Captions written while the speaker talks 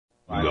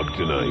Up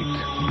tonight,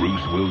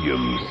 Bruce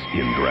Williams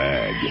in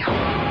drag.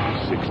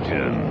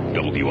 610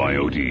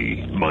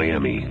 WIOD,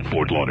 Miami,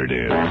 Fort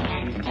Lauderdale.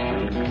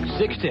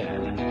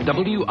 610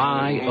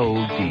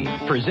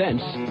 WIOD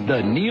presents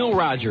The Neil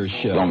Rogers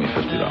Show. Loan me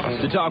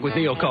 $50. To talk with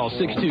Neil, call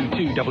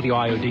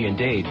 622-WIOD in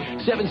Dade,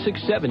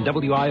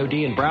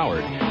 767-WIOD in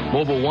Broward.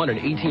 Mobile One and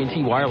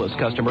AT&T Wireless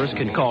customers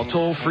can call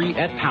toll-free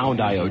at #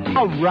 IOD.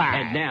 All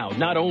right. And now,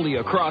 not only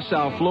across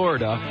South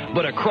Florida,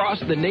 but across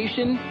the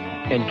nation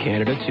and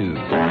Canada, too.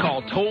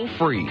 Call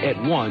toll-free at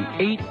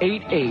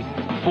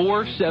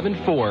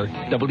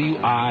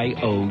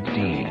 1-888-474-WIOD.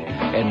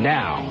 And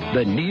now,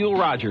 The Neil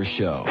Rogers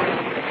Show. Neil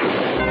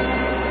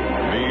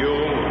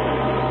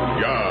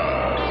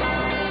Rogers.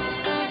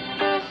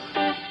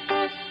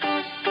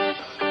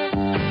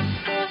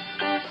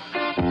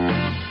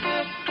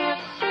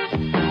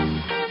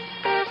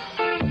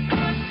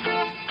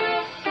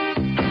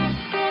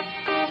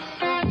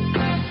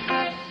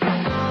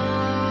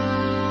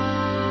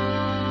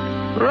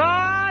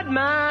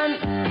 Rodman,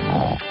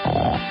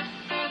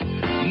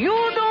 you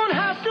don't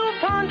have to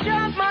punch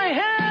out my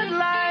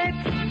headlights.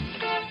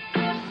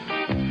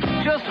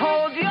 Just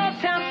hold your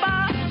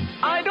temper.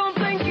 I don't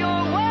think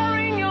you're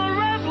wearing your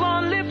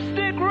Revlon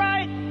lipstick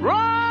right.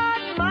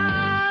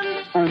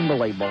 Rodman,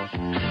 Unbelievable.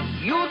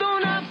 you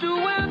don't have to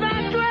wear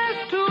that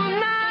dress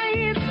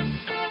tonight.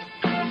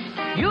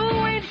 You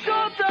ain't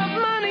short of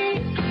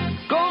money.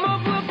 Come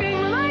up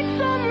looking like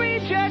some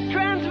reject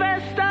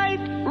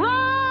transvestite.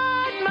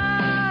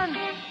 Rodman,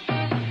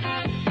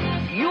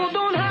 you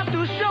don't have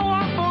to show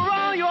off for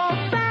all your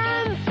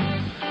fans.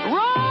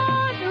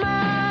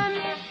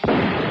 Rodman,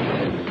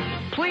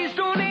 please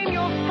don't aim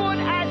your foot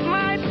at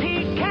my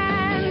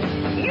pecans.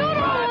 You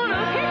don't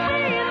wanna kick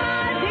me in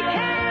my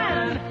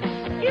pecans.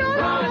 You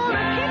don't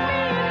wanna kick me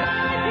in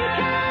my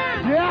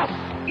pecans. Yes.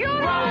 You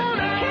don't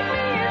wanna kick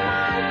me in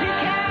my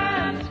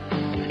pecans.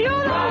 You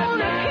don't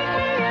wanna kick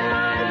me in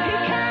my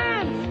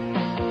pecans.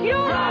 You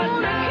don't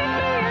wanna kick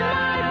me in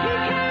my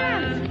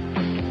pecans.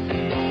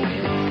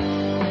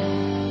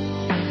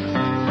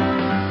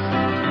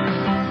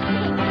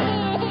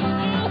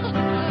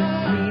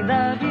 We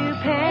love you,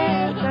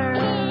 Panther.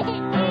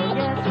 Oh,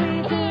 yes, we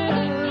do.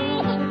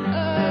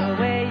 The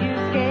way you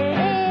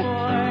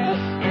skateboard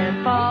and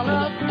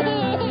follow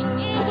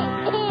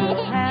through.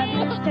 We'll have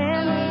you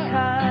Stanley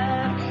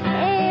Cup.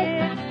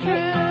 It's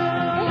true.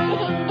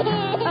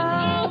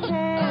 Oh,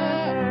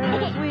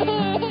 Panthers, we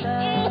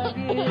love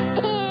you.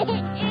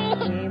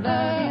 We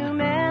love you,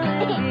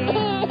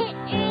 Melody.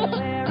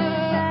 Where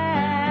is that?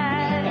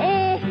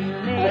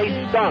 They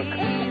stunk.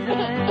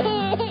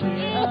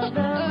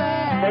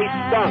 They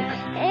stunk.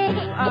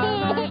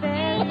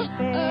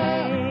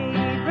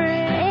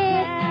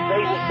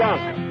 They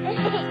stunk.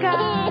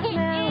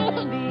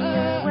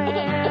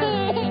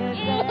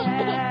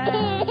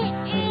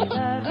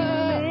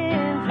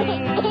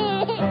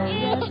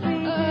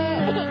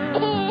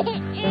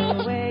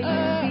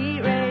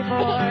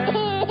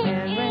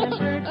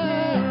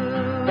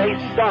 They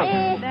stunk.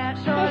 That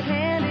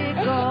short-handed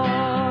goal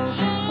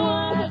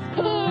was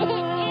cool.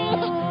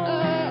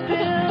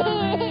 Bill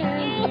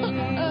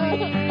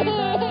Lindsay, we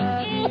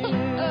love you.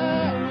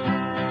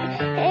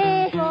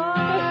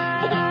 Florida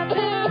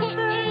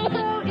Panthers,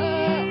 so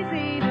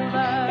easy to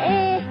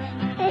love.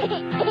 'Cause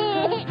they play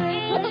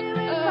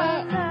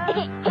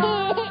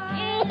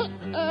with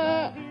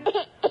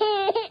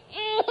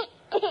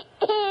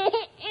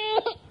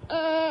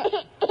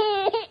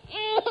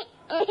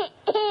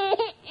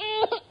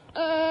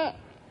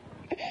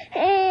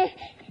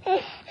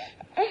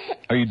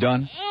Are you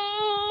done?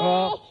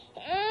 Oh,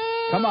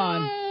 come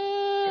on.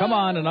 Come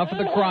on, enough of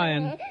the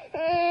crying.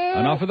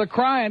 Enough of the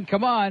crying,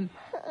 come on.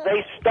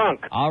 They stunk.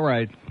 All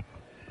right.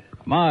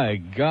 My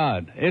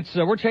God.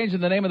 We're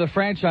changing the name of the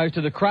franchise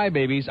to the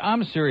Crybabies.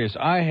 I'm serious.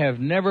 I have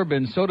never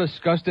been so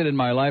disgusted in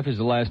my life as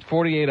the last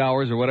 48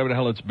 hours or whatever the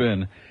hell it's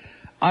been.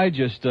 I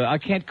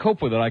can't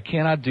cope with it. I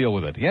cannot deal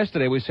with it.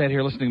 Yesterday we sat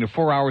here listening to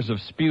 4 hours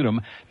of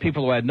sputum,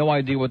 people who had no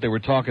idea what they were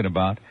talking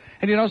about.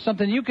 And you know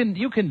something? You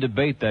can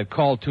debate that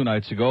call 2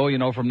 nights ago,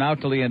 from now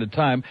till the end of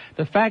time.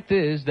 The fact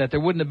is that there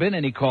wouldn't have been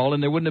any call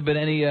and there wouldn't have been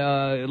any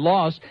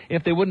loss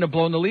if they wouldn't have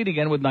blown the lead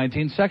again with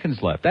 19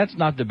 seconds left. That's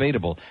not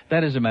debatable.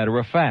 That is a matter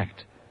of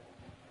fact.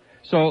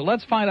 So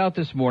let's find out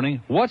this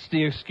morning, what's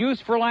the excuse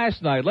for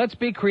last night? Let's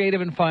be creative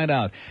and find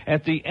out.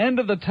 At the end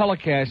of the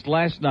telecast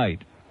last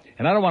night,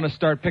 and I don't want to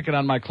start picking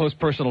on my close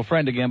personal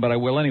friend again, but I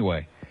will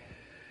anyway.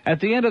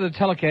 At the end of the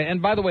telecast,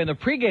 and by the way, in the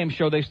pregame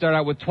show, they start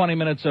out with 20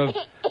 minutes of,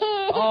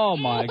 oh,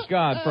 my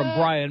God, from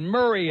Brian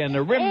Murray and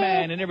the Rim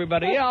Man and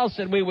everybody else,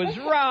 and we was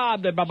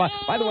robbed. And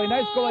by the way,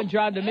 nice going,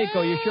 John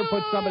D'Amico. You sure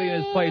put somebody in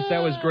his place.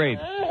 That was great.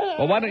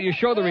 Well, why don't you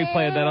show the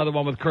replay of that other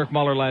one with Kirk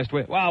Muller last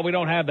week? Wow, we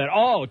don't have that.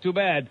 Oh, too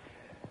bad.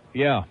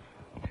 Yeah.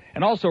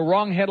 And also,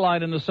 wrong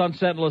headline in the Sun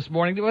Sentinel this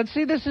morning. But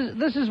see, this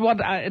is what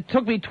it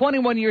took me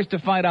 21 years to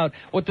find out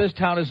what this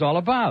town is all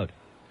about.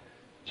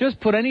 Just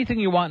put anything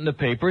you want in the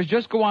papers.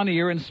 Just go on the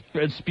air and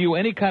spew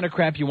any kind of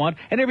crap you want,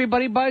 and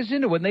everybody buys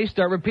into it, and they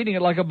start repeating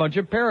it like a bunch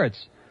of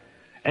parrots.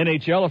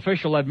 NHL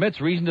official admits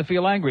reason to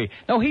feel angry.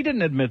 No, he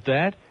didn't admit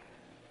that.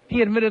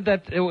 He admitted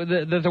that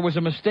there was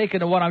a mistake in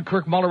the one on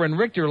Kirk Muller and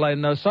Richter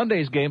in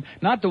Sunday's game,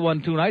 not the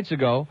one 2 nights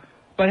ago.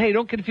 But, hey,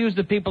 don't confuse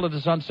the people at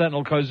the Sun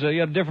Sentinel because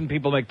different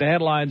people make the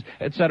headlines,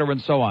 et cetera,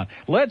 and so on.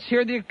 Let's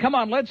hear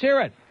let's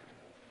hear it.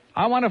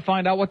 I want to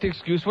find out what the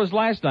excuse was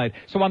last night.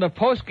 So on the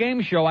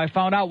post-game show, I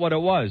found out what it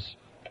was.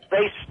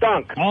 They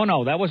stunk. Oh,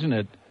 no, that wasn't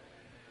it.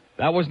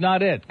 That was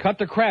not it. Cut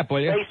the crap,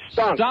 will you? They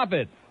stunk. Stop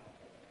it.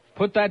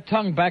 Put that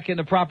tongue back in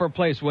the proper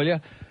place, will you?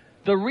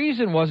 The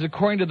reason was,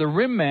 according to the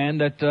Rim Man,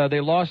 that they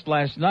lost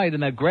last night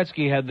and that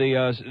Gretzky had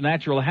the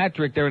natural hat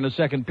trick there in the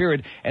second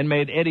period and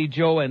made Eddie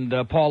Joe and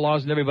Paul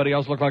Laus and everybody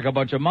else look like a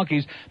bunch of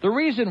monkeys. The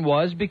reason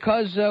was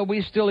because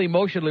we still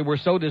emotionally were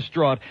so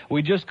distraught,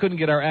 we just couldn't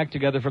get our act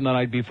together from the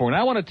night before. And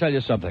I want to tell you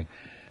something.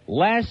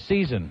 Last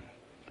season,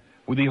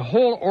 with the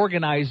whole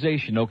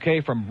organization,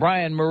 okay, from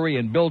Brian Murray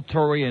and Bill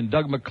Torrey and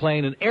Doug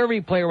McClain and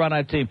every player on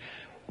that team,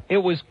 it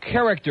was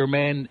character,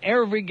 man.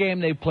 Every game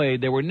they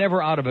played, they were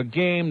never out of a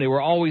game. They were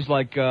always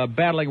like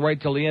battling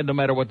right till the end, no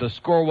matter what the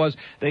score was.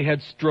 They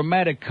had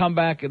dramatic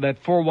comeback in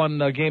that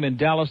 4-1 game in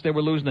Dallas. They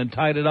were losing and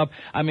tied it up.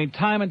 I mean,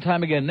 time and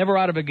time again, never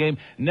out of a game,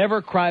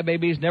 never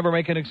crybabies, never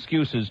making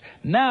excuses.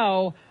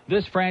 Now,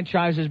 this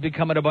franchise is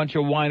becoming a bunch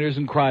of whiners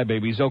and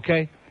crybabies,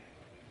 okay?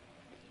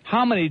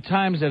 How many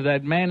times have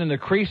that man in the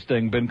crease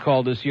thing been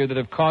called this year that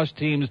have cost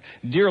teams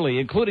dearly,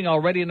 including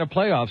already in the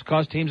playoffs,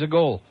 cost teams a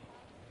goal?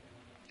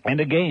 And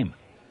a game.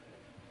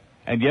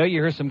 And yeah,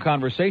 you hear some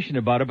conversation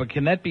about it, but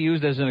can that be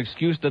used as an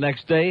excuse the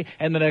next day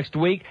and the next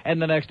week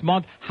and the next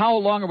month? How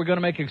long are we going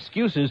to make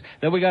excuses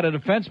that we got a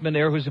defenseman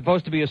there who's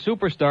supposed to be a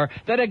superstar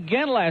that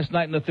again last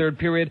night in the third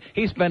period,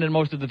 he's spending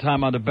most of the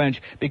time on the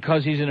bench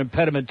because he's an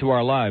impediment to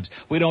our lives.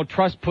 We don't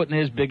trust putting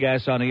his big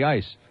ass on the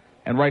ice,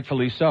 and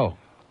rightfully so.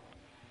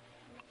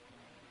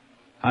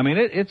 I mean,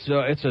 it's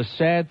a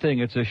sad thing.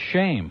 It's a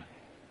shame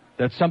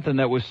that something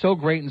that was so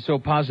great and so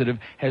positive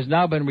has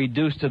now been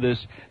reduced to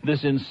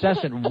this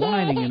incessant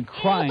whining and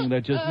crying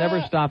that just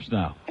never stops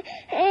now.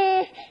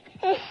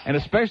 And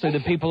especially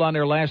the people on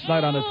there last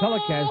night on the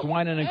telecast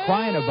whining and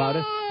crying about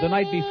it the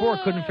night before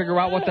couldn't figure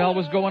out what the hell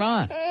was going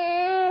on.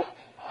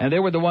 And they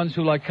were the ones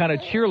who kind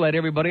of cheerled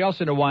everybody else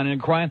into whining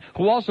and crying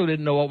who also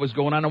didn't know what was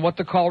going on and what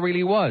the call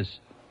really was.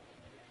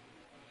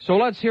 So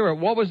let's hear it.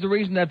 What was the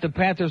reason that the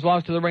Panthers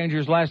lost to the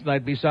Rangers last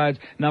night besides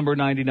number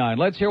 99?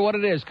 Let's hear what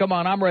it is. Come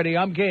on, I'm ready.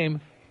 I'm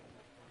game.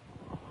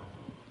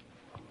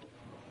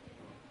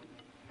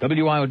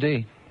 WIOD.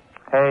 Hey,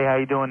 how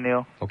you doing,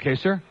 Neil? Okay,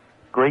 sir.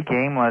 Great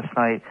game last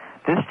night.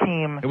 This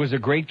team... It was a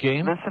great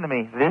game? Listen to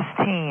me. This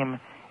team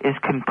is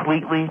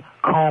completely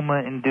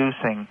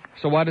coma-inducing.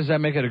 So why does that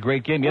make it a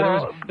great game?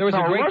 Yeah, there was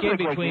a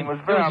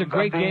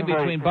great game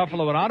between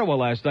Buffalo and Ottawa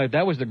last night.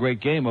 That was the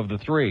great game of the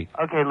three.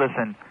 Okay,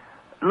 listen.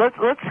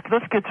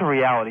 Let's get to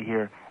reality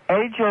here.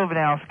 Eddie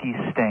Jovanowski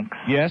stinks.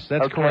 Yes,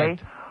 that's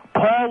correct.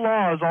 Paul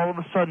Laus all of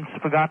a sudden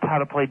forgot how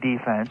to play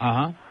defense.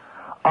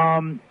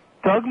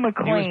 Doug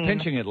McClain... He was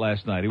pinching it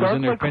last night. He was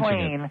in there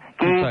pinching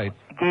it.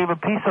 Gave a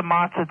piece of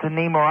matzah to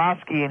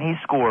Nemorowski, and he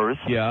scores.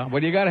 Yeah,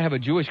 well, you got to have a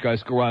Jewish guy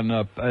score on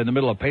in the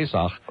middle of Pesach.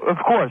 Of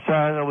course, he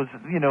was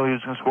going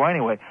to score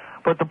anyway.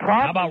 But the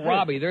problem... How about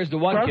Robbie? There's the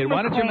one kid.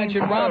 Why don't you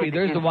mention Robbie?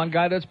 There's the one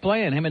guy that's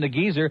playing. Him and the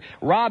geezer.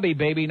 Robbie,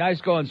 baby.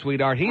 Nice going,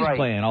 sweetheart. He's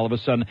playing all of a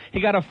sudden.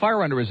 He got a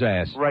fire under his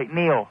ass. Right,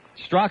 Neil.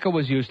 Straka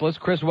was useless.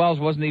 Chris Wells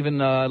wasn't even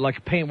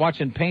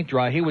watching paint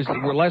dry. He was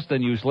less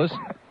than useless.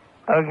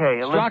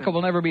 Okay, Straka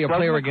will never be a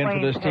player again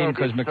for this team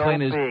because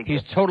McClain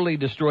he's totally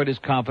destroyed his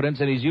confidence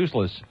and he's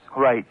useless.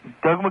 Right.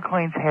 Doug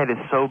McClain's head is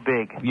so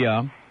big.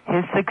 Yeah.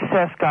 His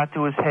success got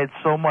to his head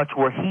so much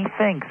where he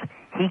thinks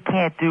he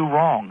can't do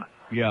wrong.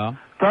 Yeah.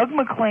 Doug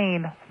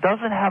McClain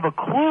doesn't have a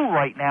clue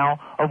right now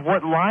of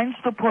what lines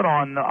to put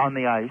on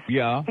the ice.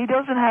 Yeah. He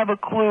doesn't have a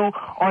clue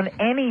on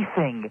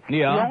anything.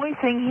 Yeah. The only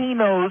thing he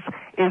knows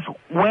is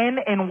when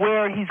and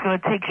where he's going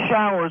to take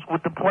showers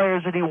with the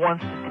players that he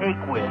wants to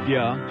take with.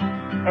 Yeah.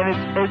 And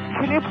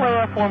can you play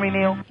that for me,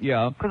 Neil?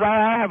 Yeah. Because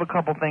I have a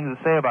couple things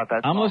to say about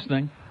that song. I'm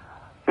listening.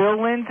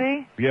 Bill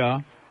Lindsay? Yeah.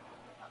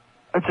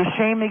 It's a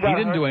shame he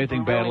didn't do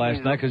anything bad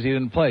last night because he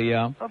didn't play,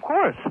 yeah. Of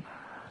course.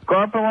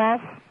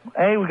 Garpenloff,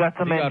 hey, we got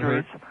some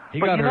injuries.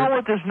 But you know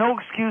what? There's no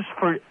excuse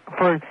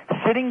for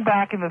sitting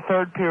back in the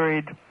third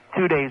period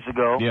 2 days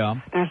ago. Yeah.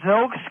 There's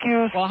no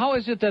excuse. Well, how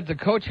is it that the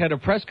coach had a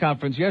press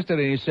conference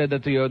yesterday and he said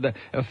that the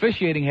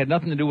officiating had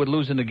nothing to do with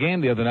losing the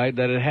game the other night,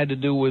 that it had to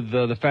do with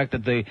the fact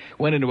that they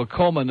went into a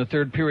coma in the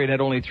third period,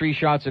 had only 3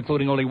 shots,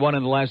 including only 1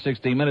 in the last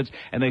 16 minutes,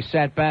 and they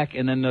sat back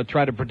and then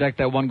tried to protect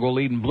that 1-goal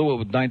lead and blew it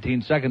with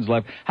 19 seconds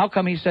left. How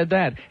come he said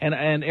that?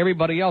 And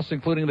everybody else,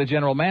 including the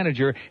general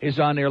manager, is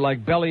on there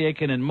like belly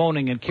aching and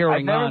moaning and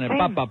carrying on and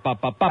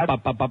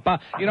pa.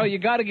 You know, you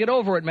got to get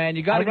over it, man.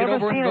 You got to get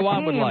over it and go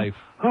on with life.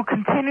 who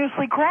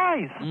continuously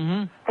cries.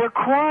 Mm-hmm. They're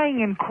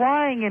crying and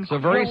crying and It's a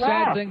very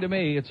sad thing to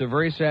me. It's a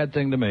very sad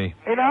thing to me.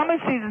 And I'm a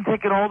season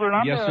ticket holder, and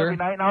I'm yes, there sir. every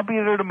night, and I'll be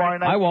there tomorrow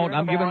night. I won't.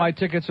 I'm giving my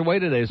tickets away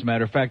today, as a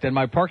matter of fact, and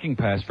my parking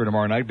pass for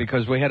tomorrow night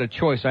because we had a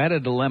choice. I had a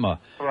dilemma.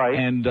 Right.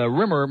 And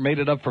Rimmer made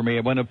it up for me.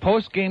 When a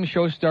post-game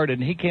show started,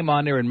 and he came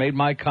on there and made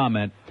my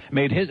comment,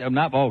 made his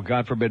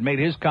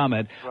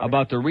comment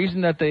about the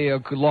reason that they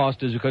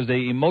lost is because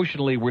they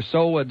emotionally were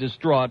so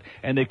distraught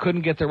and they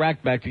couldn't get their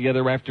act back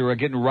together after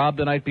getting robbed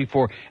the night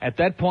before. At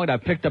that point, I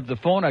picked up the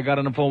phone. I got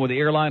on the phone with the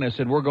airline. I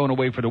said, we're going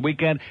away for the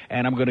weekend,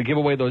 and I'm going to give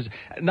away those.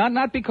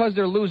 Not because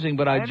they're losing,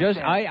 but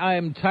I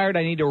am tired.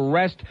 I need to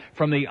rest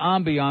from the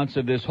ambiance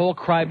of this whole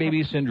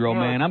crybaby syndrome,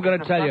 man. I'm going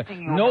to tell you,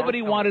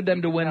 nobody wanted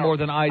them to win more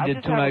than I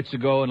did 2 nights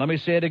ago, and let me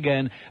say it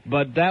again,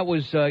 but that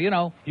was,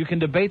 you can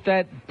debate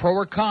that pro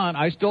or con.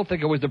 I still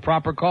think it was the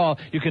proper call.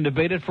 You can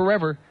debate it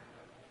forever.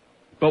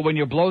 But when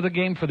you blow the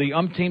game for the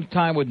umpteenth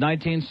time with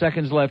 19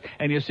 seconds left,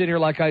 and you sit here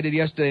like I did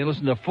yesterday and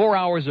listen to 4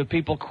 hours of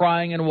people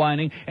crying and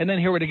whining, and then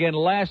hear it again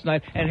last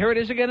night, and here it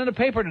is again in the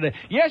paper today.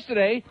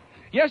 Yesterday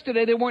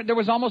there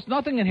was almost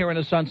nothing in here in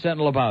the Sun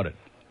Sentinel about it.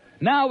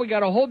 Now we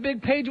got a whole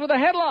big page with a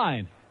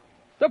headline.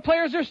 The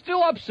players are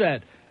still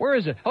upset. Where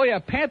is it? Oh, yeah,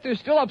 Panthers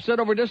still upset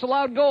over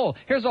disallowed goal.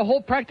 Here's a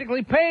whole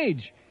practically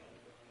page.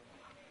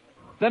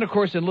 Then, of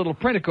course, in little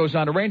print, it goes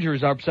on. The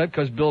Rangers are upset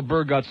because Bill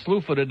Burr got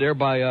slew-footed there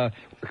by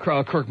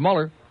Kirk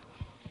Muller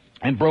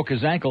and broke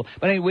his ankle.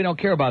 But hey, we don't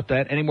care about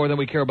that any more than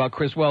we care about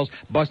Chris Wells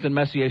busting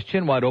Messier's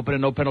chin wide open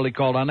and no penalty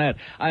called on that.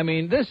 I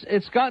mean,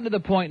 it's gotten to the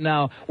point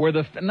now where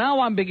now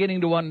I'm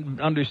beginning to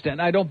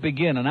understand. I don't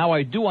begin, and now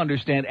I do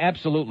understand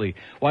absolutely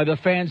why the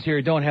fans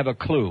here don't have a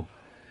clue.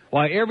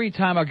 Why every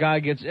time a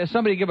guy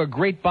somebody give a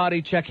great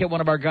body check, hit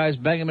one of our guys,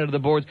 bang him into the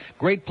boards,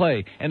 great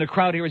play, and the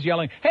crowd here is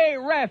yelling, hey,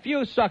 ref,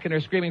 you suck, and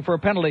they're screaming for a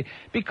penalty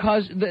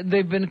because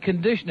they've been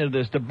conditioned to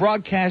this. The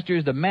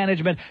broadcasters, the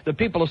management, the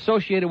people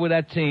associated with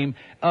that team,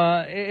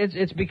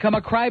 it's become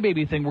a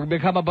crybaby thing. We've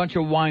become a bunch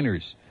of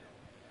whiners.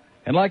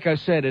 And like I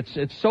said,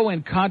 it's so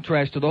in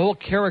contrast to the whole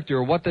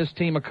character of what this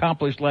team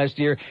accomplished last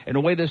year and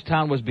the way this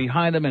town was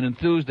behind them and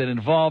enthused and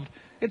involved.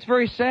 It's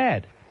very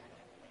sad.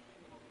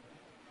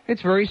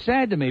 It's very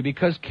sad to me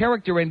because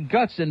character and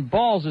guts and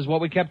balls is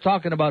what we kept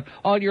talking about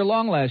all year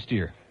long last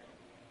year.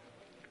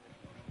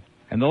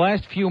 And the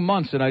last few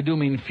months, and I do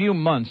mean few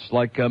months,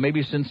 like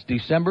maybe since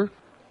December,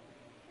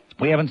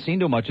 we haven't seen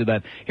too much of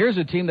that. Here's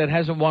a team that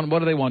hasn't won, what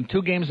do they won?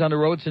 2 games on the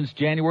road since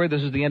January.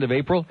 This is the end of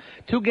April.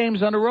 2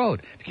 games on the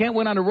road. If you can't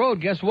win on the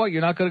road, guess what?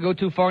 You're not going to go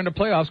too far in the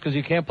playoffs because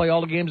you can't play all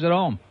the games at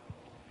home.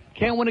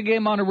 Can't win a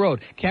game on the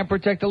road. Can't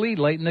protect the lead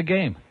late in the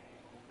game.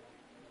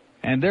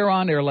 And they're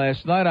on there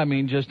last night, I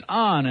mean, just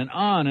on and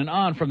on and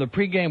on from the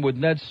pregame with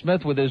Ned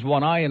Smith with his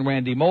one eye and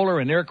Randy Moeller,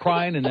 and they're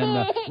crying, and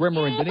then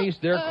Rimmer and Denise,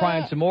 they're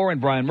crying some more, and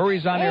Brian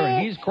Murray's on there,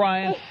 and he's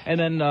crying, and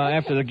then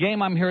after the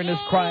game I'm hearing this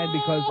crying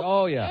because,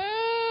 oh, yeah.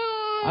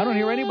 I don't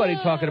hear anybody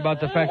talking about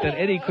the fact that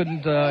Eddie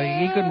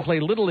couldn't play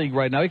Little League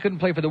right now. He couldn't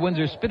play for the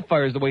Windsor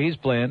Spitfires the way he's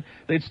playing.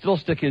 They'd still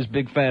stick his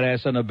big fat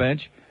ass on the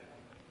bench.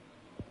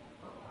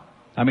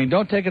 I mean,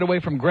 don't take it away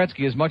from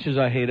Gretzky as much as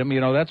I hate him.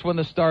 That's when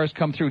the stars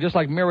come through. Just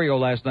like Mario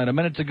last night. A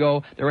minute to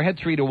go. They were ahead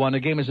 3-1. The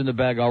game is in the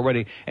bag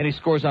already. And he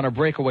scores on a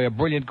breakaway, a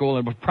brilliant goal,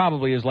 and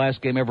probably his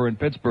last game ever in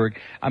Pittsburgh.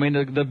 I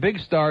mean, the big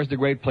stars, the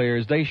great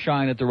players, they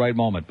shine at the right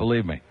moment.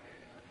 Believe me.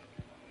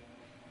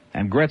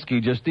 And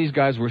Gretzky, these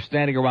guys were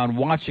standing around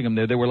watching him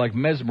there. They were like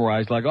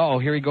mesmerized, like, oh,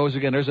 here he goes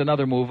again. There's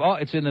another move. Oh,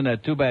 it's in the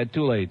net. Too bad,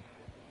 too late.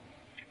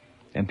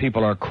 And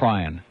people are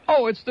crying.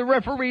 Oh, it's the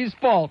referee's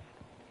fault.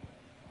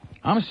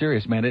 I'm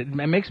serious, man. It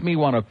makes me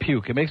want to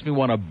puke. It makes me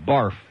want to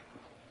barf.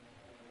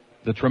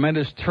 The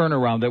tremendous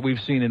turnaround that we've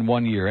seen in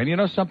 1 year. And you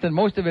know something?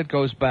 Most of it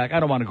goes back. I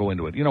don't want to go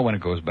into it. You know when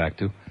it goes back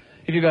to.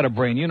 If you got a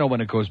brain, you know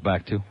when it goes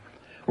back to.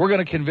 We're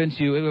going to convince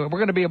you. We're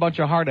going to be a bunch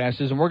of hard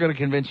asses, and we're going to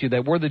convince you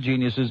that we're the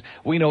geniuses.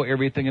 We know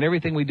everything, and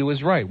everything we do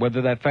is right,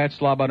 whether that fat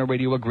slob on the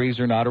radio agrees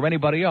or not, or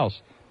anybody else.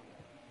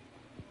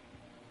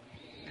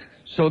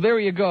 So there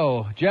you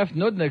go. Jeff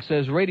Nudnik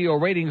says radio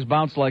ratings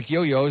bounce like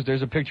yo-yos.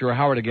 There's a picture of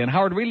Howard again.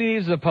 Howard really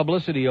needs the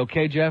publicity,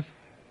 okay, Jeff?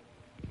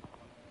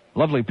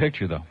 Lovely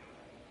picture, though.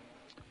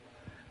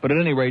 But at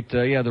any rate,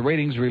 the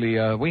ratings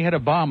really... we had a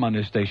bomb on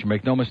this station,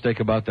 make no mistake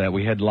about that.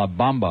 We had La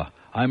Bamba.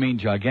 I mean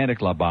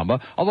gigantic La Bamba.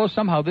 Although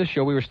somehow this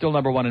show we were still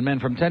number 1 in men.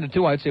 From 10 to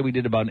 2, I'd say we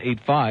did about an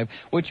 8.5,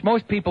 which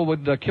most people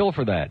would kill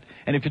for that.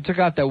 And if you took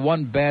out that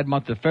one bad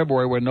month of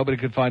February where nobody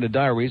could find the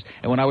diaries,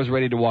 and when I was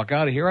ready to walk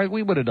out of here,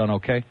 we would have done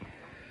okay.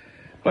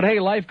 But,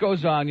 hey, life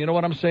goes on. You know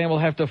what I'm saying? We'll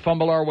have to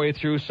fumble our way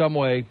through some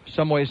way,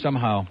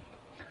 somehow.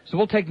 So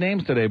we'll take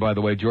names today, by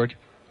the way, George.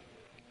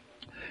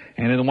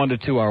 And in the 1 to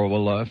 2 hour,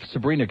 well,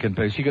 Sabrina can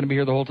pay. Is she going to be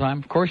here the whole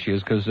time? Of course she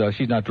is, because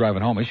she's not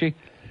driving home, is she?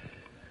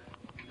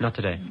 Not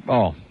today.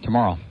 Oh,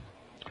 tomorrow.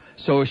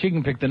 So she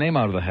can pick the name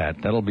out of the hat.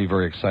 That'll be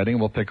very exciting.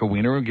 We'll pick a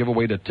winner and give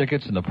away the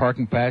tickets and the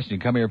parking pass. You can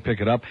come here and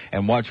pick it up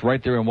and watch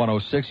right there in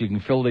 106. You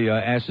can fill the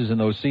asses in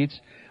those seats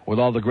with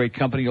all the great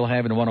company you'll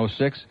have in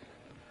 106.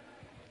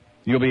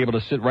 You'll be able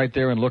to sit right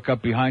there and look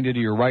up behind you to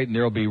your right, and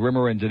there'll be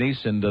Rimmer and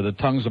Denise, and the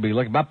tongues will be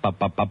like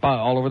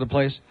all over the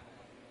place.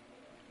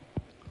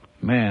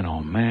 Man, oh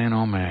man,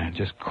 oh man.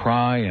 Just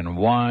cry and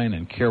whine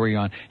and carry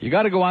on. You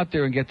got to go out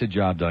there and get the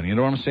job done. You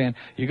know what I'm saying?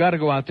 You got to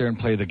go out there and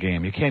play the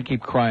game. You can't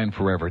keep crying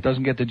forever. It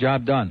doesn't get the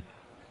job done.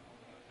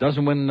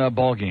 Doesn't win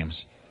ball games,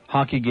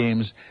 hockey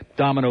games,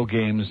 domino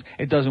games.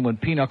 It doesn't win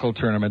pinochle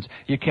tournaments.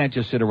 You can't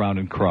just sit around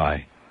and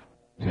cry.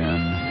 10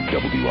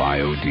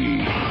 WIOD.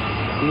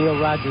 Neil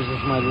Rogers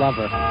is my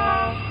lover.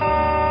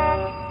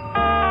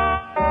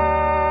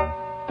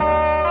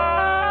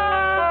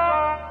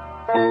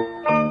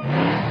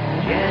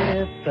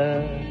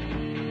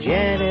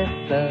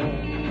 Jennifer,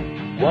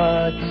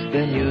 what's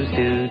the news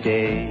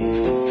today?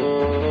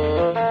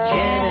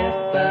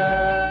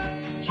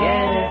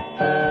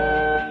 Jennifer,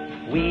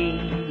 we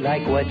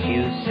like what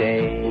you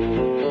say.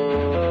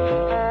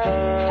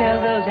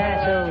 Tell those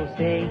assholes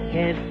they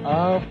can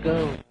all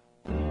go.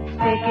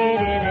 Stick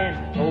it in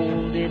and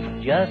hold it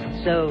just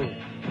so.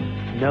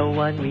 No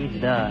one reads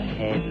the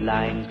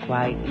headlines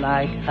quite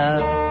like her.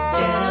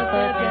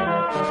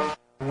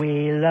 Jennifer,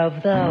 we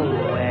love the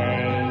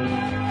way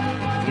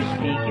you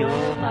speak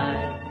your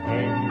mind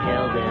and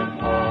tell them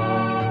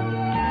all.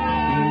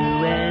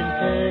 You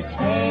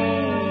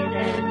entertain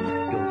and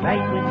you're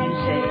right when you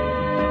say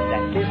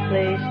that this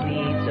place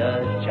needs a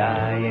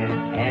giant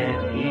and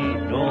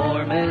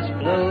enormous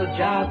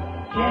blowjob.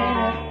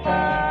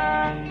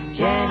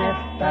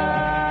 Jennifer,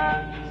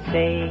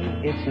 say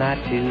it's not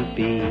to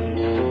be.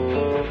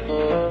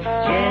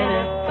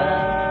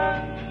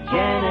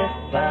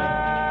 Jennifer,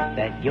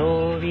 that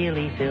you're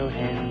really Phil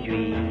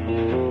Hendry.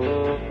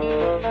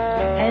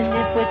 And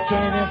if what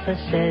Jennifer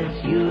says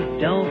you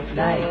don't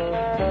like,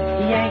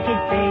 yank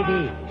it,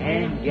 baby,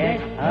 and get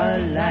a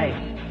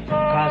life.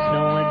 'Cause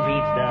no one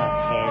reads the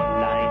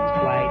headlines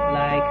quite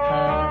like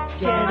her.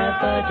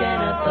 Jennifer.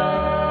 Jennifer.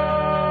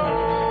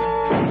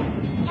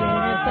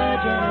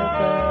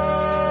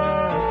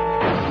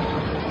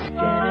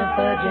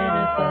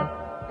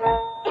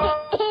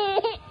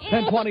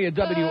 1020 at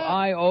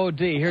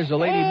WIOD. Here's a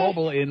Lady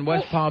Mobile in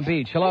West Palm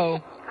Beach. Hello.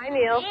 Hi,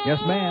 Neil.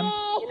 Yes, ma'am.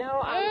 You know,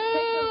 I'm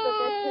sick of the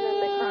bitching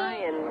and the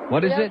crying.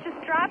 What is it?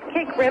 Just drop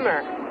kick Rimmer.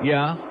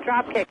 Yeah.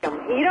 Drop kick him.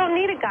 You don't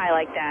need a guy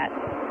like that.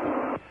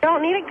 You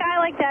don't need a guy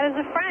like that as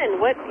a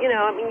friend.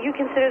 You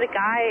consider the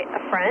guy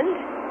a friend?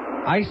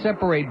 I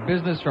separate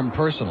business from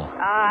personal.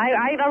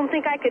 I don't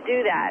think I could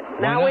do that.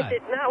 Why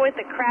not not? with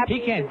the crap. He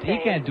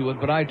can't do it,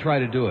 but I try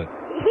to do it.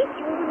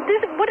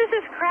 What is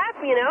this crap?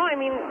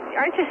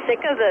 Aren't you sick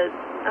of the?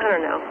 I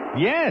don't know.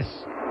 Yes.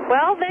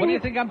 Well, then what do you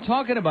think I'm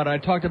talking about? I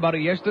talked about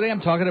it yesterday. I'm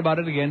talking about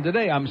it again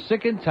today. I'm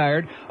sick and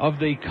tired of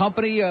the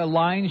company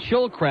line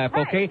shill crap,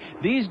 okay?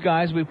 These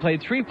guys, we've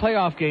played 3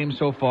 playoff games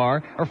so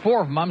far, or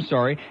 4 of them, I'm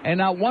sorry, and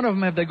not one of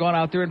them have they gone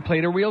out there and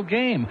played a real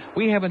game.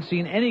 We haven't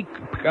seen any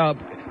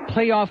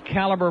playoff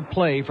caliber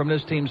play from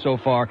this team so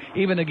far.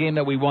 Even the game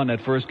that we won,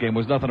 that first game,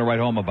 was nothing to write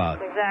home about.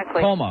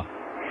 Exactly. Coma.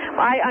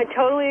 I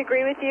totally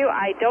agree with you.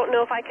 I don't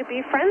know if I could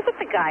be friends with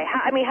the guy.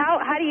 How do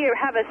you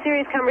have a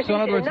serious conversation? So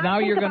in other words, and not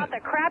think about the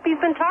crap he's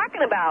been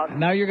talking about?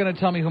 Now you're going to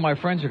tell me who my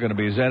friends are going to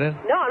be. Is that it?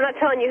 No, I'm not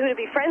telling you who to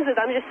be friends with.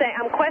 I'm just saying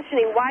I'm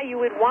questioning why you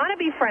would want to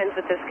be friends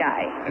with this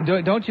guy.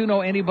 Don't you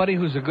know anybody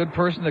who's a good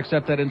person,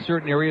 except that in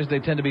certain areas they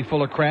tend to be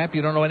full of crap?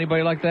 You don't know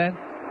anybody like that?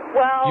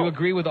 Well, you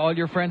agree with all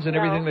your friends and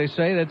everything they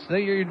say?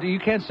 You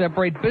can't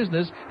separate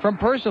business from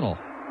personal.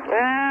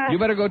 You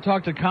better go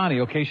talk to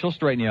Connie, okay? She'll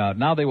straighten you out.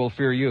 Now they will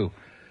fear you.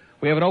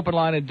 We have an open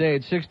line at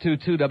Dade,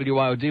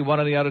 622-WIOD, one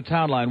on the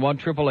out-of-town line,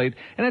 1-888.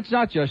 And it's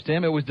not just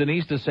him. It was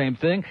Denise, the same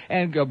thing,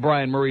 and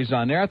Brian Murray's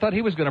on there. I thought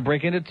he was going to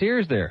break into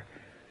tears there.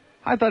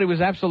 I thought he was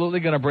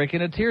absolutely going to break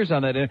into tears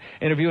on that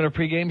interview in a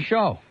pregame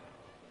show.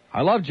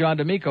 I love John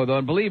D'Amico, though,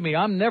 and believe me,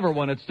 I'm never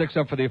one that sticks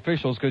up for the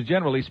officials, because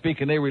generally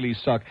speaking, they really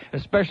suck,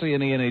 especially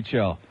in the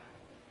NHL.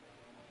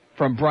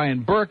 From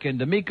Brian Burke and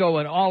D'Amico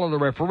and all of the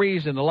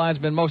referees and the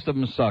linesmen, most of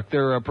them suck.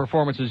 Their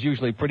performance is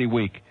usually pretty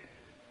weak.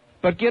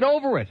 But get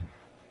over it.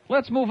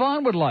 Let's move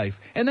on with life.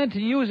 And then to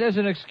use as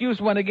an excuse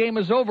when a game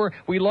is over,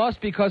 we lost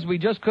because we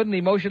just couldn't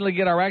emotionally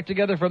get our act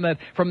together from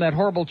that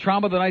horrible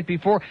trauma the night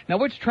before. Now,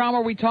 which trauma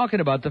are we talking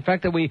about? The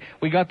fact that we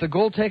got the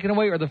goal taken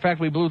away, or the fact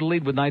we blew the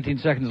lead with 19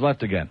 seconds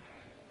left again?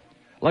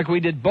 Like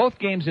we did both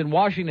games in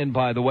Washington,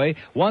 by the way,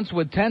 once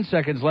with 10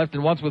 seconds left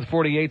and once with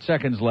 48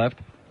 seconds left.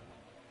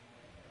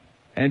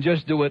 And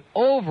just do it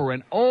over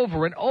and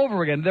over and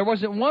over again. There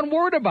wasn't one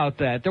word about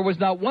that. There was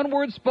not one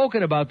word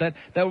spoken about that.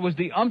 That was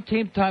the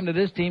umpteenth time that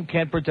this team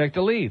can't protect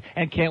a lead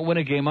and can't win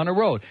a game on the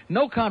road.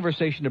 No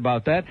conversation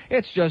about that.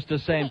 It's just the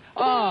same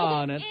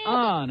on and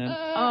on and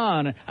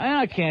on.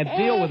 I can't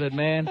deal with it,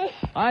 man.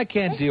 I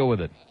can't deal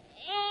with it.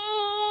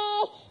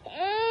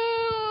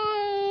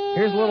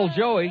 Here's little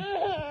Joey.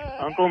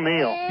 Uncle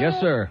Neil.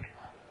 Yes, sir.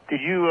 Did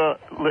you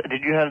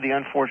have the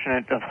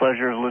unfortunate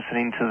pleasure of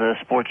listening to the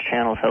Sports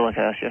Channel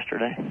telecast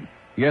yesterday?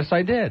 Yes,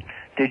 I did.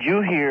 Did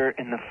you hear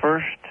in the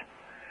first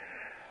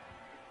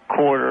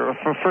quarter,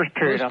 or first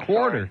period? First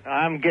quarter.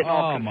 I'm getting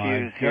all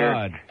confused here.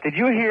 God. Did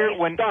you hear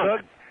when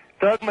Doug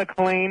Doug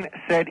McClain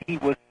said he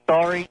was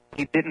sorry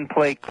he didn't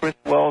play Chris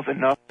Wells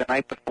enough the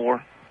night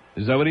before.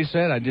 Is that what he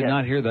said? I did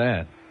not hear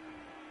that.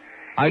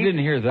 I didn't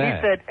hear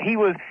that.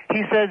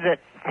 He said that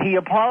he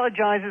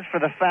apologizes for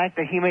the fact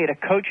that he made a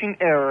coaching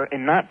error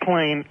in not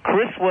playing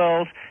Chris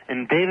Wells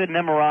and David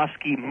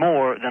Nemirovsky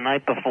more the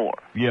night before.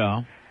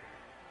 Yeah.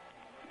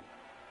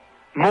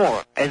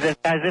 More, as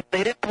if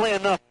they didn't play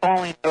enough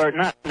falling, or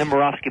not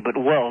Nemirovsky, but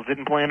Wells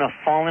didn't play enough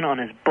falling on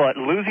his butt,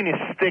 losing his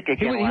stick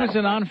again. He was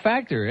a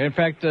non-factor. In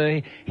fact,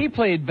 he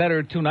played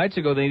better 2 nights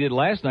ago than he did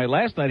last night.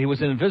 Last night he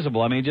was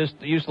invisible. I mean, just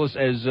useless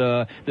as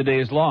the day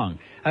is long.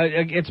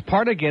 It's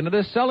part, again, of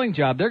the selling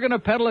job. They're going to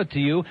peddle it to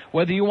you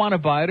whether you want to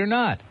buy it or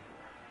not.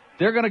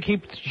 They're going to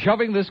keep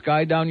shoving this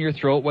guy down your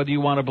throat whether you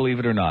want to believe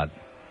it or not.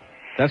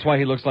 That's why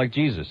he looks like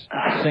Jesus.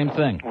 Same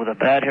thing. With a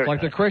bad haircut.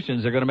 Like the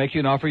Christians, they're going to make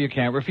you an offer you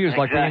can't refuse.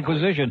 Exactly. Like the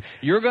Inquisition.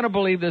 You're going to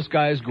believe this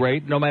guy is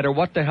great, no matter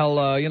what the hell,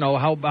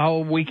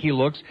 how weak he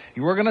looks.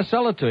 We're going to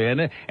sell it to you.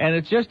 And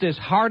it's just this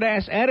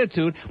hard-ass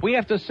attitude. We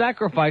have to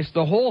sacrifice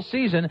the whole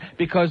season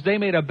because they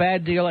made a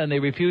bad deal and they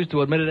refused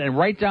to admit it. And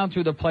right down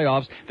through the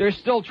playoffs, they're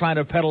still trying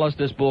to peddle us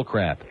this bull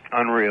crap.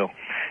 Unreal.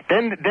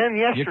 Then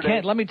yesterday... You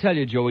can't, let me tell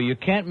you, Joey, you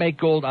can't make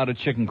gold out of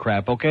chicken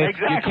crap, okay?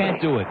 Exactly. You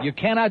can't do it. You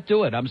cannot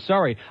do it. I'm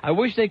sorry. I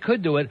wish they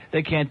could do it.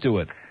 They can't do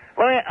it.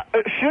 Well,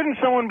 shouldn't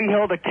someone be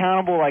held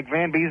accountable like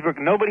Van Beesbrook?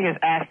 Nobody has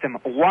asked him,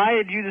 why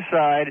did you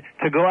decide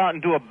to go out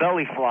and do a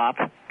belly flop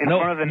in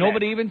front of the net?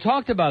 Nobody even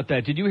talked about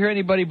that. Did you hear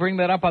anybody bring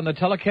that up on the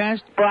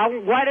telecast? But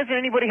why doesn't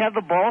anybody have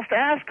the balls to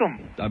ask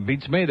him?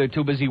 Beats me. They're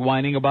too busy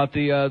whining about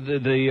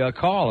the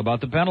call,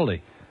 about the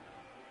penalty.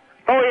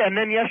 Oh, yeah, and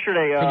then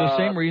yesterday... For the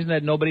same reason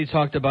that nobody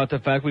talked about the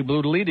fact we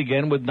blew the lead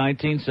again with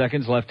 19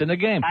 seconds left in the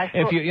game.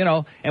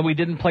 And we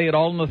didn't play it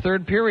all in the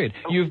third period.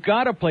 You've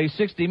got to play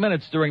 60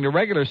 minutes during the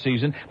regular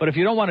season, but if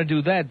you don't want to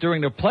do that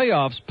during the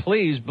playoffs,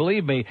 please,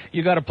 believe me,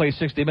 you got to play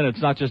 60 minutes,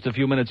 not just a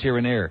few minutes here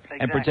and there, exactly.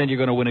 and pretend you're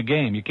going to win a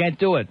game. You can't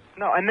do it.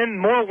 No, and then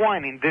more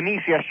whining.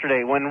 Denise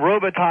yesterday, when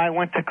Robitaille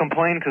went to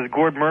complain because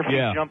Gord Murphy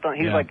jumped on,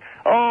 he's like,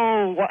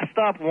 oh,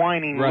 stop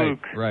whining,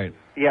 Luke. Right.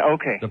 Yeah,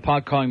 okay. The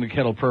pot calling the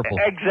kettle purple.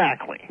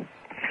 Exactly.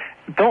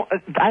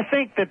 I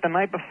think that the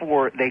night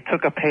before they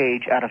took a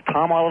page out of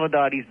Tom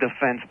Olivadatti's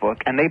defense book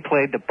and they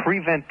played the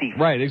prevent defense.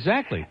 Right,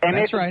 exactly. And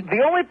that's right.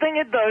 The only thing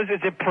it does is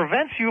it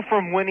prevents you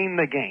from winning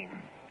the game.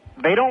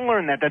 They don't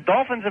learn that. The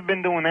Dolphins have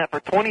been doing that for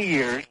 20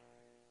 years.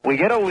 We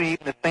get a lead,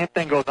 and the same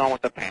thing goes on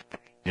with the Panthers.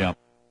 Yeah.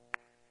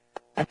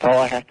 That's all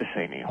I have to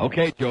say, Neil.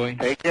 Okay, Joey.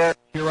 Take care.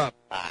 Cheer up.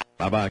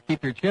 Bye-bye.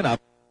 Keep your chin up,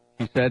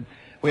 he said.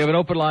 We have an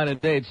open line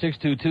at Dade,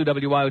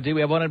 622-WIOD.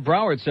 We have one in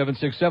Broward,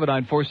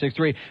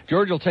 767-9463.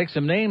 George will take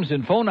some names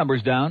and phone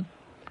numbers down.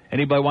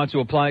 Anybody wants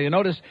to apply. You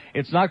notice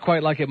it's not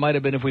quite like it might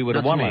have been if we would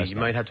have won last night. You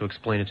might have to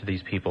explain it to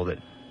these people that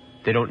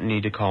they don't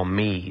need to call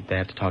me. They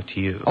have to talk to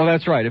you. Oh,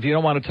 that's right. If you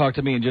don't want to talk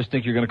to me and just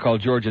think you're going to call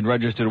George and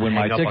register to win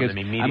my tickets, I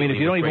mean, if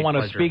you don't even want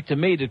to speak to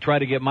me to try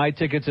to get my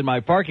tickets and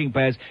my parking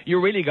pass,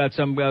 you really got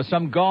some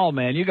gall,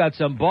 man. You got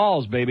some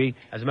balls, baby.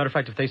 As a matter of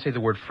fact, if they say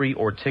the word free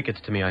or tickets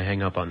to me, I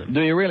hang up on them.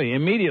 Do you really?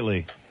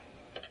 Immediately?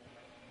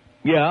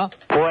 Yeah.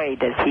 Boy,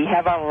 does he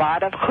have a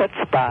lot of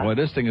chutzpah. Boy,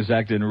 this thing is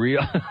acting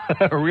real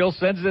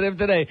sensitive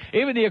today.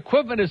 Even the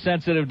equipment is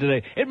sensitive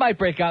today. It might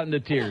break out into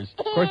tears.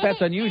 Of course,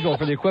 that's unusual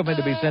for the equipment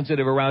to be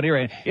sensitive around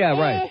here. Yeah,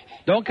 right.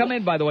 Don't come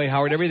in, by the way,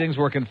 Howard. Everything's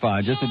working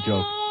fine. Just a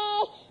joke.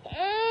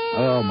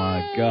 Oh,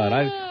 my God.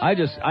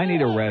 I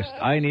need a rest.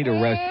 I need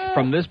a rest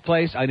from this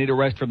place. I need a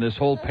rest from this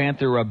whole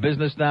Panther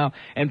business now.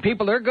 And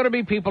there are going to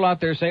be people out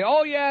there say,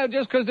 oh, yeah,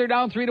 just because they're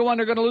down 3-1,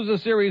 they're going to lose the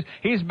series.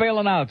 He's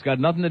bailing out. It's got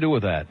nothing to do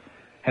with that.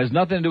 Has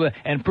nothing to do with it.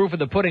 And proof of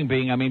the pudding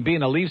being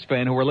a Leafs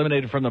fan who were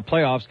eliminated from the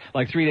playoffs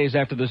like 3 days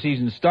after the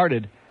season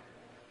started.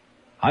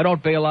 I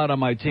don't bail out on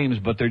my teams,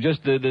 but they're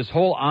just this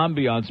whole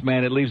ambiance,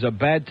 man. It leaves a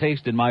bad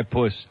taste in my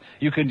puss.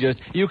 You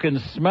can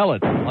smell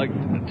it like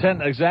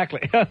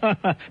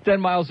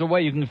 10 miles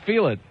away. You can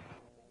feel it.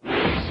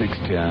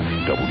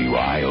 610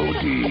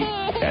 WIOD.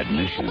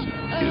 Admission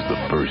is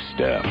the first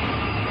step.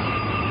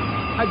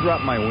 I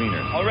dropped my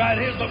wiener. All right,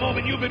 here's the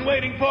moment you've been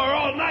waiting for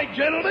all night,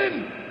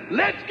 gentlemen.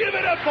 Let's give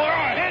it up for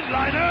our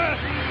headliner,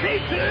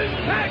 Jason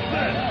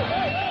Paxton.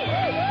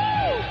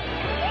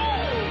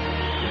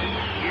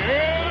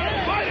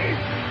 Yeah, buddy.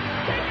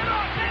 Take it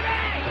off, baby.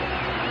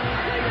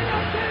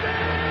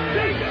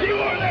 Take you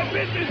wore that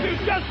business suit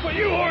just for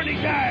you, horny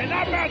guy.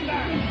 How about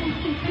that?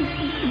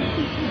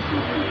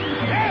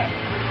 Yeah.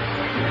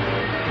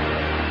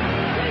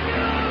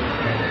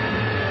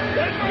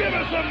 Let's give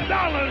her some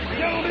dollars,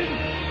 gentlemen.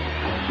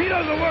 She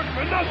doesn't work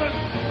for nothing.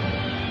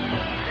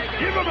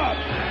 Give them up.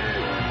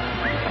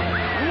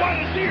 You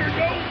want to see her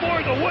go for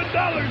the $1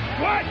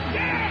 squat?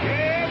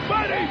 Yeah,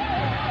 buddy.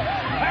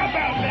 How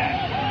about that?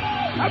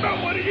 How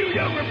about one of you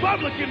young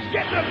Republicans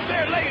getting up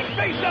there, laying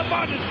face up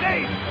on the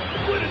stage,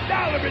 with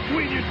 $1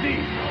 between your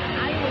teeth?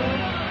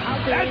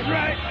 That's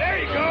right.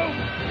 There you go.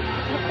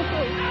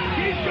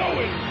 Keep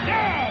going.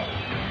 Down.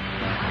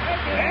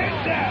 And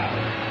down.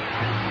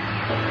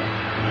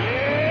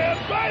 Yeah,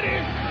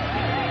 buddy.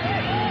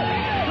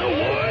 The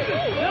one,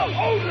 the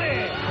only,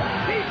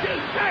 Jason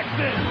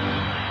Paxton.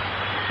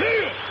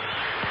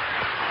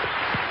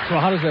 So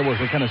how does that work?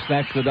 They kind of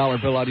snatch the dollar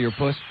bill out of your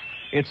puss?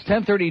 It's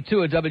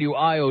 10:32 at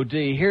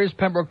WIOD. Here's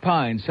Pembroke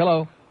Pines.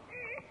 Hello.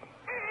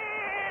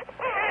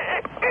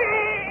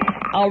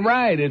 All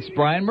right, it's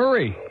Brian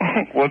Murray.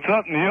 What's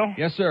up, Neil?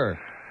 Yes, sir.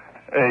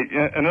 Hey,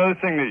 another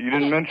thing that you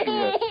didn't mention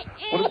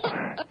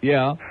yet.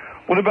 Yeah.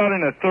 What about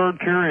in a third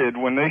period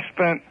when they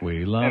spent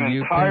an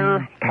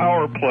entire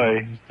power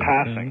play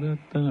passing?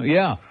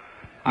 Yeah.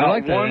 I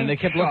like that. one And they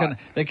kept shot. looking.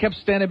 They kept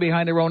standing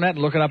behind their own net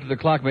and looking up at the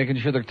clock, making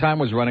sure their time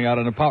was running out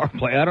on the power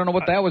play. I don't know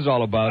what that was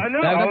all about. I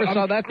know. never I'm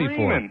saw that before.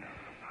 screaming.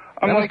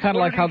 That I'm was like, kind of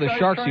what like are how these the guys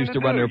Sharks trying used to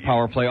to run do? their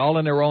power play, all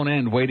in their own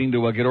end, waiting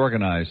to get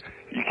organized.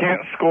 You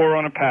can't score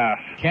on a pass.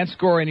 Can't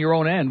score in your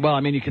own end. Well,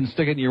 I mean, you can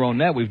stick it in your own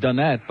net. We've done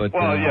that, but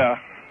Well, yeah.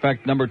 In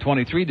fact, number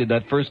 23 did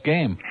that first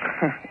game.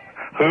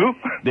 Who?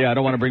 Yeah, I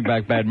don't want to bring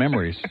back bad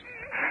memories.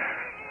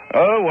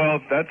 Oh, well,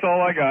 that's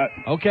all I got.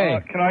 Okay.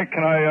 Can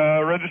I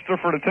register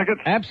for the tickets?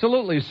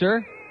 Absolutely,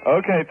 sir.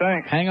 Okay,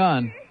 thanks. Hang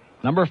on.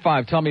 Number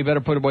 5, tell me you better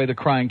put away the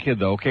crying kid,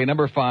 though. Okay,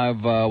 number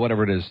 5,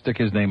 whatever it is, stick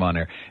his name on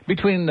there.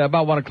 Between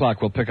about 1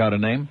 o'clock, we'll pick out a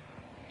name.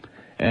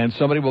 And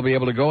somebody will be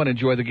able to go and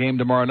enjoy the game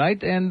tomorrow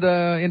night and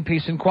in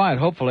peace and quiet,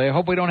 hopefully. I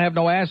hope we don't have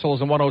no assholes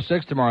in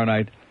 106 tomorrow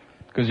night,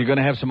 because you're going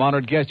to have some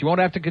honored guests. You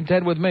won't have to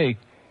contend with me.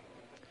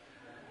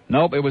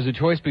 Nope, it was a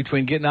choice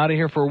between getting out of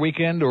here for a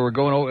weekend or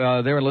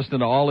going there and listening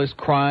to all this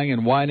crying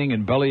and whining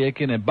and belly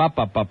aching and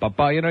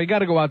ba-ba-ba-ba-ba. You know, you got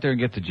to go out there and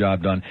get the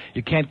job done.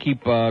 You can't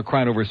keep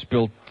crying over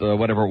spilt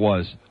whatever it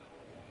was.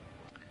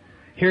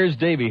 Here's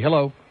Davey.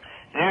 Hello.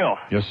 Neil.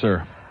 Yes,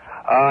 sir.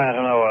 I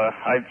don't know.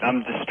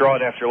 I'm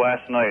distraught after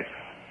last night.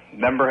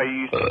 Remember how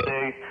you used to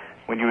say,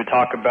 when you would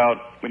talk about,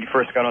 when you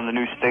first got on the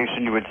new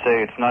station, you would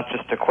say it's not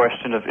just a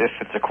question of if,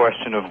 it's a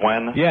question of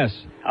when? Yes.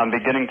 I'm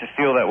beginning to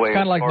feel that way. It's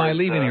kind of as like far my as,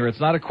 leaving here. It's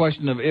not a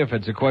question of if,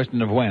 it's a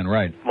question of when,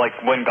 right? Like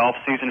when golf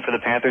season for the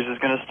Panthers is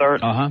going to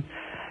start. Uh-huh.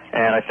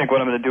 And I think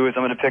what I'm going to do is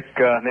I'm going to pick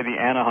maybe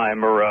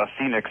Anaheim or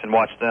Phoenix and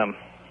watch them.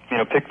 You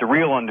know, pick the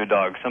real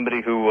underdog,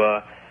 somebody who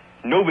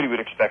nobody would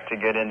expect to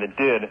get in that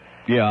did.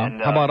 Yeah.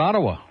 And, How about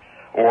Ottawa?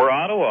 Or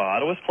Ottawa.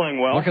 Ottawa's playing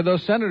well. Look at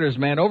those Senators,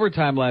 man.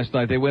 Overtime last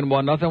night. They win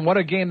 1-0. What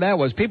a game that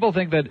was. People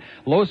think that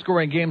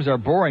low-scoring games are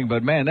boring,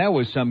 but, man, that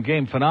was some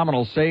game.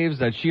 Phenomenal saves.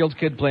 That Shields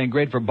kid playing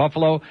great for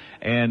Buffalo,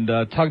 and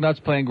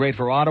Tugnuts playing great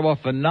for Ottawa.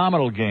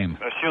 Phenomenal game.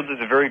 Shields is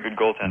a very good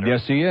goaltender.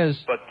 Yes, he is.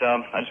 But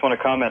I just want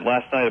to comment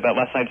about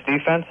last night's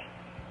defense.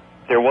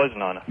 There was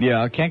none.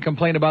 Yeah, I can't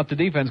complain about the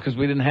defense because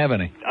we didn't have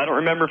any. I don't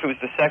remember if it was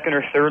the second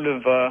or third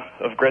of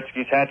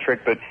Gretzky's hat trick,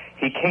 but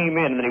he came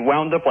in and then he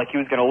wound up like he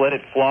was going to let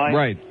it fly.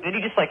 Right. Then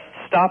he just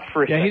stopped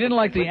for a second. Yeah, he didn't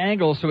like the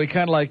angle, so he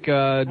kind of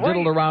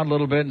diddled around a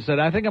little bit and said,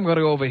 I think I'm going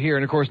to go over here.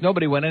 And, of course,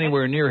 nobody went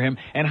anywhere near him.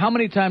 And how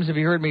many times have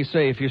you heard me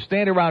say, if you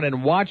stand around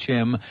and watch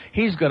him,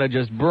 he's going to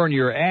just burn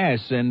your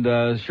ass? And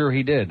sure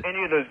he did.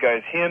 Any of those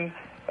guys, him,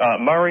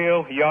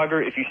 Mario,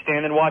 Yager, if you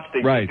stand and watch,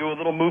 they do a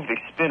little move, they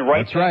spin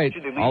right. That's right.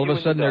 You, all of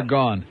a sudden they're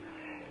gone.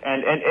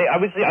 And I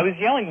was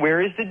yelling,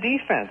 where is the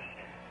defense?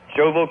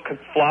 Jovo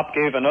Flop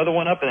gave another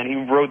one up, and then he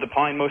rode the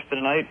pine most of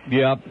the night.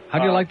 Yeah. How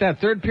do you like that?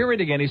 Third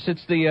period again. He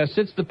sits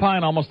the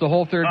pine almost the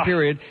whole third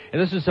period.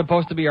 And this is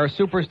supposed to be our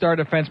superstar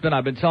defenseman.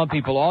 I've been telling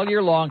people all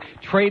year long,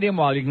 trade him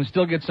while you can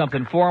still get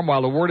something for him,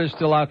 while the word is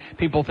still out.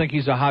 People think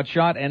he's a hot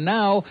shot. And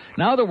now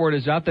the word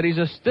is out that he's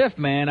a stiff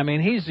man. I mean,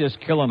 he's just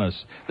killing us.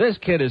 This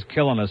kid is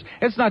killing us.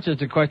 It's not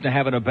just a question of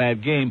having a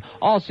bad game.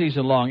 All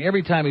season long,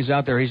 every time he's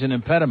out there, he's an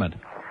impediment.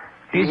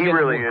 He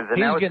really is.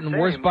 And he's getting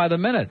worse by the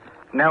minute.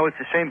 Now it's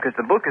a shame because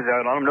the book is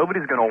out on him.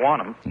 Nobody's going to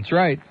want him. That's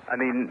right. I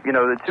mean, you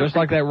know, it's just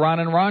like that Ron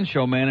and Ron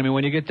show, man. I mean,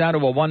 when you get down to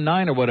a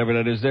 1-9 or whatever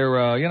that is,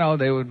 they're,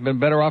 they would have been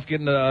better off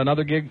getting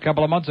another gig a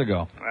couple of months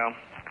ago. Well,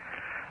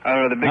 I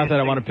don't know. The biggest Not that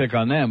I want to pick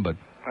on them, but.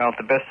 Well,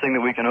 the best thing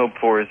that we can hope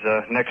for is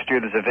next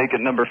year there's a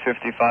vacant number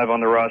 55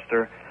 on the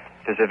roster.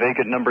 There's a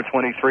vacant number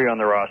 23 on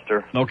the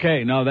roster.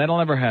 Okay, no, that'll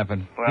never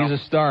happen. Well, he's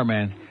a star,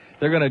 man.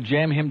 They're going to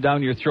jam him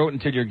down your throat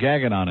until you're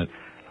gagging on it.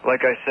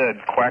 Like I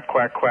said, quack,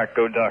 quack, quack,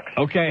 go Ducks.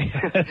 Okay.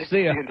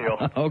 See ya.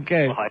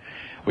 Okay. Bye.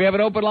 We have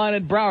an open line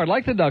at Broward.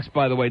 Like the Ducks,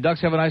 by the way.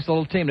 Ducks have a nice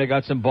little team. They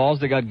got some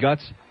balls. They got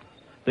guts.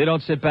 They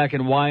don't sit back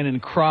and whine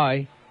and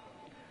cry.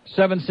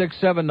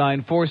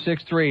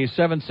 767-9463,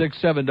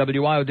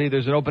 767-WIOD.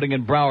 There's an opening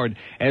in Broward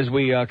as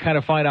we kind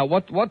of find out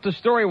what the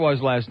story was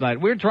last night.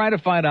 We're trying to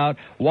find out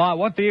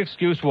what the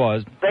excuse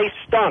was. They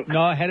stunk.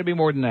 No, it had to be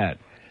more than that.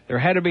 There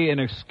had to be an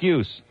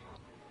excuse.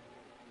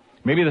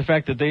 Maybe the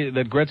fact that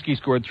Gretzky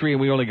scored 3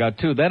 and we only got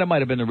 2. That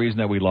might have been the reason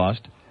that we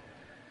lost.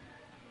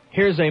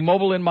 Here's a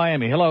mobile in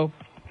Miami. Hello.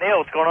 Neil,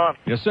 what's going on?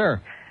 Yes,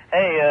 sir.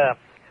 Hey,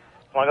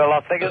 want to go to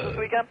Las Vegas this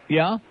weekend?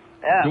 Yeah?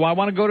 Yeah. Do I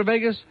want to go to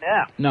Vegas?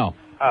 Yeah. No.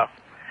 Oh.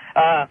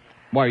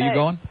 Why, are you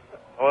going?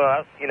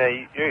 Well,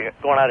 you're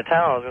going out of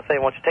town. I was going to say,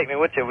 why don't you take me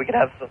with you? We could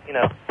have some,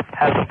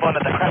 have some fun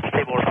at the craps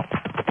table or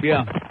something.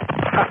 Yeah.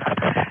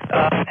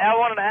 I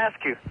wanted to ask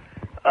you,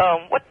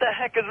 what the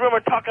heck is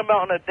Rumor talking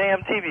about on the damn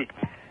TV?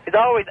 He's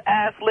always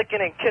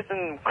ass-licking and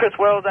kissing Chris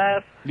Wells'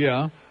 ass.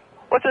 Yeah.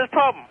 What's his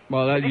problem?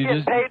 Well, Does he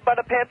get paid by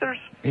the Panthers?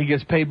 He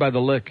gets paid by the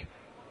lick.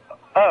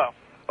 Oh,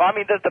 Well, I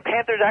mean, does the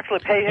Panthers actually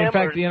pay him? In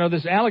fact, you know,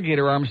 this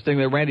alligator arms thing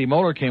that Randy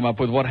Moeller came up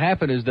with, what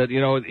happened is that,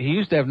 you know, he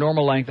used to have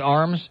normal length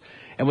arms,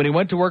 and when he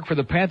went to work for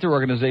the Panther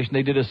organization,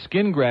 they did a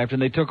skin graft, and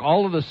they took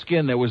all of the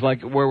skin that was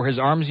like where his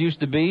arms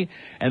used to be,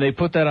 and they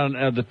put that on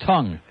the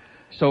tongue.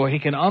 So he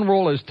can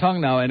unroll his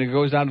tongue now, and it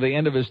goes down to the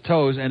end of his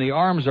toes, and the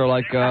arms are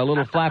like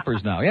little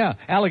flappers now. Yeah,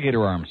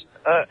 alligator arms.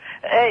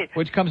 Hey.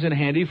 Which comes in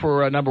handy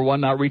for, number one,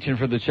 not reaching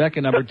for the check,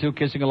 and number two,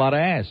 kissing a lot of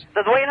ass.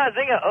 Does Wayne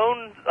Huizinga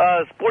own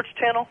Sports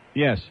Channel?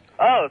 Yes.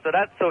 Oh,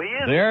 so he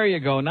is. There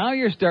you go. Now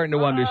you're starting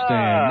to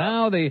understand.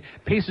 Now the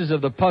pieces of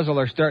the puzzle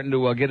are starting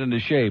to get into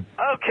shape.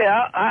 Okay,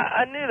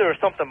 I knew there was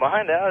something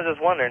behind that. I was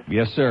just wondering.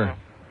 Yes, sir.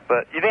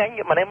 But you think I can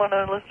get my name on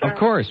the list, sir? Of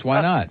course. Why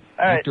not?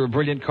 All right. After a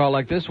brilliant call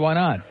like this, why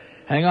not?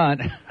 Hang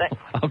on.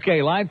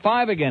 Okay, line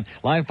 5 again.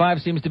 Line 5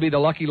 seems to be the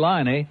lucky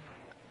line, eh?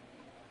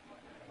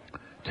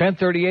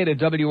 1038 at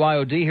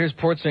WIOD. Here's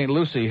Port St.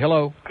 Lucie.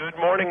 Hello. Good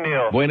morning,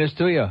 Neil. Buenas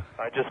to you.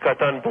 I just got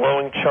done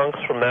blowing chunks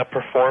from that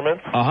performance.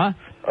 Uh-huh.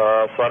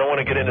 So I don't want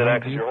to get into that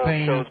because your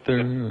whole show's...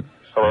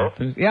 Hello?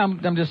 Yeah,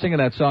 I'm just singing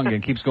that song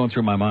again. Keeps going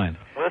through my mind.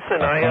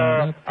 Listen,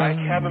 I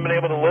haven't been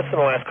able to listen the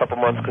last couple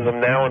months because I'm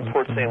now in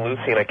Port St.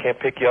 Lucie and I can't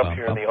pick you up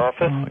here in the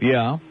office.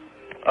 Yeah.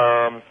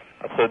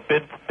 So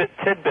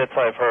tidbits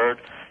I've heard.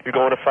 You're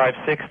going to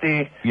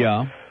 560.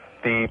 Yeah.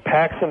 The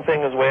Paxson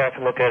thing, as way I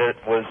can look at it,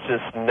 was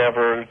just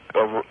never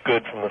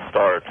good from the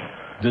start.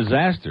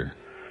 Disaster.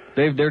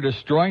 They're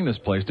destroying this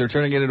place. They're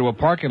turning it into a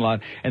parking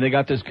lot, and they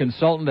got this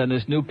consultant and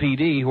this new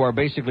PD who are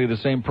basically the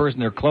same person.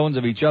 They're clones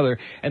of each other,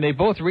 and they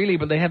both really,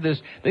 but they have this,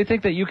 they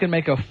think that you can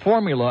make a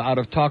formula out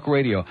of talk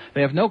radio.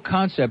 They have no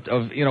concept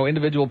of, you know,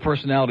 individual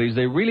personalities.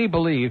 They really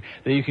believe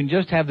that you can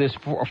just have this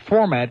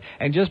format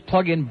and just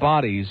plug in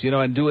bodies, you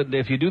know, and do it.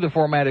 If you do the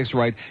formatics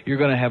right, you're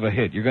going to have a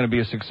hit. You're going to be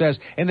a success.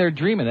 And they're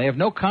dreaming. They have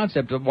no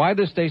concept of why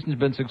this station's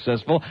been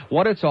successful,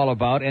 what it's all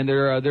about, and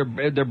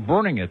they're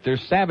burning it. They're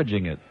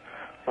savaging it.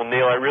 Well,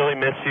 Neil, I really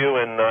miss you,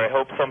 and I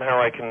hope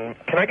somehow I can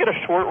I get a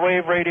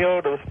shortwave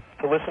radio to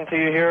listen to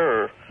you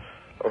here,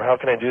 or how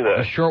can I do that?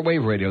 A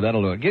shortwave radio,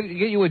 that'll do it. Get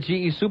you a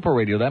GE Super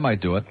Radio, that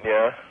might do it.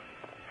 Yeah.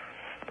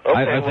 Okay,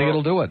 I think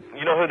it'll do it.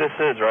 You know who this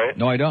is, right?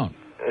 No, I don't.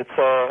 It's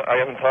I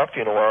haven't talked to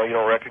you in a while. You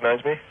don't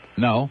recognize me?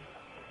 No.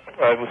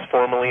 I was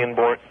formerly in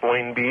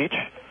Boynton Beach.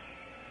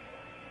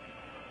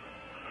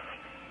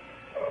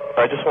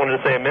 I just wanted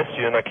to say I missed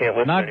you, and I can't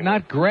listen anymore.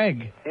 Not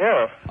Greg.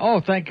 Yeah.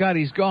 Oh, thank God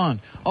he's gone.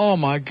 Oh,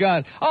 my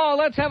God. Oh,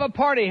 let's have a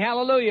party.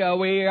 Hallelujah.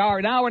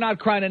 We're not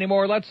crying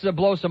anymore. Let's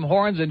blow some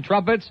horns and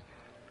trumpets.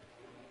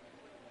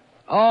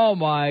 Oh,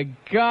 my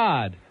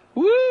God.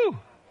 Woo!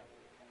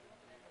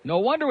 No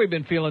wonder we've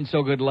been feeling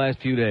so good the last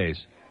few days.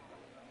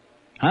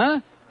 Huh?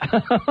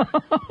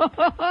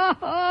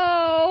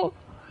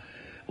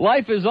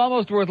 Life is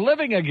almost worth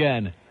living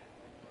again.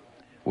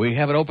 We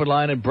have an open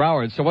line in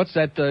Broward. So what's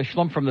that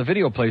schlump from the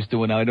video place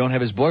doing now? I don't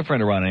have his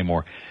boyfriend around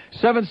anymore.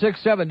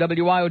 767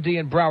 WIOD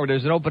in Broward.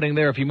 There's an opening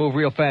there if you move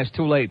real fast.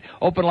 Too late.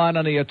 Open line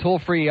on the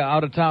toll-free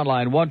out-of-town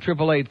line.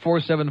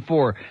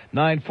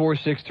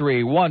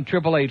 1-888-474-9463.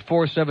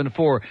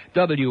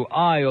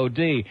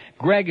 1-888-474-WIOD.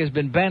 Greg has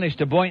been banished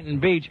to Boynton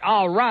Beach.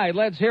 All right,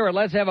 let's hear it.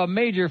 Let's have a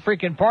major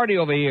freaking party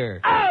over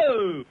here.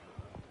 Oh!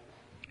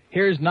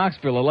 Here's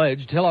Knoxville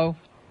Alleged. Hello.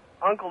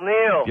 Uncle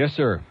Neil. Yes,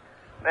 sir.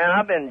 Man,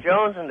 I've been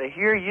jonesing to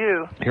hear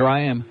you. Here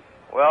I am.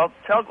 Well,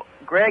 tell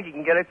Greg you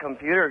can get a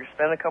computer,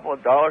 spend a couple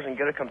of dollars and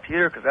get a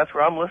computer, because that's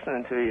where I'm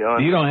listening to you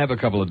on. You don't have a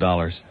couple of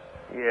dollars.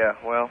 Yeah,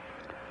 well.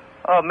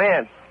 Oh,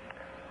 man.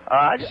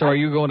 So are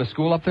you going to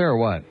school up there or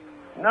what?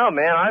 No,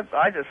 man,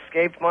 I just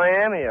escaped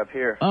Miami up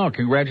here. Oh,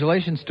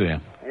 congratulations to you.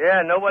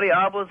 Yeah, nobody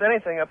obbles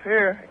anything up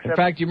here. Except in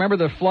fact, you remember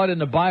the flood in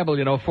the Bible,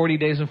 40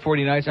 days and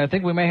 40 nights? I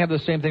think we may have the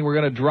same thing. We're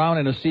going to drown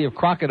in a sea of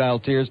crocodile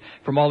tears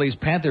from all these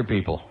Panther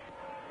people.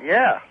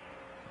 Yeah.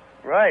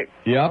 Right.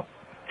 Yep.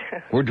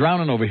 We're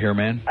drowning over here,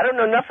 man. I don't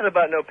know nothing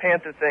about no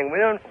Panther thing. We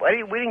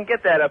didn't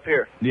get that up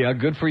here. Yeah,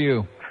 good for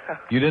you.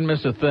 You didn't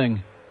miss a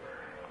thing.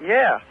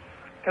 Yeah.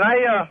 Can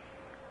I,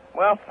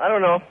 well, I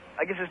don't know.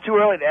 I guess it's too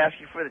early to ask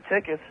you for the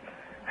tickets.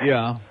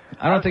 Yeah.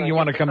 I don't think you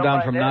want to come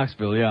down from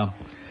Knoxville, yeah.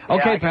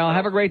 Okay, pal,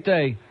 have a great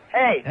day.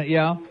 Hey.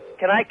 Yeah?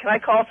 Can I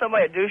call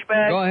somebody a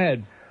douchebag? Go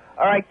ahead.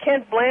 All right,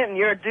 Kent Blanton,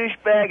 you're a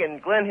douchebag, and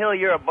Glenn Hill,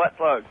 you're a butt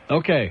plug.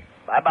 Okay.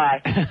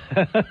 Bye-bye.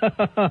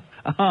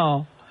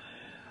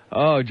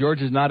 Oh,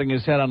 George is nodding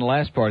his head on the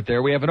last part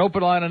there. We have an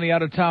open line on the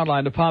out-of-town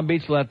line, the Palm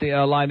Beach line, the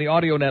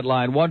AudioNet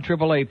line,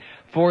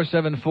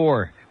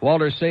 1-888-474.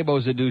 Walter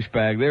Sabo's a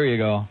douchebag. There you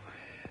go.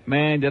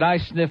 Man, did I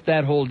sniff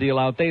that whole deal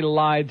out. They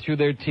lied through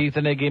their teeth,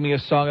 and they gave me a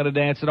song and a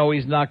dance, and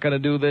he's not going to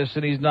do this,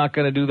 and he's not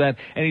going to do that,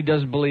 and he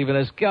doesn't believe in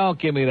us. Oh,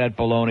 give me that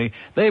baloney.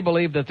 They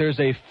believe that there's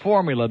a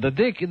formula,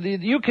 that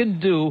you can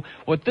do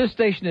what this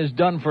station has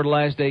done for the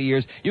last 8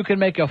 years. You can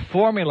make a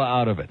formula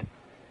out of it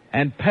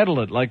and peddle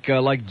it like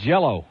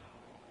Jell-O.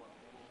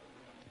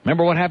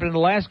 Remember what happened to the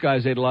last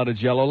guys ate a lot of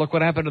Jell-O? Look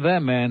what happened to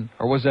them, man.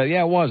 Or was that?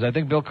 Yeah, it was. I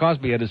think Bill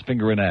Cosby had his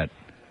finger in that.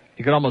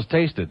 He could almost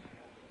taste it.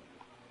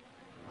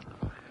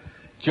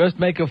 Just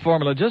make a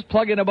formula. Just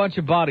plug in a bunch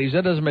of bodies.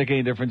 That doesn't make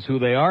any difference who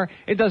they are.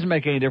 It doesn't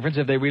make any difference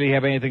if they really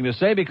have anything to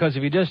say, because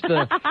if you just put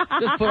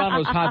on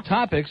those hot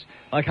topics,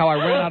 like how I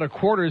ran out of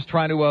quarters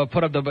trying to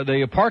put up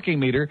the parking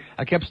meter,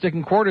 I kept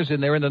sticking quarters in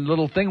there and the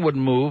little thing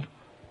wouldn't move.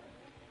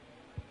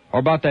 Or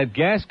about that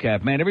gas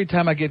cap. Man, every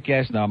time I get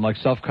gas now, I'm like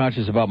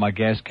self-conscious about my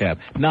gas cap.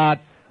 Not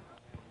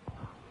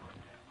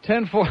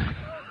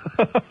 10-4.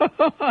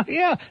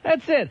 Yeah,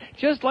 that's it.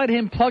 Just let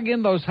him plug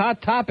in those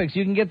hot topics.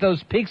 You can get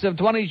those peaks of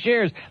 20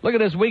 shares. Look at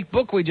this weak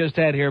book we just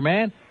had here,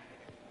 man.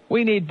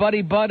 We need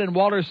Buddy Bud and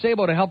Walter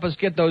Sabo to help us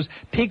get those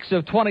peaks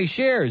of 20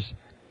 shares.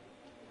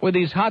 With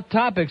these hot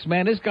topics,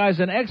 man, this guy's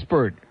an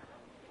expert.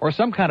 Or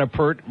some kind of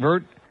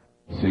vert.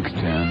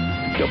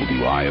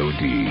 610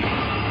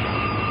 WIOD.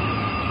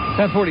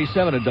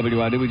 1047 at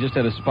WIOD. We just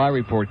had a spy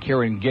report.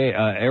 Erin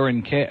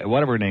K,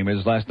 whatever her name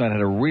is, last night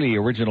had a really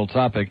original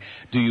topic.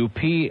 Do you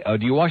pee?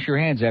 Do you wash your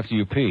hands after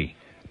you pee?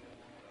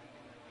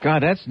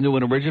 God, that's new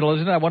and original,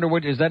 isn't it? I wonder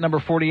is that number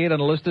 48 on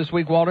the list this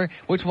week, Walter?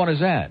 Which one is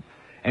that?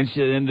 And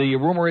the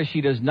rumor is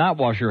she does not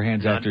wash her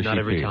hands after she pees. Not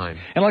every time.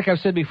 And like I've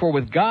said before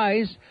with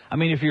guys, I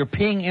mean, if your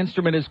peeing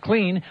instrument is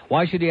clean,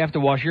 why should you have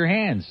to wash your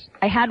hands?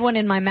 I had one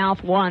in my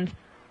mouth once.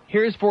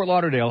 Here's Fort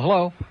Lauderdale.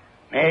 Hello.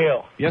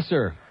 Neil. Yes,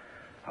 sir.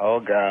 Oh,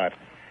 God.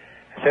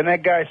 Send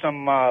that guy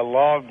some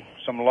log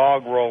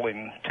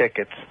rolling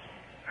tickets.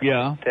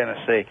 Yeah.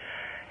 Tennessee.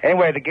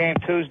 Anyway, the game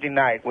Tuesday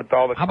night with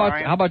all the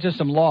crime. How about just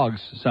some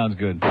logs? Sounds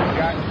good.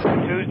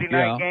 Tuesday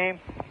night game?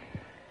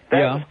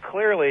 That was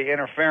clearly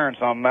interference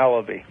on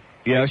Melleby.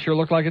 Yeah, sure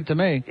looked like it to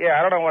me. Yeah,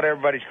 I don't know what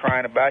everybody's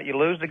crying about. You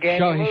lose the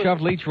game. He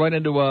shoved Leach right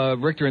into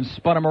Richter and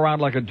spun him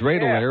around like a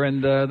dreidel there,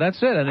 and that's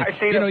it.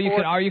 And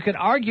you can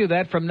argue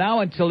that from now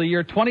until the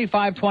year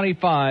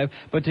 25-25,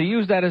 but to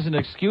use that as an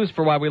excuse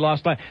for why we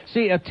lost.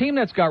 See, a team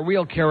that's got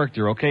real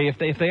character, okay,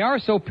 if they are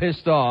so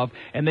pissed off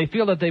and they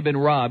feel that they've been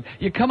robbed,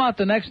 you come out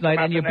the next night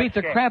and you beat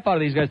the crap out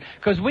of these guys.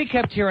 Because we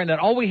kept hearing that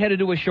all we had to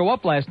do was show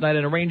up last night,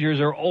 and the Rangers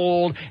are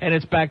old, and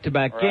it's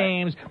back-to-back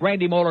games.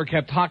 Randy Moeller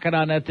kept talking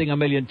on that thing a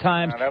million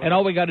times. And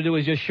all we got to do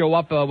is just show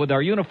up with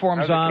our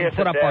uniforms on,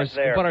 put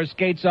our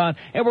skates on,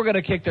 and we're going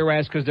to kick their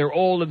ass because they're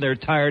old and they're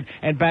tired,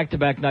 and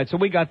back-to-back nights. So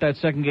we got that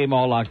second game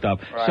all locked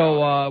up. Right.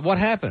 So what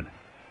happened?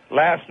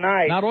 Last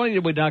night. Not only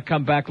did we not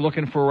come back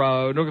looking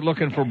for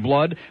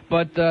blood,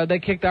 but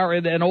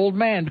an old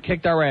man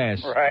kicked our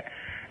ass. Right.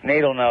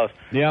 Needle nose.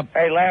 Yep.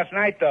 Hey, last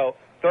night, though,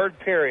 third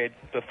period,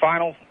 the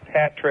final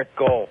hat trick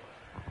goal.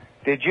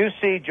 Did you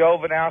see Joe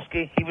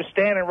Vanowski? He was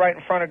standing right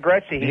in front of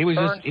Gretzky. He was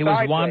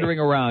wandering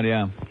around,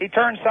 yeah. He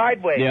turned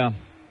sideways. Yeah.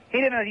 He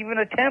didn't even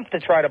attempt to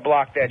try to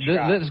block that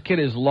shot. This kid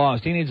is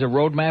lost. He needs a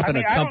road map and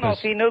a compass. I don't know if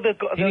he knew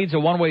he needs a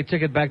one-way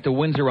ticket back to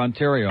Windsor,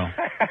 Ontario.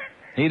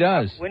 He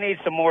does. We need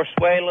some more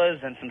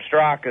Suelas and some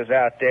Stracas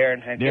out there.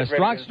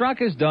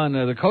 Straka's done.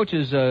 The coach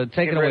has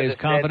taken away his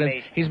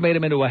confidence. He's made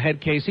him into a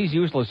head case. He's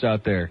useless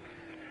out there.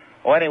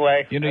 Well,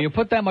 anyway. You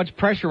put that much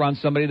pressure on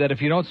somebody that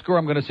if you don't score,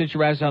 I'm going to sit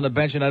your ass on the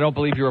bench, and I don't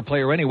believe you're a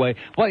player anyway.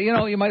 Well,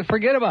 you might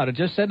forget about it.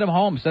 Just send him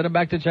home. Send him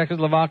back to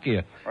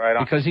Czechoslovakia. Right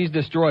on. Because he's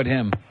destroyed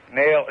him.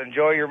 Neil,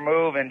 enjoy your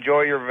move.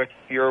 Enjoy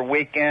your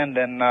weekend.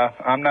 And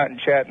I'm not in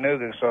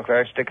Chattanooga, so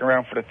I stick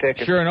around for the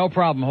ticket. Sure, no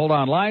problem. Hold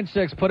on. Line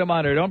 6, put him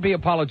on there. Don't be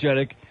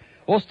apologetic.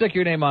 We'll stick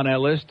your name on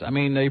that list. I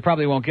mean, you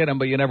probably won't get him,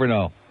 but you never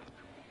know.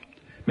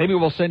 Maybe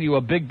we'll send you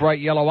a big, bright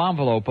yellow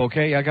envelope,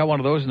 okay? I got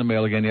one of those in the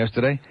mail again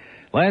yesterday.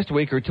 Last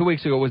week or 2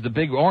 weeks ago was the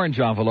big orange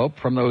envelope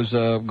from those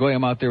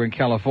Goyim out there in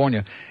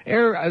California.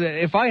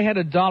 If I had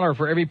 $1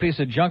 for every piece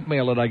of junk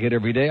mail that I get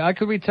every day, I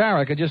could retire.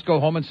 I could just go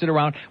home and sit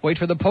around, wait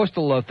for the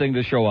postal thing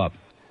to show up.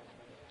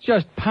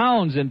 Just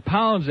pounds and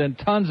pounds and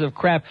tons of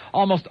crap.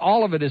 Almost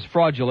all of it is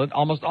fraudulent.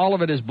 Almost all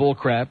of it is bull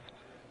crap.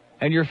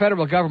 And your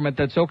federal government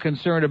that's so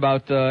concerned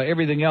about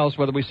everything else,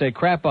 whether we say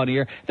crap on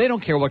here, they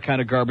don't care what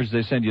kind of garbage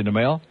they send you in the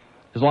mail,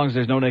 as long as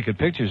there's no naked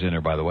pictures in there,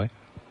 by the way.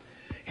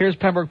 Here's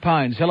Pembroke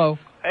Pines. Hello.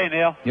 Hey,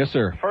 Neil. Yes,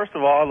 sir. First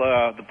of all,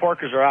 the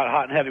Porkers are out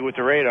hot and heavy with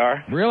the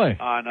radar. Really?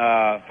 On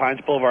Pines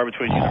Boulevard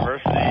between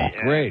University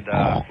and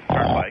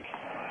Turnpike.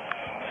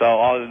 So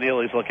all the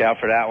Neelys look out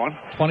for that one.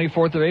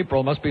 24th of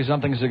April. Must be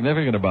something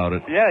significant about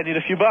it. Yeah, I need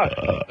a few bucks.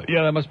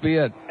 Yeah, that must be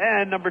it.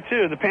 And number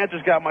 2, the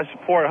Panthers got my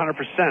support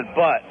 100%,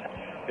 but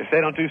if they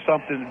don't do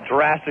something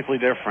drastically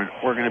different,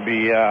 we're going to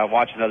be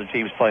watching other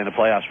teams play in the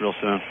playoffs real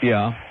soon.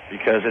 Yeah.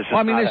 Because it's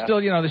just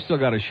they still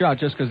got a shot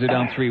just because they're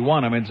down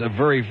 3-1. I mean, it's a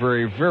very,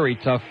 very, very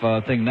tough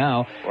thing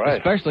now,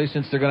 especially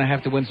since they're going to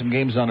have to win some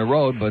games on the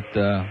road. But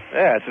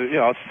yeah, it's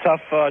a tough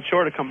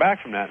chore to come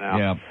back from that now.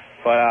 Yeah.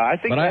 But I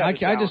think. But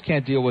I just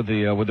can't deal with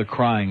the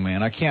crying,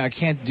 man. I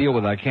can't deal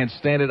with it. I can't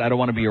stand it. I don't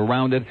want to be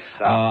around it.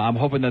 I'm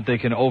hoping that they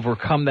can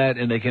overcome that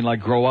and they can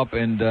grow up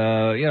and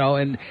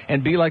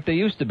and be like they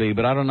used to be.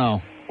 But I don't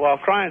know. Well,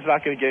 crying's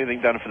not going to get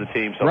anything done for the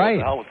team. So what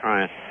the hell with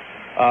crying?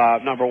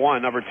 Number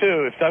 1. Number 2,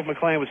 if Doug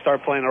McClain would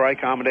start playing the right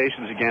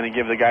combinations again and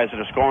give the guys that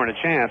are scoring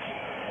a chance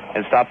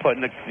and stop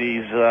putting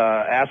these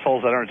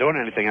assholes that aren't doing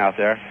anything out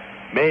there,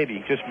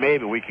 maybe, just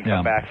maybe, we can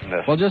come back from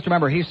this. Well, just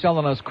remember, he's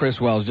selling us Chris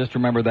Wells. Just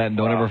remember that and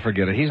don't ever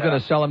forget it. He's going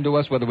to sell him to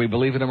us whether we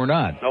believe in him or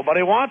not.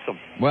 Nobody wants him.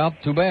 Well,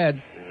 too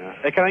bad.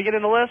 Hey, can I get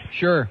in the list?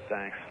 Sure.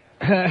 Thanks.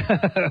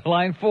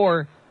 Line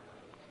 4.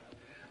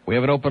 We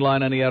have an open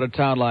line on the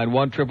out-of-town line,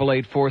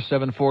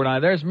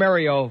 1-888-4749. There's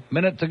Mario,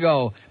 minute to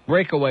go,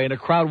 breakaway, and the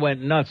crowd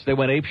went nuts. They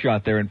went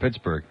apeshot there in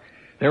Pittsburgh.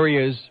 There he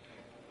is,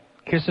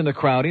 kissing the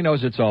crowd. He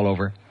knows it's all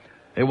over.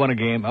 They won a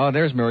game. Oh,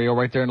 there's Mario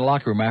right there in the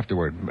locker room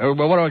afterward.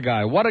 What a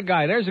guy. What a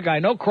guy. There's a guy.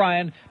 No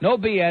crying, no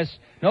BS,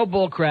 no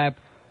bullcrap.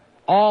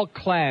 All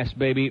class,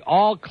 baby.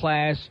 All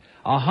class,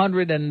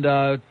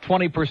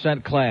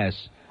 120%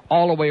 class,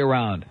 all the way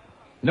around.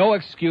 No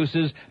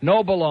excuses,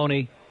 no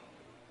baloney.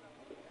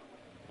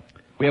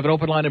 We have an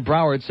open line in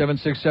Broward,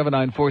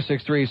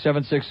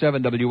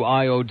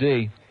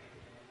 767-9463-767-WIOD.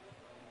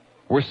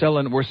 We're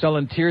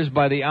selling tears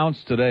by the ounce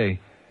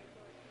today.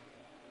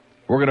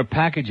 We're going to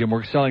package them.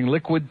 We're selling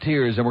liquid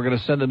tears, and we're going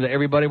to send them to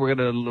everybody. We're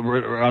going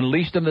to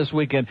unleash them this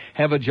weekend,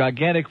 have a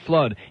gigantic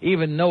flood.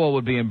 Even Noah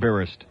would be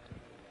embarrassed.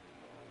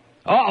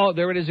 Uh-oh,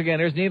 there it is again.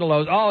 There's Needle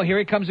Nose. Oh, here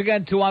he comes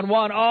again,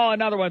 2-on-1. Oh,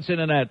 another one's in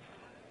the net.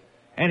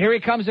 And here he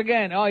comes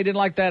again. Oh, he didn't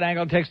like that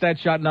angle. Takes that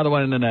shot, another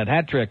one in the net.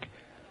 Hat trick.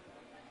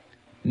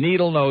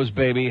 Needle Nose,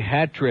 baby,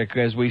 hat trick.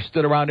 As we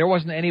stood around, there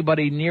wasn't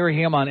anybody near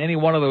him on any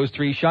one of those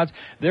 3 shots.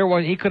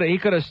 He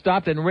could have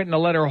stopped and written a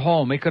letter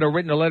home. He could have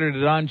written a letter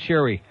to Don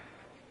Cherry,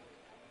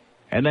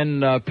 and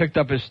then picked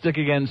up his stick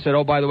again and said,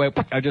 "Oh, by the way,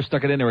 I just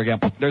stuck it in there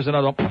again. There's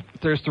another one.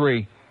 There's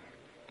 3.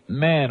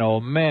 Man, oh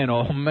man,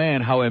 oh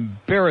man, how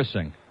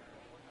embarrassing."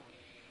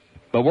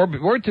 But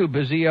we're too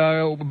busy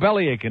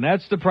belly aching.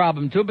 That's the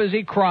problem. Too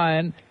busy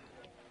crying.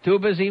 Too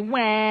busy.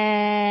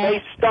 Wah.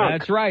 They stunk.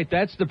 That's right.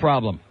 That's the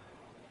problem.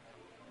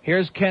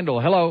 Here's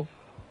Kendall. Hello.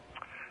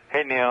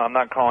 Hey, Neil. I'm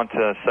not calling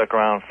to suck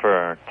around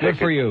for tickets.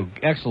 Good for you.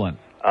 Excellent.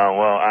 Well,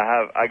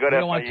 I go to FIU. You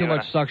don't want too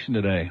much suction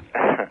today.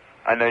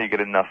 I know you get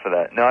enough of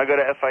that. No, I go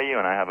to FIU,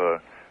 and I have a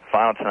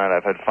final tonight.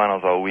 I've had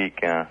finals all week.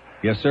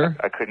 Yes, sir?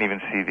 I couldn't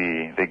even see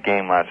the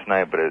game last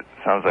night, but it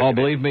sounds like... Oh,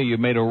 believe me, you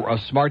made a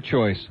smart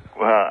choice.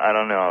 Well, I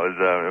don't know. It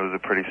was a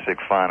pretty sick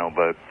final,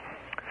 but...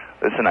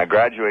 Listen, I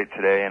graduate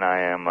today, and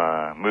I am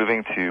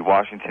moving to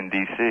Washington,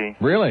 D.C.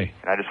 Really?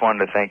 And I just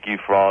wanted to thank you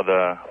for all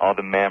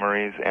the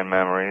memories and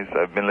memories.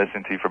 I've been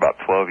listening to you for about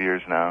 12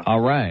 years now.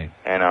 All right.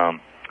 And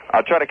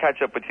I'll try to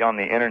catch up with you on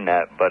the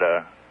Internet, but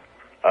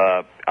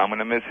I'm going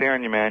to miss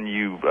hearing you, man.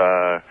 You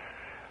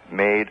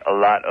made a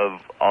lot of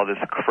all this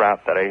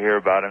crap that I hear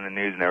about in the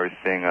news and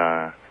everything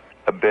a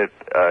bit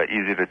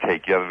easier to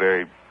take. You have a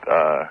very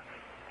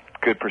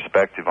good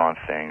perspective on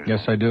things.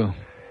 Yes, I do.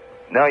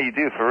 No, you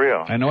do, for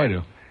real. I know I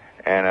do.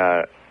 And,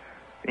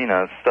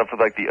 stuff with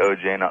like the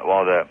OJ and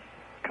all that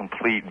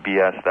complete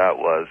BS that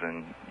was,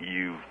 and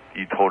you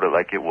told it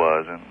like it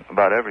was, and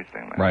about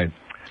everything, man. Right.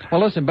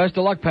 Well, listen, best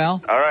of luck,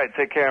 pal. All right,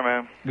 take care,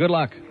 man. Good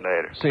luck.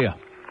 Later. See ya.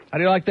 How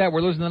do you like that?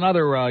 We're losing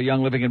another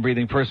young, living, and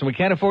breathing person. We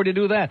can't afford to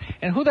do that.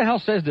 And who the hell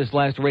says this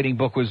last rating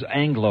book was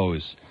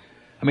Anglos?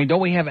 I mean, don't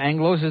we have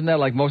Anglos? Isn't that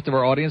like most of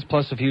our audience,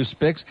 plus a few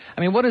spics?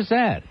 I mean, what is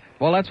that?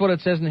 Well, that's what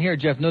it says in here,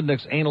 Jeff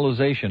Nudnik's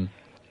analyzation.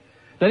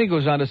 Then he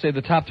goes on to say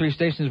the top 3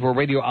 stations were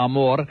Radio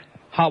Amor,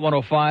 Hot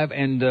 105,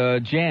 and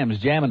Jams,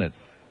 Jamming It.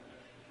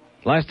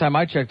 Last time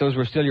I checked, those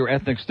were still your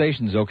ethnic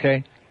stations,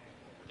 okay?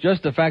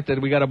 Just the fact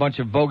that we got a bunch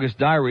of bogus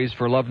diaries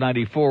for Love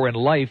 94 and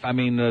Life, I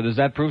mean, does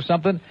that prove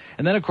something?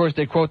 And then, of course,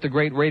 they quote the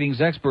great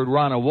ratings expert,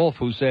 Rana Wolf,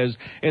 who says,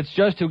 it's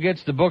just who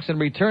gets the books and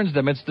returns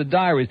them. It's the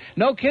diaries.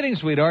 No kidding,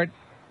 sweetheart.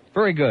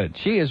 Very good.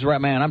 She is right,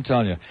 man, I'm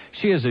telling you.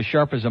 She is as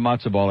sharp as a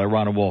matzo ball,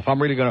 Rana Wolf.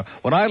 I'm really going to,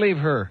 when I leave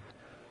her,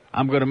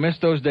 I'm going to miss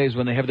those days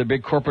when they have the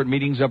big corporate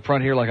meetings up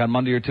front here, like on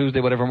Monday or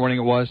Tuesday, whatever morning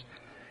it was.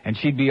 And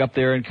she'd be up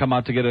there and come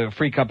out to get a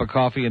free cup of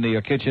coffee in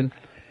the kitchen.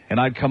 And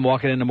I'd come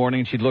walking in the morning,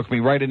 and she'd look me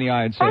right in the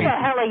eye and say, "Who the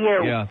hell are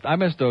you?" Yeah, I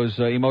miss those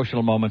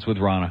emotional moments with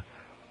Rana.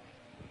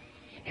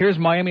 Here's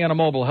Miami on a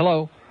mobile.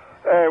 Hello.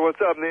 Hey,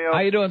 what's up, Neil? How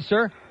you doing,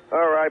 sir?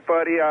 All right,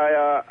 buddy.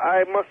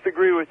 I must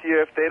agree with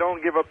you. If they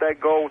don't give up that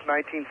goal with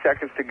 19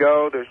 seconds to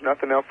go, there's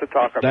nothing else to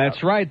talk about.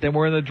 That's right. Then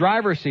we're in the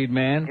driver's seat,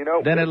 man. You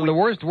know, then the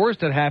worst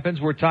that happens,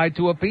 we're tied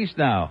to a piece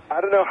now. I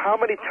don't know how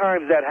many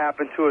times that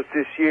happened to us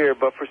this year,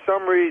 but for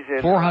some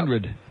reason...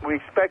 400. We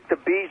expect the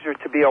Beezer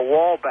to be a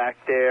wall back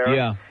there.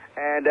 Yeah.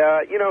 And,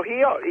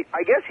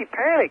 I guess he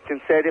panicked and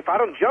said, if I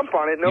don't jump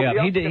on it, nobody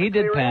else he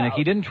did panic.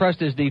 He didn't trust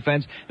his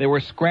defense. They were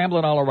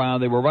scrambling all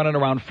around. They were running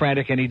around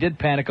frantic, and he did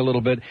panic a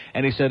little bit.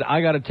 And he said,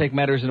 I got to take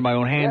matters into my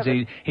own hands.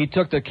 Yeah, he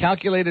took the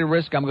calculated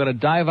risk. I'm going to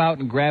dive out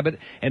and grab it.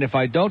 And if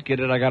I don't get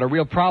it, I got a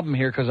real problem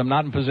here because I'm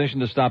not in position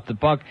to stop the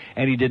puck.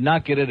 And he did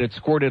not get it. It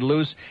squirted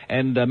loose.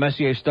 And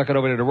Messier stuck it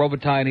over to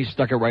Robitaille, and he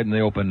stuck it right in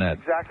the open net.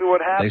 Exactly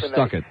what happened. They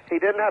stuck it. He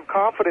didn't have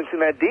confidence in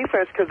that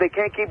defense because they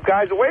can't keep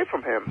guys away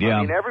from him. Yeah. I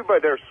mean,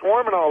 they're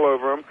swarming all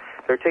over him.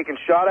 They're taking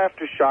shot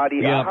after shot.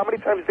 How many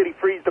times did he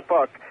freeze the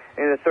puck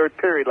in the third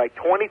period? Like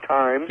 20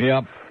 times.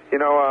 Yep. You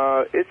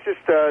know, it's just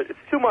it's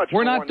too much.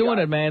 We're not doing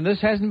it, man.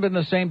 This hasn't been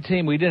the same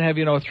team. We did have,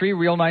 3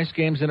 real nice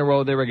games in a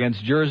row there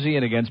against Jersey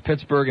and against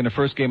Pittsburgh in the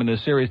first game in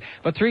this series.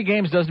 But 3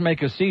 games doesn't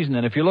make a season.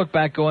 And if you look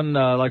back going,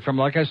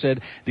 like I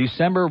said,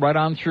 December right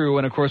on through,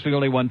 and of course we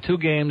only won 2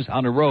 games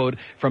on the road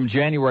from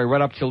January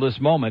right up till this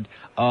moment,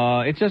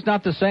 it's just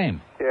not the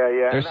same.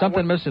 Yeah. There's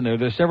something missing there.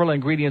 There's several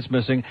ingredients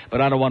missing, but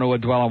I don't want to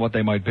dwell on what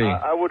they might be.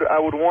 I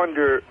would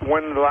wonder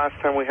when the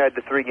last time we had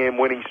the 3-game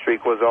winning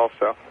streak was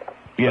also.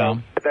 Yeah.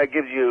 That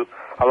gives you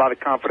a lot of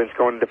confidence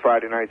going into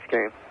Friday night's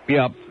game.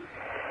 Yeah.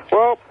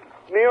 Well,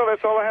 Neil,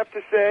 that's all I have to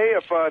say.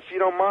 If you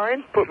don't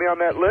mind, put me on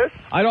that list.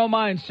 I don't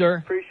mind, sir.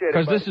 Appreciate it,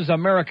 because this is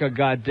America,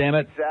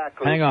 goddammit.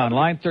 Exactly. Hang on,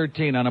 line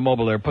 13 on a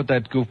mobile there. Put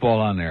that goofball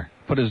on there.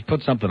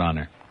 Put something on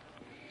there.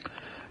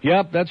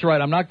 Yep, that's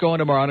right. I'm not going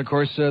tomorrow. And, of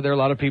course, there are a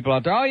lot of people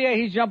out there. Oh, yeah,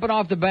 he's jumping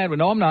off the bandwagon.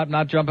 No, I'm not. I'm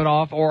not jumping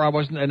off, or I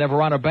wasn't never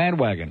on a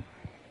bandwagon.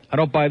 I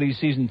don't buy these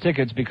season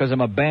tickets because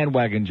I'm a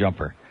bandwagon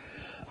jumper.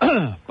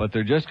 But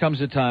there just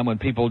comes a time when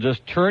people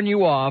just turn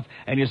you off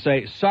and you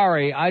say,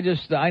 sorry, I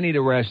need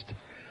a rest.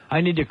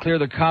 I need to clear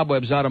the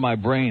cobwebs out of my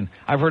brain.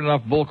 I've heard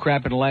enough bull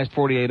crap in the last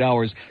 48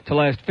 hours to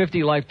last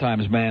 50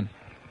 lifetimes, man.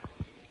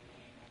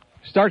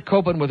 Start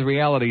coping with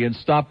reality and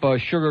stop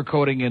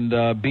sugarcoating and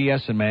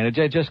BSing, man.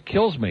 It just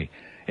kills me.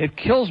 It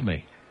kills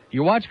me.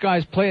 You watch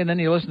guys play and then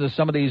you listen to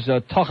some of these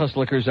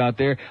tuchus-lickers out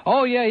there.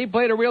 Oh, yeah, he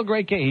played a real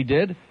great game. He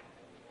did?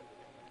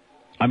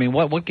 I mean,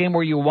 what game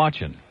were you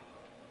watching?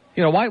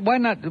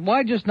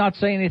 Why just not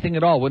say anything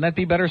at all? Wouldn't that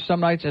be better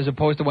some nights as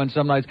opposed to when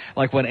some nights,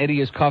 like when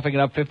Eddie is coughing it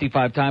up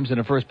 55 times in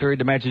the first period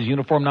to match his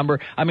uniform number?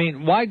 I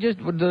mean, why just,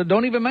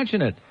 don't even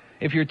mention it.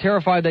 If you're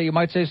terrified that you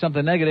might say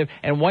something negative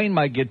and Wayne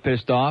might get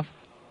pissed off.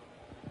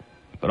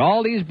 But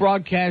all these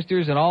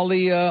broadcasters and all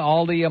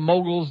the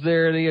moguls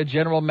there, the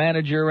general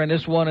manager and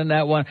this one and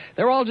that one,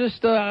 they're all just,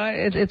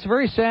 it's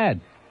very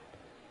sad.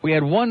 We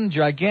had one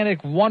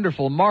gigantic,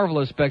 wonderful,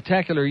 marvelous,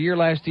 spectacular year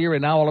last year,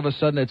 and now all of a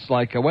sudden it's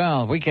like,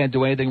 well, we can't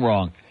do anything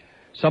wrong.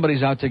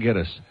 Somebody's out to get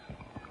us.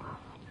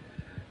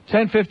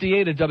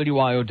 10:58 at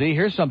WIOD.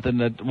 Here's something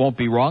that won't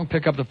be wrong.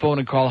 Pick up the phone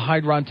and call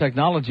Hydron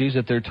Technologies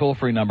at their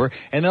toll-free number,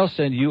 and they'll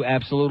send you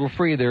absolutely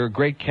free their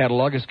great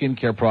catalog of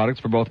skincare products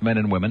for both men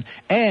and women,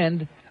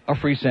 and a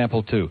free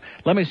sample, too.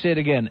 Let me say it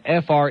again,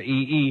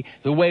 F-R-E-E,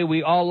 the way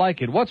we all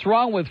like it. What's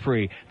wrong with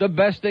free? The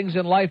best things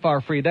in life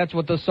are free. That's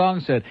what the song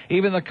said.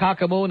 Even the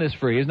cockamoon is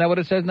free. Isn't that what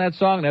it says in that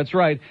song? That's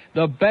right.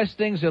 The best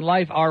things in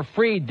life are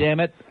free, damn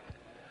it.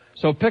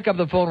 So pick up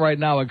the phone right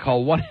now and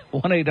call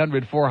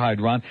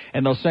 1-800-4HYDRON,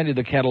 and they'll send you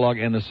the catalog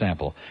and the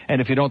sample.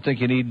 And if you don't think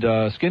you need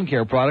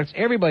skincare products,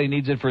 everybody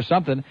needs it for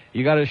something.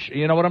 You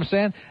know what I'm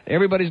saying?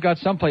 Everybody's got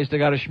someplace they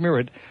got to smear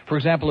it. For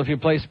example, if you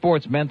play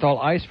sports, menthol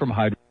ice from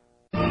Hydron.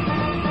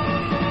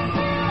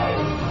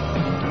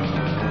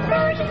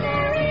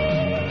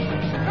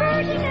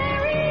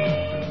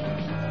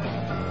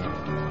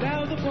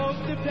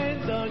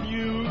 Depends on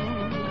you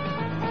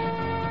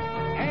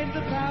and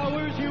the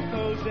powers you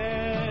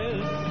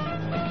possess.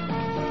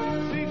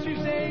 Since you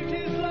saved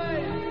his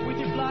life with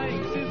your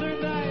flying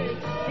scissor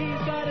knife,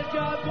 he's got a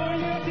job for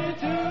you to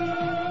do.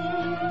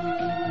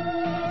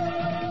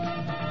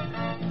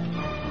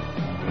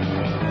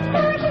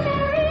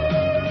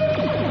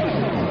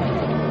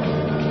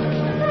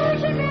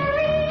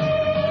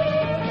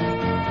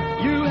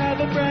 You have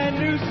a brand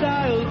new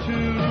style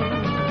too.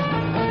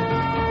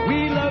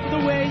 We love the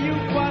way you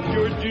quaff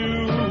your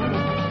dew.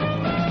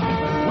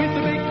 With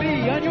the big B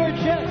on your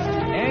chest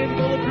and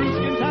bulletproof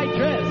skin-tight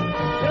dress,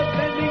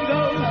 defending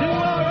those who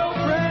are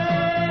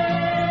oppressed.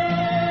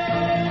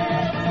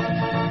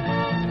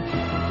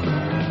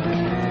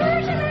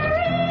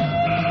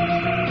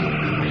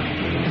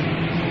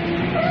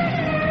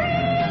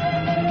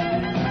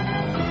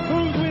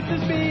 Who's with the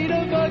speed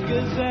of a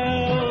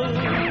gazelle,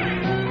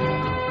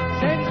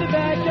 sends the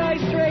bad guy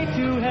straight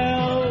to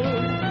hell.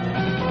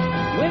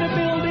 When a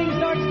building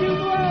starts to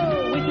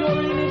blow with your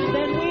image,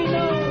 then we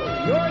know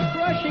you're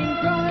crushing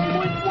crime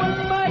with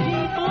one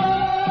mighty blow.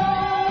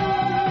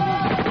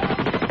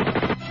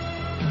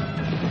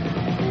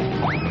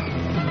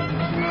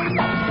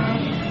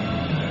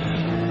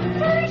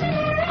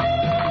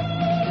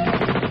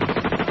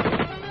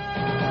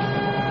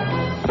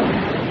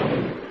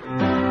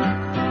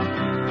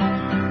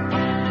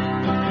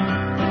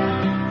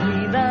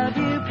 We love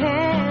you,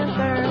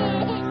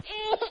 Panther.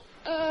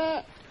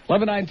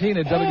 11:19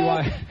 at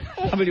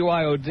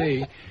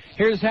WIOD.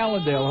 Here's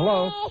Hallandale.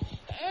 Hello.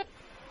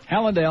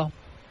 Hallandale.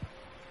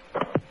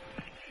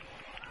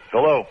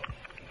 Hello.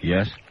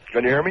 Yes.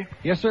 Can you hear me?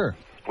 Yes, sir.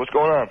 What's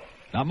going on?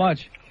 Not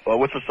much. Well,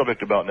 what's the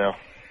subject about now?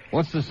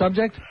 What's the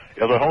subject?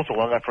 Yeah, the home so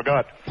long, I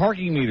forgot.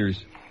 Parking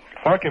meters.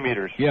 Parking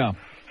meters? Yeah.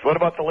 So what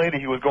about the lady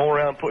who was going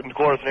around putting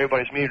quarters in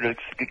everybody's meter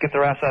to get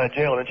their ass out of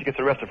jail, and then she gets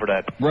arrested for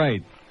that?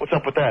 Right. What's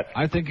up with that?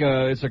 I think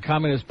it's a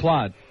communist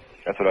plot.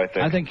 That's what I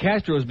think. I think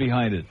Castro's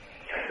behind it.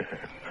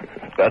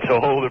 That's a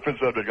whole different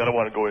subject. I don't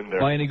want to go in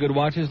there. Buy any good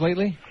watches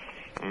lately?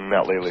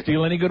 Not lately.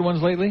 Steal any good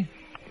ones lately?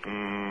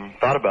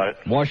 Thought about it.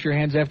 Wash your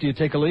hands after you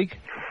take a leak?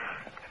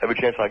 Every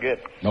chance I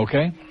get.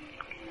 Okay.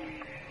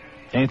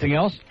 Anything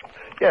else?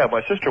 Yeah,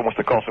 my sister wants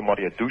to call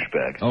somebody a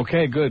douchebag.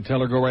 Okay, good. Tell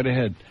her go right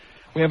ahead.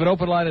 We have an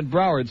open line in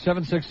Broward,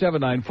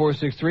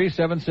 767-9463,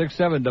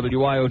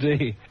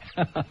 767-WIOD.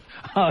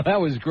 Oh, that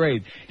was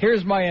great.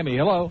 Here's Miami.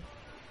 Hello.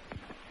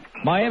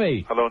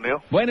 Miami. Hello,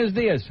 Neil. Buenos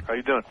dias. How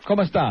you doing?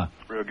 ¿Cómo está?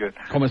 Real good.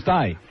 ¿Cómo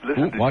está?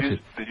 Listen,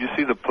 did you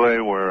see the play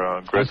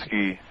where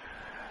Gretzky,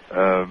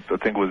 I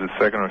think it was his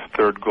second or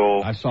third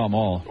goal? I saw them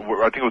all.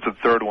 I think it was the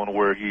third one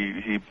where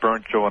he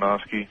burnt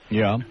Jovanovski.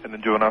 Yeah. And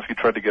then Jovanovski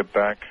tried to get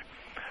back,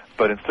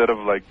 but instead of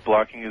like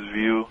blocking his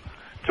view,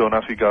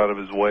 Jovanovski got out of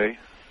his way.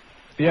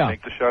 Yeah. To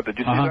make the shot. Did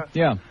you see that?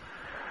 Yeah.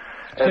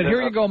 Said,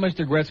 here you go,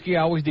 Mr. Gretzky.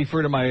 I always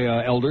defer to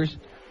my elders.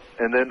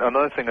 And then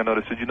another thing I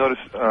noticed, did you notice,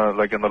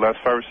 like in the last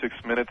 5 or 6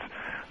 minutes,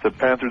 the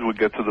Panthers would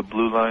get to the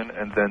blue line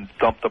and then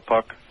dump the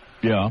puck?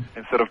 Yeah.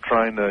 Instead of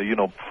trying to,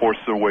 force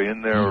their way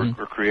in there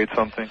or create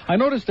something. I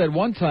noticed that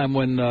one time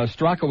when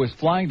Straka was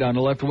flying down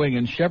the left wing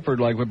and Shepard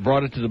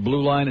brought it to the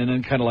blue line and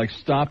then kind of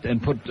stopped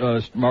and put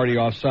Marty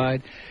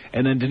offside.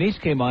 And then Denise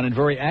came on and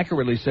very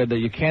accurately said that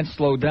you can't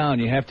slow down.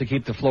 You have to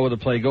keep the flow of the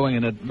play going,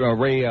 and that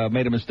Ray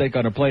made a mistake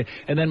on a play.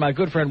 And then my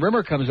good friend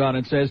Rimmer comes on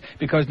and says,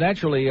 because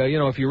naturally,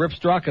 if you rip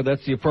Straka,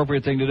 that's the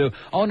appropriate thing to do.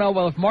 Oh, no,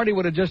 well, if Marty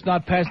would have just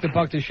not passed the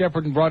puck to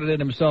Shepard and brought it in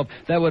himself,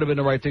 that would have been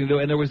the right thing to do.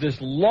 And there was this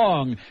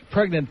long,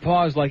 pregnant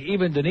pause, like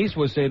even Denise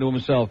was saying to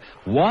himself,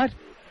 what?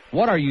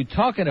 What are you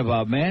talking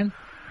about, man?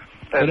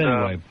 But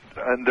anyway.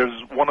 And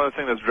there's one other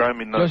thing that's driving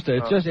me nuts.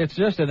 It's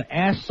just an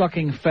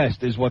ass-sucking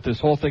fest is what this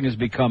whole thing has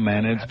become,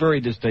 man, and it's very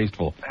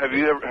distasteful. Have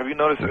you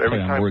noticed that every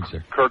time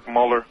Kirk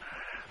Muller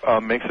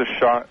makes a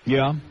shot,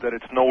 that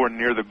it's nowhere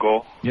near the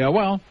goal? Yeah,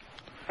 well,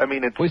 I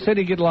mean, we said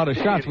he'd get a lot of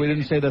shots. We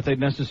didn't say that they'd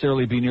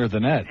necessarily be near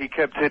the net. He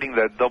kept hitting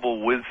that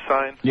double whiz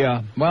sign.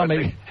 Yeah, well,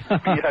 maybe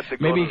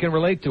maybe he can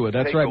relate to it.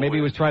 That's right. Maybe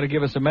he was trying to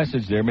give us a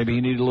message there. Maybe he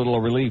needed a little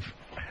relief.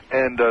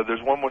 And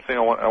there's one more thing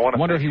I want to.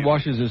 Wonder if he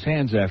washes his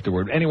hands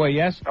afterward. Anyway,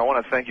 yes. I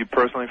want to thank you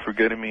personally for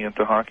getting me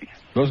into hockey.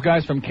 Those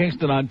guys from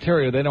Kingston,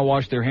 Ontario, they don't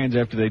wash their hands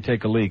after they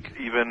take a leak.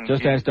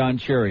 Just ask Don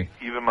Cherry.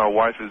 Even my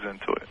wife is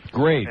into it.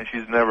 Great. And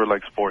she's never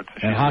liked sports.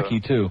 And hockey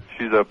too.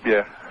 She's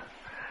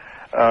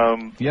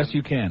yes,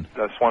 you can.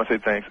 I just want to say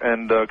thanks.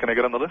 And can I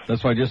get on the list?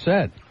 That's what I just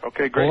said.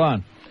 Okay, great. Hold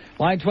on.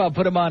 Line 12,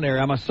 put him on there.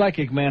 I'm a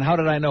psychic, man. How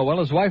did I know? Well,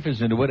 his wife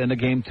is into it, and the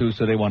game, too,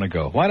 so they want to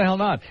go. Why the hell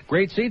not?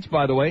 Great seats,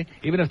 by the way.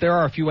 Even if there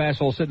are a few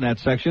assholes sitting in that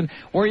section,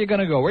 where are you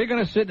going to go? Where are you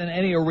going to sit in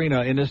any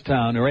arena in this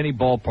town or any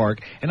ballpark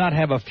and not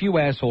have a few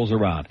assholes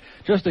around?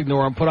 Just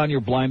ignore them, put on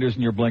your blinders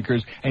and your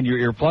blinkers and your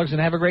earplugs, and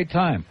have a great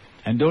time.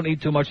 And don't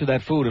eat too much of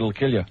that food. It'll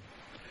kill you.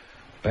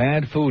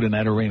 Bad food in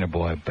that arena,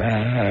 boy.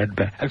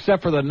 Bad.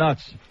 Except for the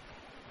nuts.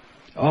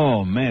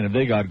 Oh, man, have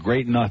they got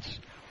great nuts.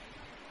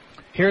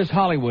 Here's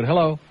Hollywood.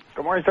 Hello.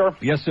 Good morning, sir.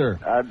 Yes, sir.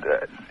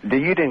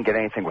 You didn't get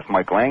anything with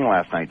Mike Lang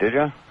last night, did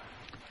you?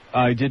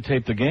 I did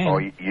tape the game. Oh,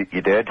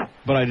 you did?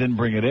 But I didn't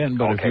bring it in.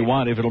 But if you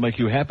want, if it'll make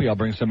you happy, I'll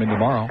bring some in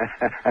tomorrow.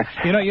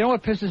 You know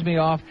what pisses me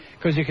off?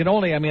 Because you can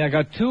only, I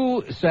got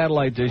 2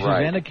 satellite dishes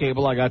and a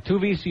cable. I got 2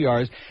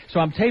 VCRs.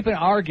 So I'm taping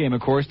our game, of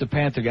course, their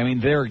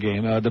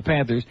game, the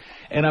Panthers.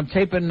 And I'm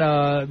taping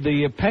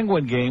the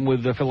Penguin game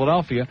with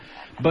Philadelphia.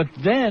 But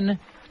then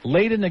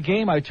late in the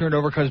game, I turned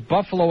over because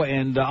Buffalo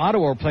and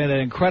Ottawa are playing an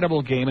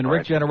incredible game, and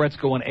Rick Jeanneret's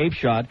going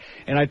ape-shot.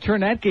 And I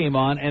turn that game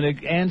on, and it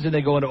ends, and they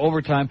go into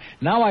overtime.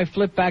 Now I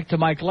flip back to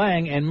Mike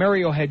Lang, and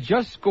Mario had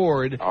just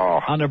scored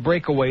on a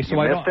breakaway. So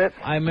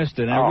I missed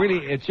it. And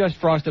it just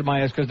frosted my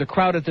ass because the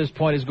crowd at this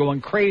point is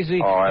going crazy.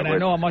 And I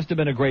know it must have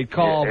been a great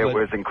call. It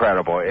was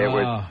incredible.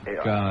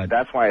 God.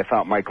 That's why I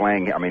thought Mike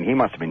Lang, he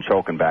must have been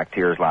choking back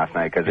tears last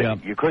night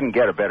because you couldn't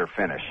get a better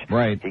finish.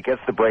 Right. He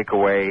gets the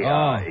breakaway.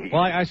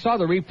 Well, I saw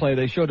the replay.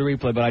 They showed the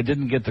replay, but I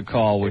didn't get the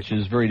call, which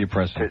is very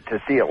depressing.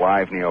 To see it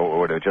live, Neil,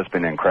 would have just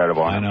been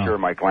incredible. I'm sure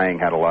Mike Lang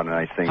had a lot of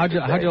nice things to say.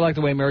 How'd you like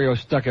the way Mario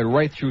stuck it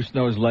right through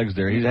Snow's legs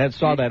there? He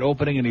saw that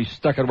opening, and he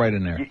stuck it right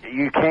in there.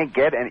 You can't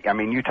get any.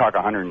 You talk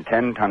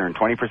 110,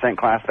 120%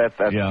 class. That's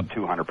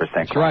 200% class.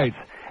 That's right.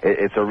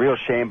 It's a real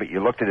shame, but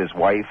you looked at his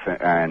wife,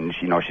 and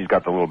she's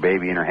got the little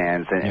baby in her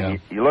hands, and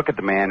you look at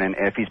the man, and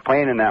if he's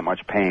playing in that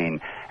much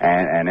pain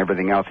and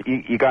everything else,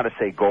 you got to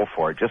say go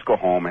for it. Just go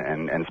home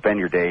and spend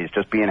your days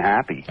just being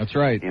happy. That's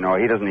right. He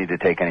doesn't need to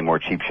take any more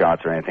cheap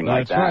shots or anything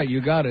like that. That's right. You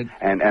got it.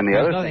 And the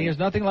other thing, he has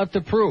nothing left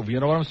to prove. You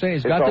know what I'm saying?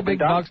 He's got the big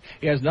bucks.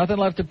 He has nothing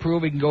left to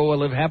prove. He can go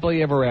live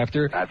happily ever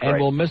after. That's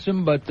and we'll miss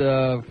him, but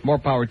more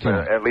power to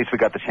him. At least we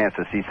got the chance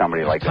to see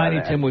somebody like Tiny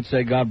that. Tim would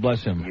say, God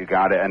bless him. You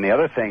got it. And the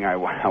other thing I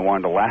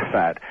wanted to laugh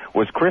at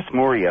was Chris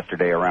Moore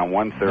yesterday around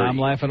 1:30. I'm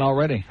laughing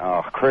already.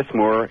 Oh, Chris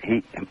Moore,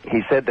 he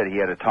said that he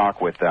had a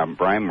talk with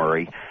Brian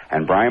Murray,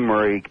 and Brian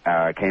Murray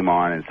came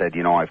on and said,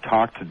 I've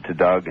talked to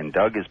Doug, and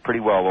Doug is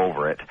pretty well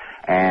over it.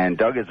 And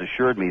Doug has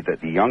assured me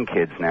that the young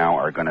kids now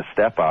are going to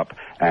step up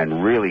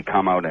and really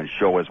come out and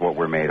show us what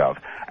we're made of.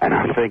 And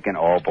I'm thinking,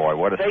 oh, boy,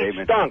 what a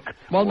statement. Stunk.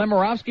 Well,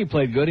 Nemirovsky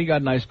played good. He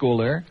got a nice goal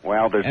there.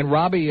 Well, and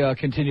Robbie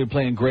continued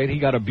playing great. He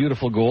got a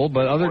beautiful goal.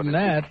 But other than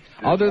that,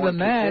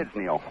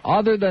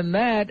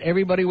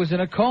 everybody was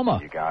in a coma.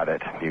 You got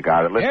it.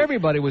 Listen,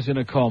 everybody was in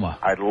a coma.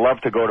 I'd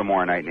love to go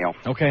tomorrow night, Neil.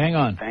 Okay, hang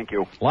on. Thank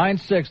you. Line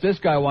 6, this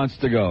guy wants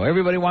to go.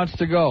 Everybody wants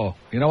to go.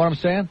 You know what I'm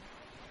saying?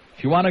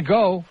 If you want to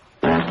go,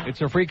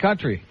 it's a free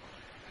country.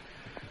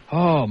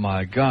 Oh,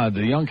 my God.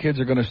 The young kids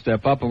are going to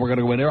step up, and we're going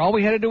to go in there. All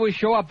we had to do was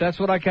show up. That's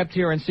what I kept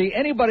hearing. See,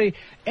 anybody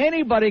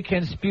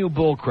can spew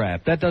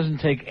bullcrap. That doesn't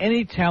take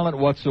any talent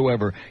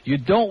whatsoever. You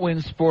don't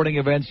win sporting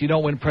events. You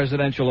don't win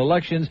presidential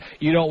elections.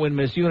 You don't win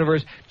Miss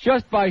Universe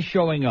just by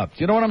showing up.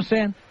 Do you know what I'm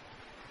saying?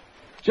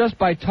 Just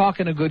by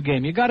talking a good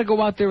game. You got to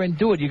go out there and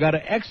do it. You got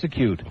to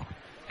execute.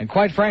 And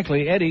quite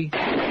frankly, Eddie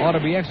ought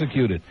to be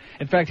executed.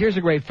 In fact, here's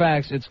a great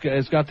fact.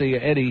 It's got the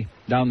Eddie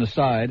down the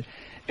side.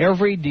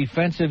 Every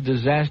defensive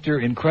disaster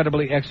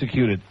incredibly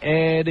executed.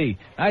 Eddie.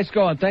 Nice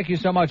going. Thank you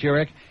so much,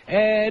 Eric.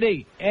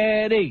 Eddie.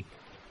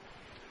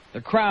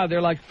 The crowd,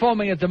 they're like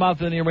foaming at the mouth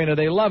in the arena.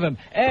 They love him.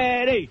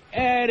 Eddie.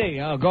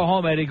 Oh, go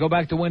home, Eddie. Go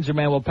back to Windsor,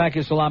 man. We'll pack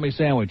you a salami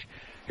sandwich.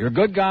 You're a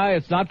good guy.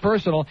 It's not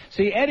personal.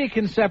 See, Eddie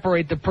can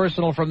separate the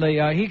personal from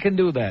the... he can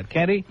do that.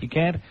 Can't he? He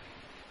can't?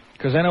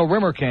 Because I know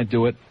Rimmer can't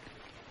do it.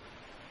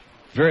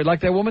 Very,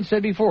 like that woman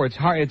said before, it's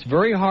hard. It's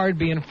very hard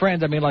being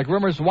friends. I mean, like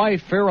Rimmer's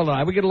wife, Farrell, and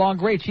I, we get along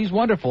great. She's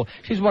wonderful.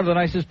 She's one of the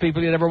nicest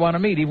people you'd ever want to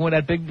meet, even with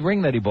that big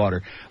ring that he bought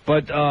her.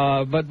 But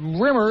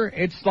Rimmer,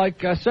 it's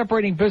like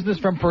separating business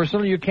from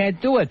personal. You can't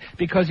do it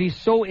because he's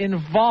so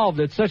involved.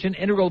 It's such an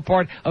integral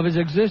part of his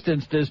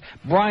existence. There's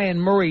Brian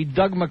Murray,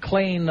 Doug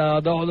McClain,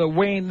 the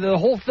Wayne, the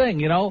whole thing,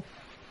 you know.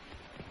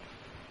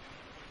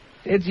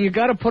 You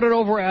got to put it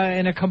over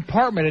in a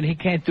compartment, and he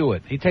can't do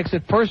it. He takes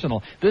it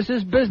personal. This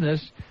is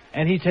business.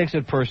 And he takes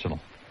it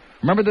personal.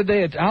 Remember the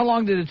day, how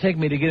long did it take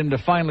me to get him to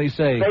finally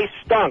say... They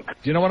stunk. Do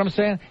you know what I'm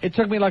saying? It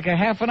took me like a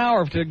half an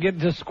hour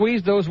to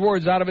squeeze those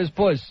words out of his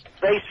puss.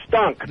 They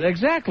stunk.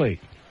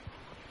 Exactly.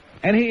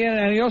 And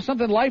you know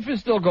something? Life is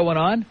still going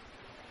on.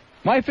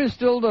 Life is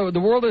still, the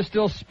world is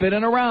still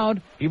spinning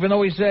around, even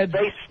though he said...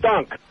 They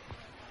stunk.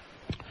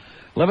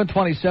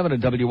 11:27 at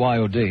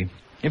WIOD.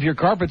 If your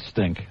carpets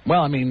stink,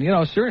 well, I mean, you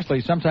know,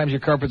 seriously, sometimes your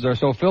carpets are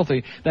so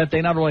filthy that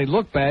they not only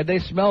look bad, they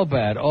smell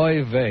bad.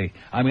 Oy vey.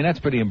 I mean, that's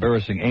pretty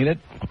embarrassing, ain't it?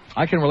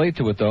 I can relate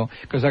to it, though,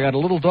 because I got a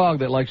little dog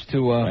that likes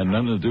to... And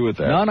nothing to do with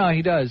that. No,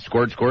 he does.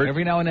 Squirt.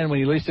 Every now and then when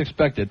you least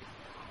expect it.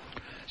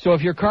 So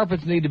if your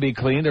carpets need to be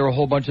cleaned, there are a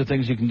whole bunch of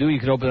things you can do.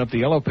 You can open up the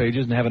Yellow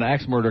Pages and have an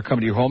axe murderer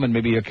come to your home and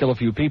maybe kill a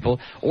few people.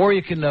 Or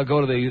you can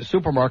go to the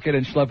supermarket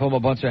and schlep home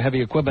a bunch of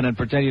heavy equipment and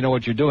pretend you know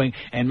what you're doing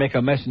and make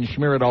a mess and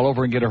smear it all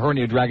over and get a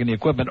hernia dragging the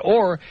equipment.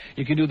 Or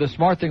you can do the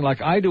smart thing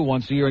like I do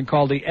once a year and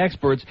call the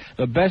experts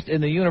the best in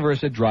the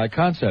universe at Dry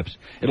Concepts.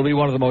 It'll be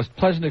one of the most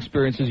pleasant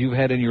experiences you've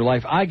had in your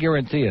life. I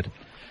guarantee it.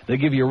 They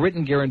give you a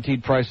written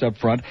guaranteed price up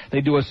front.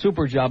 They do a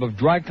super job of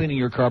dry cleaning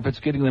your carpets,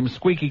 getting them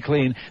squeaky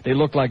clean. They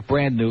look like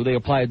brand new. They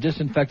apply a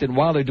disinfectant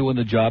while they're doing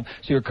the job,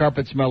 so your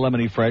carpets smell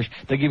lemony fresh.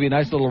 They give you a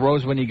nice little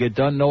rose when you get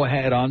done. No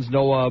add-ons,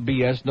 no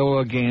BS,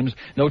 no games,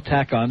 no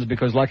tack-ons,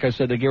 because like I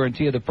said, they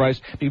guarantee you the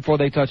price before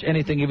they touch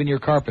anything, even your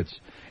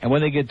carpets. And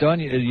when they get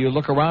done, you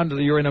look around,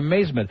 you're in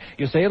amazement.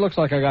 You say, it looks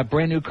like I got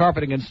brand new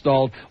carpeting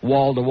installed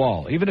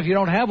wall-to-wall. Even if you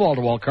don't have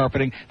wall-to-wall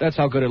carpeting, that's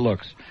how good it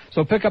looks.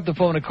 So pick up the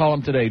phone and call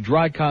them today.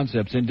 Dry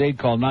Concepts. In Dade,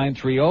 call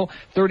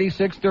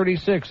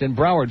 930-3636. In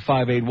Broward,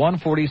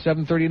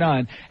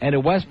 581-4739. And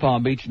in West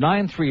Palm Beach,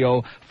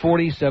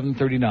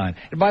 930-4739.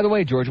 And by the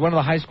way, George, when are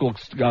the high school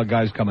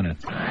guys coming in?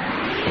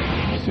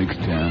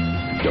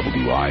 610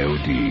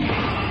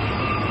 WIOD.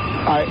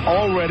 I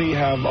already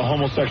have a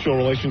homosexual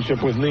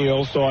relationship with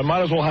Neil, so I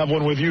might as well have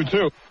one with you,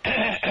 too.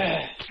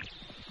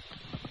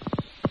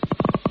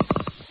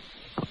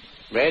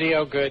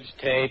 Radio goods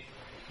tape.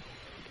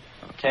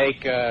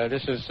 Take,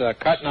 this is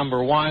cut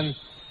number 1,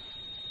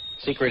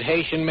 Secret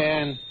Haitian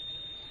Man.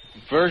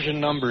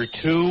 Version number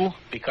 2,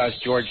 because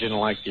George didn't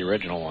like the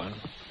original one.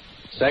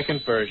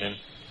 Second version,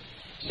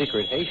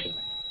 Secret Haitian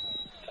Man.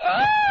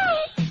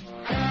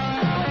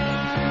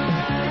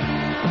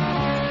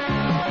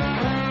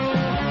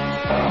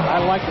 I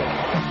like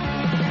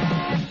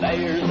it.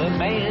 There's a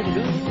man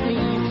who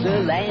leaves a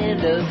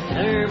land of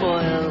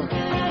turmoil,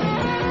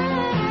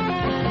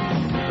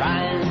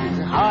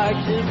 trying hard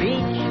to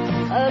reach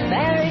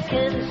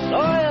American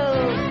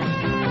soil.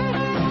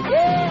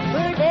 Yeah,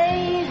 for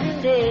days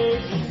and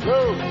days he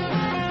floats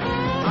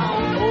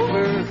on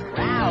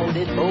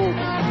overcrowded boats,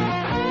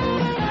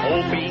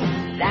 hoping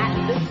that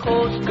the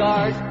Coast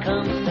Guard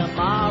comes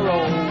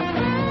tomorrow.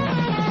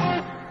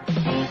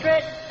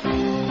 Secret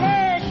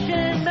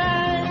Haitian Man.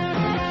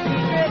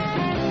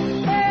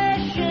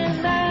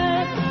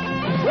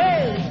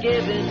 Well, he's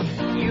giving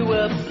you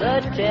a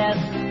blood test,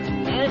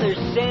 and they're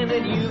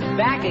sending you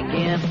back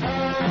again.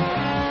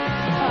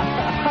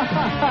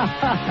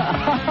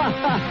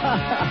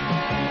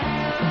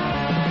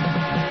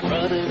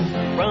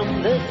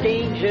 from the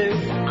danger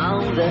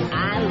on the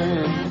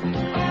island.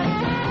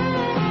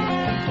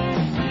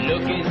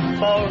 Looking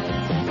for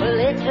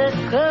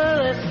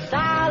political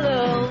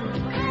asylum.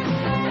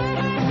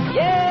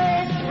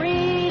 Yes,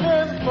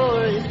 freedom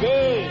for a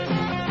day,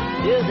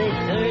 till they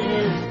turn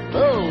his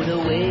boat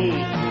away.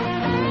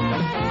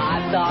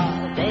 I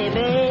thought they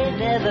may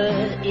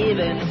never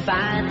even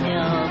find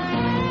him.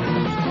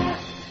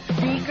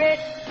 Secret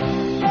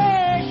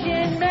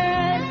station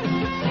man,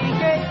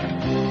 secret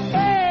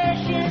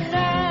station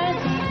man.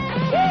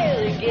 Yeah,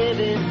 they're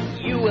giving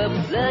you a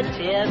blood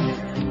test,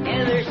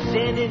 and they're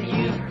sending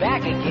you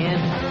back again.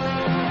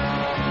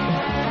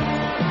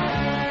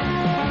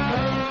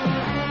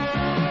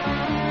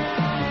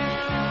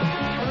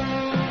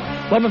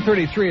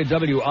 11:33 at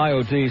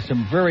WIOD.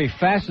 Some very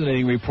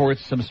fascinating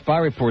reports, some spy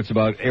reports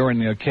about Karen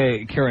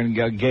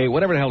Gay,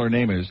 whatever the hell her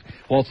name is,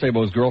 Walt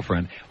Sabo's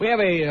girlfriend. We have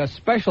a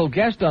special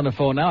guest on the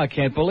phone now. I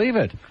can't believe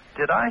it.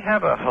 Did I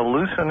have a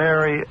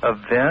hallucinatory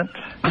event,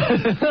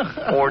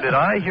 or did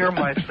I hear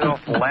myself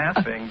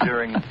laughing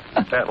during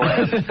that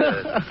last bit?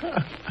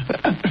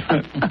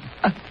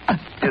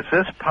 Is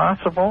this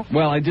possible?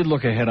 Well, I did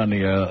look ahead on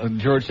the,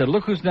 George said,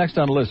 look who's next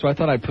on the list, so I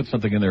thought I'd put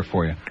something in there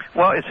for you.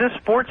 Well, is this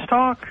sports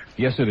talk?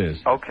 Yes, it is.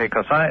 Okay,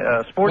 because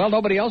sports... Well,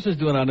 nobody else is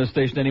doing it on this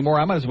station anymore.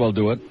 I might as well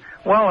do it.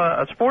 Well,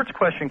 a sports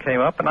question came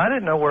up, and I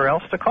didn't know where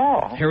else to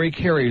call. Harry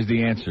Carey is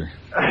the answer.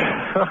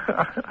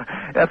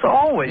 That's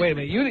always... Wait a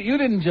minute, you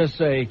didn't just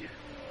say...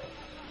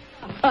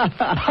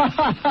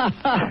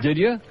 Did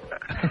you?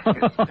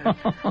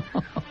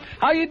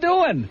 How you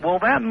doing? Well,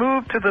 that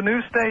moved to the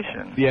new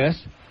station.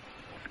 Yes.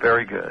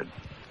 Very good.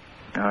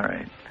 All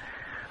right.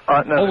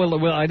 No.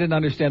 Well, I didn't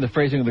understand the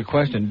phrasing of the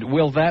question.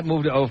 Will that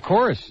move to... Oh, of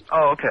course.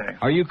 Oh, okay.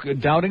 Are you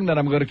doubting that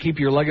I'm going to keep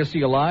your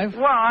legacy alive?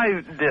 Well,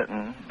 I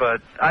didn't,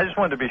 but I just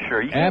wanted to be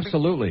sure.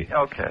 Absolutely.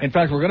 Okay. In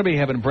fact, we're going to be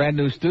having brand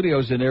new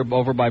studios in there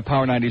over by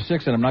Power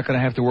 96, and I'm not going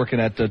to have to work in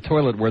that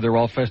toilet where they're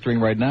all festering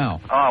right now.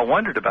 Oh, I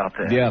wondered about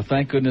that. Yeah,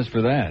 thank goodness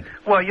for that.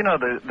 Well, you know,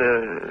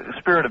 the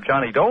spirit of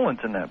Johnny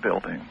Dolan's in that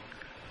building.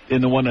 In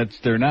the one that's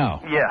there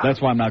now. Yeah.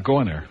 That's why I'm not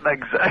going there.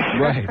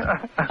 Exactly. Right.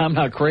 I'm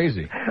not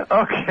crazy.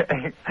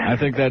 Okay. I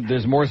think that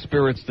there's more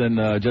spirits than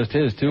just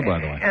his, too,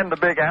 by the way. And the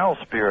Big Owl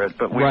spirit,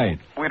 but we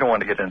don't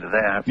want to get into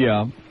that.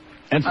 Yeah.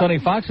 And Sonny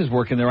Fox is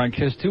working there on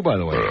KISS, too, by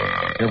the way,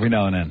 every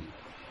now and then.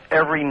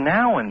 Every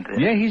now and then?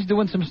 Yeah, he's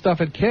doing some stuff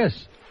at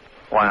KISS.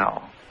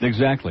 Wow.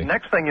 Exactly.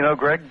 Next thing you know,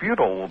 Greg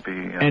Butel will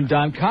be... And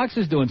Don Cox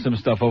is doing some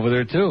stuff over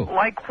there, too.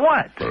 Like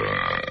what?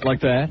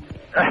 Like that.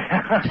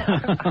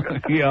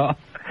 Yeah.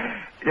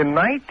 In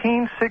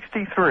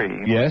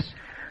 1963, yes,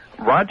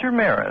 Roger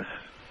Maris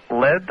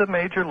led the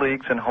major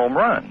leagues in home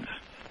runs.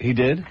 He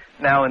did?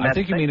 Now, I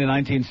think you mean in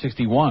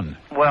 1961.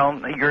 Well,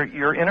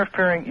 you're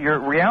interfering. Your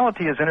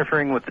reality is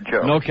interfering with the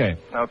joke. Okay.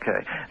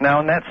 Okay.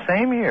 Now, in that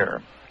same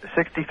year,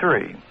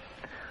 63,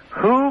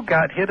 who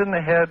got hit in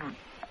the head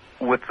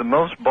with the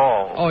most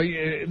balls? Oh,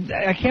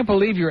 I can't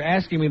believe you're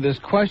asking me this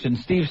question,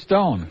 Steve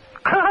Stone.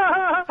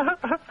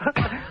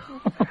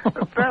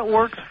 That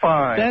works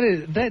fine.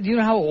 Do you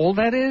know how old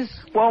that is?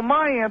 Well,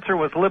 my answer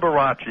was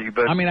Liberace,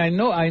 but... I mean, I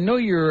know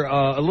you're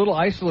a little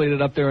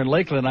isolated up there in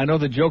Lakeland. I know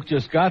the joke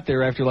just got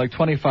there after like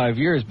 25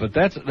 years, but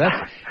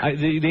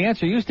the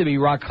answer used to be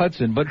Rock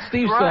Hudson, but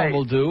Steve Stone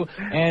will do.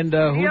 And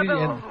a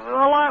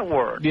lot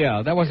worked.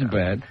 Yeah, that wasn't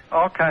bad.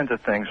 All kinds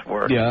of things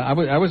worked. Yeah,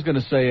 I was going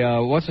to say,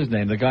 what's his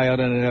name? The guy out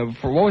in...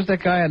 what was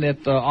that guy on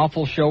that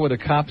awful show with the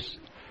cops?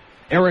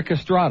 Eric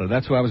Estrada,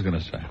 that's what I was going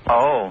to say.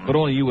 Oh. But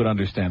only you would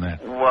understand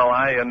that. Well,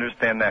 I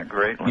understand that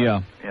greatly.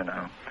 Yeah. You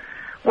know.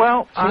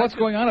 Well, so what's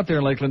going on up there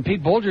in Lakeland?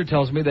 Pete Bolger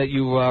tells me that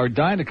you are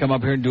dying to come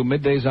up here and do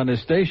middays on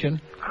this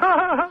station.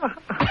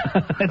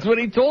 That's what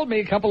he told me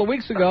a couple of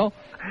weeks ago.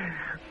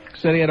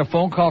 Said he had a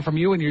phone call from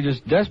you and you're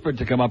just desperate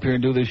to come up here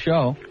and do this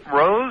show.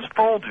 Rose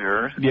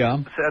Folger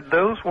said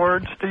those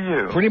words to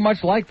you. Pretty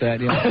much like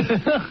that,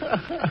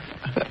 yeah.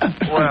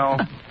 Well,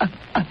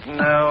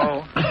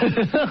 no.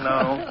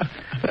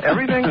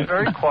 Everything's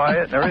very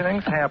quiet and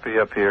everything's happy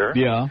up here.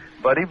 Yeah.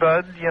 Buddy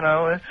Bud, you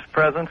know, his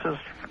presence is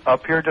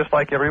up here just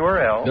like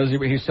everywhere else.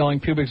 He's selling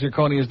pubic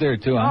zirconias there,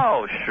 too, huh?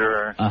 Oh,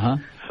 sure. Uh-huh.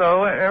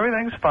 So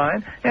everything's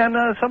fine. And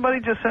somebody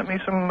just sent me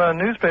some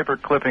newspaper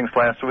clippings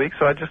last week,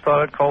 so I just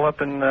thought I'd call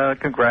up and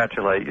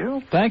congratulate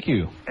you. Thank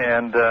you.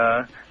 And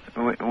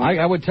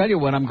I would tell you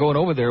when I'm going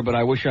over there, but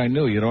I wish I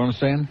knew. You know what I'm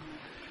saying?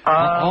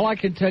 All I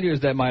can tell you is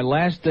that my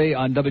last day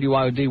on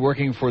WIOD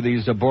working for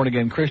these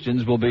born-again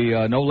Christians will be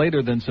no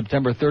later than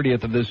September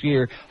 30th of this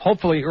year.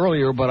 Hopefully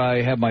earlier, but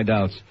I have my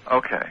doubts.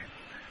 Okay.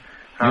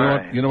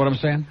 You know what I'm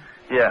saying?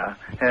 Yeah.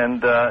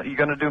 And you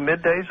going to do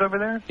middays over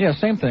there? Yeah,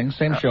 same thing,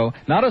 same show.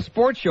 Not a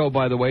sports show,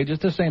 by the way,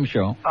 just the same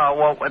show.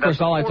 Well, of course,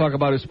 all I talk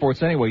about is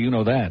sports anyway. You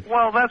know that.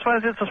 Well, that's why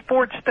it's a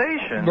sports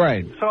station.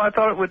 Right. So I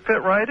thought it would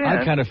fit right in.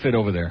 I kind of fit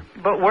over there.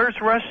 But where's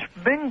Rush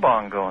Bing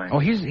Bong going? Oh,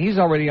 he's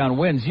already on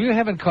Wins. You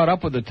haven't caught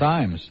up with the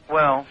times.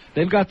 Well,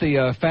 they've got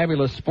the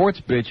fabulous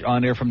sports bitch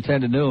on there from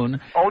 10 to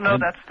noon. Oh no,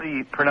 that's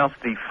pronounced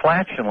the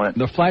flatulent.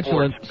 The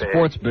flatulent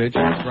sports bitch.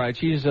 Right.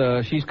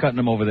 She's cutting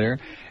them over there.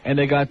 And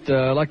they got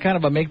like kind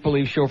of a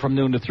make-believe show from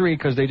noon to 3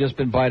 because they just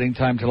been biding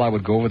time till I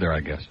would go over there,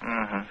 I guess.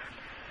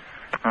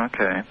 Mm-hmm.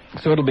 Okay.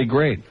 So it'll be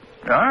great.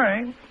 All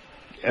right.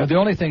 The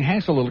only thing,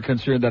 Hank's a little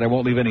concerned that I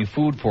won't leave any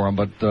food for him,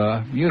 but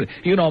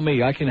you know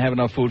me, I can have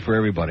enough food for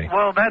everybody.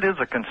 Well, that is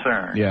a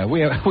concern. Yeah,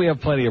 we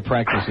have plenty of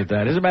practice at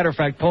that. As a matter of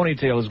fact,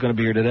 Ponytail is going to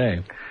be here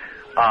today.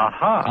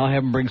 Uh-huh. I'll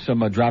have him bring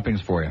some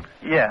droppings for you.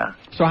 Yeah.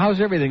 So how's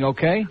everything,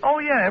 okay? Oh,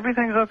 yeah,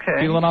 everything's okay.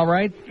 Feeling all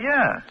right?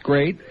 Yeah.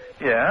 Great.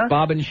 Yeah.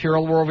 Bob and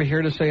Cheryl were over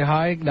here to say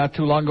hi not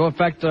too long ago. In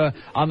fact,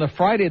 on the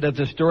Friday that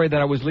the story that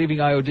I was leaving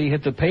IOD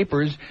hit the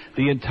papers,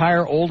 the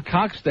entire old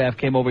Cox staff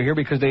came over here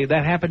because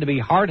that happened to be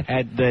Hard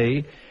Hat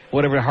Day,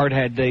 whatever Hard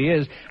Hat Day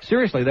is.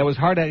 Seriously, that was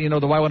Hard Hat, the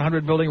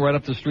Y100 building right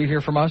up the street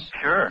here from us?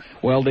 Sure.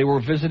 Well, they were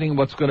visiting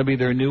what's going to be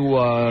their new...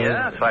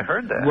 yes, I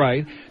heard that.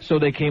 Right. So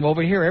they came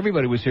over here.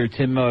 Everybody was here.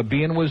 Tim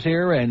Bean was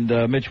here, and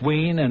Mitch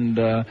Ween, and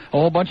a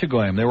whole bunch of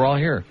Goyim. They were all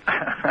here.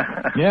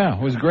 Yeah,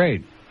 it was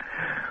great.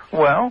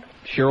 Well...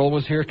 Cheryl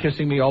was here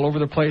kissing me all over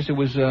the place. It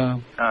was,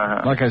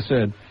 like I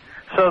said.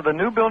 So the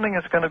new building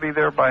is going to be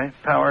there by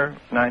Power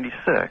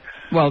 96.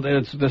 Well,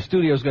 the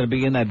studio's going to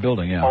be in that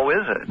building, yeah. Oh,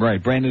 is it?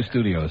 Right, brand new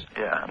studios.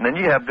 Yeah, and then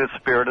you have the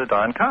spirit of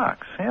Don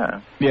Cox,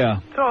 yeah. Yeah.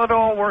 So it'll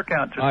all work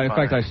out just fine. In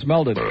fact, I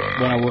smelled it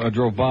when I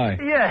drove by.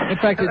 Yeah. In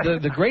fact,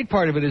 the great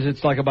part of it is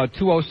it's like about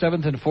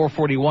 207th and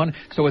 441,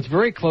 so it's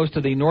very close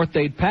to the North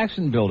Dade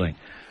Paxson building.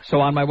 So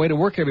on my way to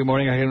work every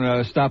morning, I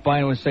can stop by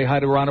and say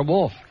hi to Ronna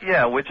Wolf.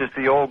 Yeah, which is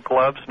the old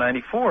Gloves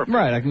 94.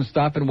 Right, I can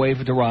stop and wave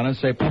to Ronna and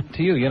say,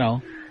 to you,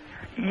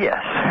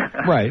 Yes.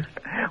 Right.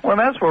 Well,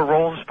 that's where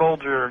Rolls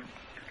Folger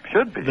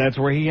should be. That's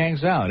where he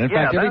hangs out. In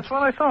fact, that's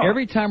what I thought.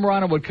 Every time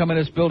Ronna would come in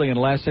this building in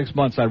the last 6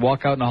 months, I'd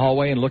walk out in the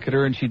hallway and look at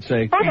her, and she'd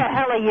say, "Who the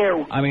hell are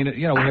you?" I mean,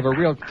 we have a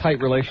real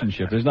tight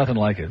relationship. There's nothing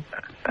like it.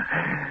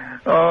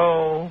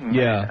 Oh, man.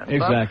 Yeah,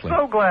 exactly. I'm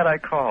so glad I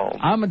called.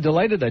 I'm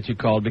delighted that you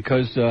called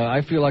because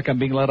I feel like I'm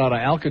being let out of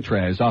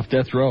Alcatraz off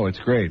death row. It's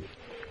great.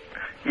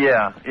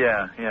 Yeah.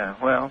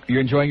 Well, you're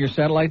enjoying your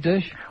satellite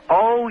dish?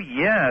 Oh,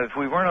 yeah. If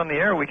we weren't on the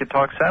air, we could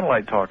talk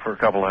satellite talk for a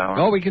couple hours.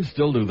 Oh, we can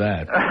still do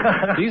that.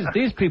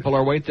 These people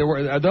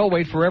are they'll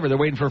wait forever. They're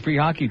waiting for free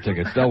hockey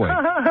tickets. They'll wait.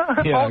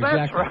 Yeah,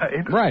 that's exactly.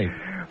 right. Right.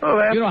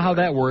 Oh, you know how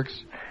that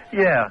works.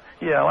 Yeah.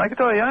 Like I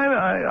tell you,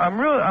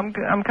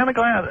 I'm kind of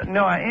glad.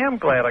 No, I am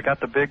glad I got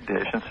the big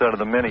dish instead of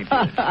the mini dish.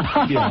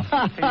 Yeah.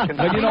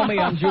 But you know me,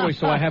 I'm Jewish,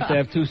 so I have to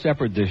have two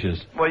separate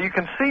dishes. Well, you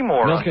can see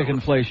more Milchik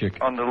and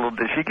Fleischik on the little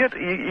dish.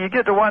 You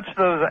get to watch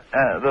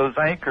those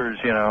anchors,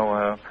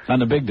 on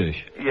the big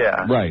dish.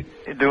 Yeah. Right.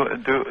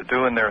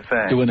 Doing their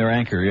thing. Doing their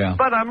anchor, yeah.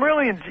 But I'm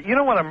really,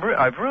 what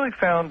I've really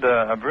found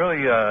I'm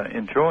really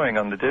enjoying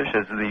on the dish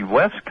is the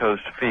West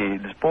Coast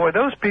feeds. Boy,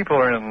 those people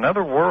are in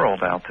another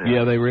world out there.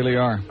 Yeah, they really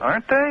are.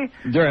 Aren't they?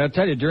 I'll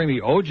tell you, during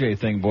the OJ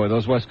thing, boy,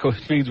 those West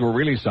Coast feeds were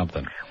really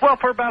something. Well,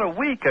 for about a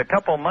week, a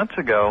couple of months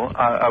ago,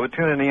 I would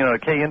tune in, to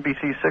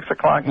KNBC 6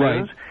 o'clock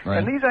news, right.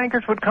 And these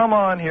anchors would come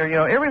on here,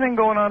 everything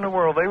going on in the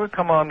world, they would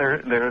come on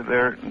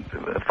their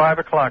 5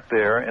 o'clock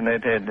there, and they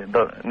did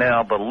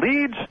the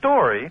lead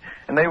story,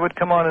 and they would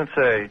come on and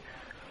say,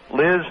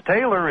 Liz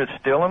Taylor is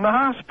still in the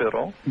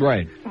hospital.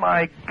 Right.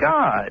 My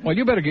God. Well,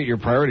 you better get your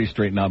priorities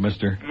straightened out,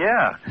 mister.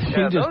 Yeah.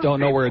 You just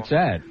don't know where it's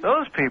at.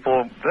 Those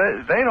people,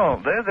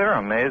 they're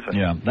amazing.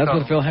 Yeah, that's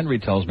what Phil Henry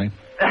tells me.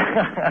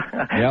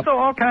 Yep. So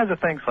all kinds of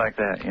things like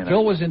that,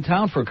 Phil was in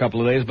town for a couple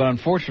of days, but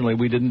unfortunately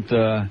we didn't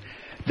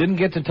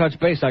get to touch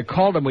base. I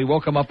called him. We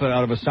woke him up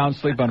out of a sound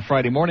sleep on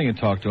Friday morning and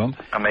talked to him.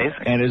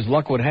 Amazing. And his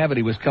luck would have it,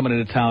 he was coming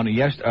into town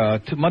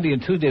Monday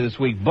and Tuesday this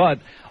week, but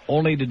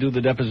only to do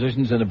the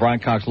depositions in the Brian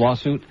Cox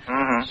lawsuit.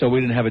 Mm-hmm. So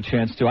we didn't have a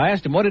chance to. I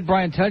asked him, what did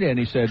Brian tell you? And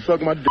he said,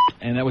 suck my dick.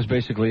 And that was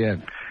basically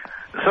it.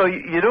 So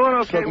you doing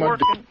okay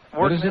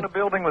working in a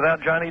building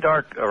without Johnny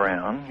Dark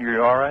around?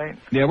 You're all right?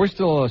 Yeah, we're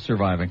still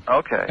surviving.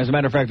 Okay. As a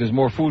matter of fact, there's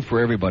more food for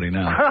everybody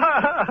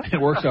now.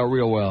 It works out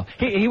real well.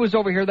 He was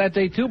over here that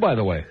day, too, by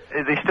the way.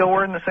 Is he still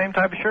wearing the same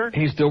type of shirt?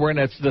 He's still wearing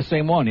the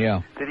same one,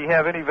 yeah. Did he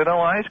have any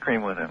vanilla ice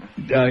cream with him?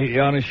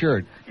 On his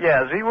shirt.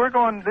 Yeah, see,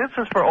 this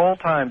is for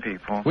old-time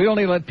people. We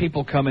only let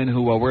people come in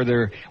who wear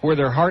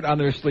their heart on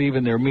their sleeve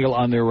and their meal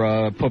on their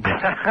puppet.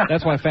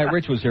 That's why Fat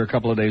Rich was here a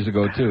couple of days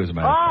ago, too, as a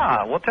matter of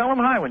fact. Well, tell him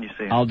hi when you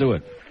see him. I'll do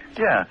it.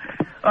 Yeah.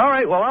 All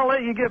right, well, I'll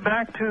let you get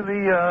back to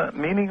the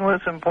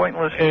meaningless and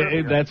pointless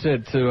that's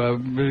it.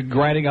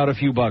 Grinding out a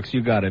few bucks.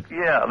 You got it.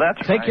 Yeah,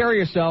 that's right. Take care of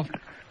yourself.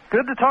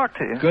 Good to talk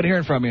to you. Good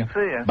hearing from you. See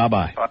ya.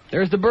 Bye-bye. Bye.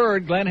 There's the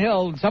bird, Glenn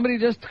Hill. Somebody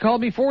just called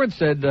me forward and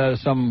said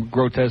some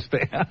grotesque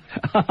thing.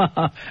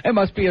 It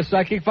must be a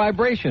psychic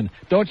vibration,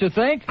 don't you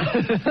think?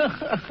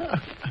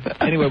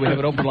 Anyway, we have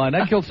an open line.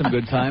 That killed some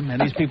good time.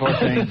 And these people are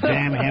saying,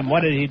 damn him,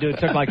 what did he do? It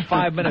took like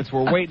 5 minutes.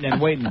 We're waiting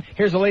and waiting.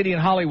 Here's a lady in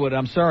Hollywood.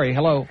 I'm sorry.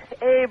 Hello.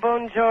 Hey,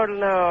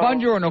 buongiorno.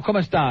 Buongiorno,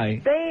 come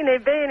stai?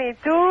 Bene,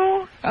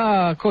 tu?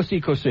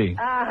 Così.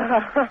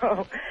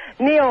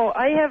 Neil,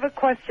 I have a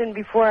question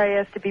before I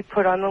ask to be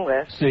put on the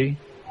list. See?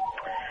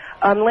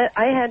 I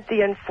had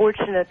the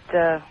unfortunate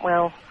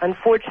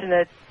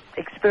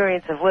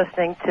experience of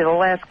listening to the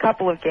last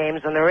couple of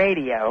games on the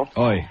radio.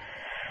 Oi.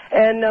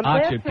 And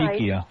last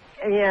night,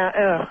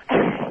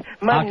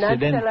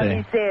 Mannaggia la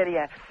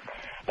miseria.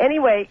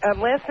 Anyway,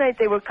 last night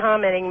they were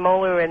commenting,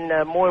 Moeller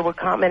and Moore were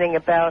commenting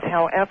about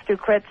how after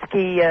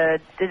Gretzky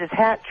did his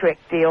hat trick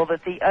deal,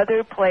 that the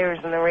other players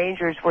in the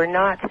Rangers were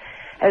not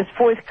as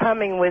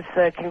forthcoming with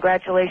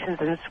congratulations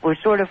and were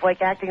sort of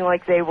like acting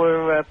like they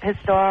were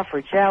pissed off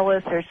or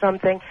jealous or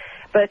something,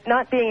 but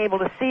not being able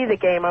to see the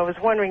game. I was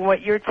wondering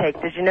what your take.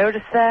 Did you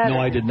notice that? No,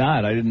 I did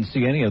not. I didn't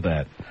see any of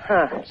that.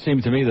 Huh. It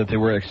seemed to me that they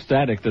were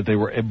ecstatic, that they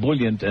were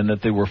ebullient, and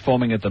that they were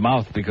foaming at the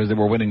mouth because they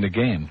were winning the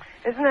game.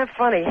 Isn't that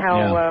funny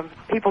how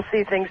people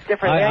see things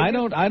differently?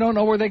 I don't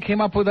know where they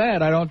came up with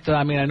that. I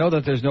know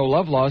that there's no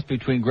love lost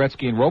between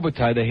Gretzky and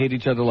Robitaille. They hate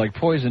each other like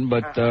poison,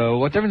 but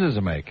what difference does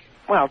it make?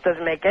 Well, it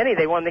doesn't make any.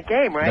 They won the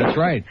game, right? That's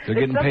right. They're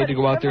getting paid to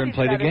go out there and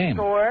play the game.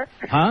 Score.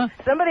 Huh?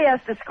 Somebody has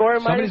to score.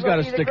 Somebody's got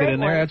to stick it in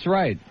there. That's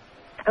right.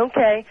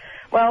 Okay.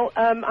 Well,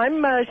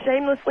 I'm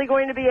shamelessly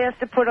going to be asked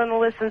to put on the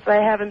list since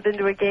I haven't been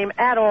to a game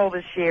at all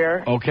this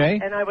year. Okay.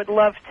 And I would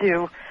love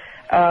to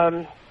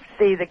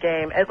see the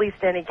game, at least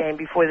any game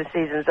before the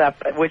season's up,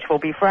 which will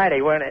be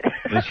Friday, won't it?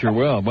 It sure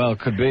will. Well, it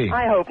could be.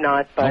 I hope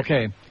not. But...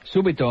 Okay.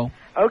 Subito.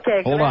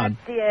 Okay. Hold on.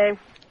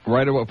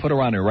 Right away. Put her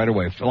on there right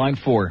away. Line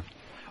 4.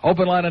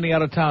 Open line on the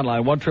out-of-town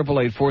line,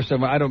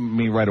 1-888-47. I don't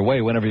mean right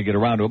away, whenever you get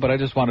around to it, but I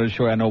just wanted to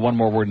show you I know one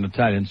more word in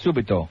Italian.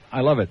 Subito.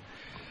 I love it.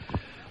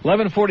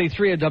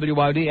 11:43 at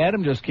WYD.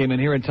 Adam just came in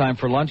here in time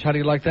for lunch. How do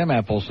you like them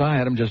apples?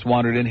 Adam just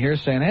wandered in here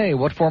saying, hey,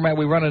 what format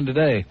we running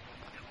today?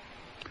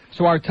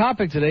 So our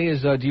topic today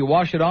is, do you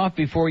wash it off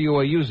before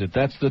you use it?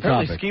 That's the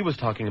Apparently topic. Ski was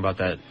talking about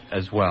that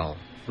as well,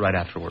 right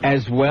afterward.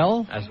 As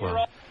well? As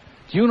well.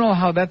 Do you know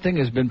how that thing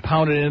has been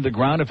pounded into the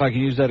ground, if I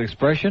can use that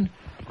expression?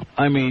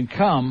 I mean,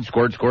 come.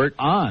 Squirt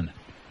on.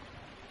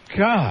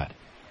 God.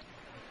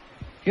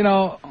 You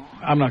know,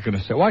 I'm not going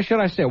to say. Why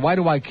should I say? Why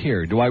do I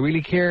care? Do I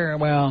really care?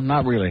 Well,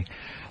 not really.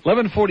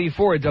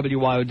 11:44 at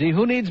WYOD.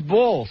 Who needs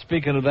bull?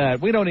 Speaking of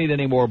that, we don't need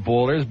any more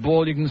bull. There's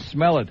bull. You can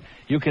smell it.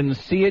 You can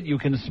see it. You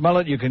can smell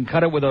it. You can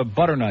cut it with a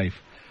butter knife.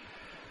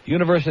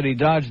 University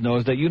Dodge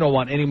knows that you don't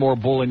want any more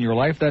bull in your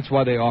life. That's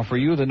why they offer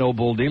you the no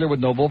bull dealer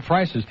with no bull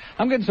prices.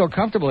 I'm getting so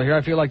comfortable here,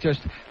 I feel like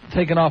just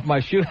taking off my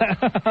shoes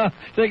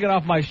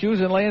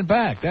and laying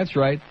back. That's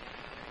right.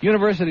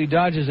 University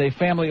Dodge is a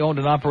family-owned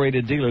and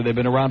operated dealer. They've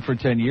been around for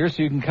 10 years,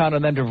 so you can count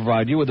on them to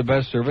provide you with the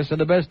best service and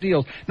the best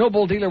deals. No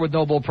bull dealer with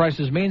no bull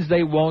prices means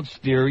they won't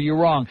steer you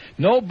wrong.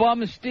 No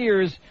bum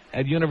steers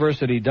at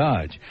University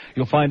Dodge.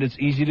 You'll find it's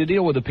easy to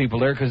deal with the people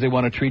there because they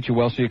want to treat you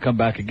well so you come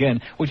back again,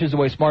 which is the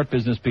way smart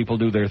business people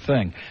do their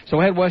thing.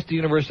 So head west to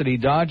University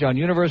Dodge on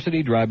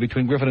University Drive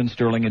between Griffin and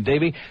Sterling and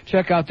Davie.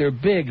 Check out their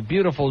big,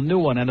 beautiful new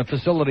one and a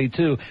facility,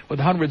 too, with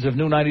hundreds of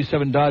new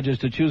 97 Dodges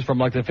to choose from,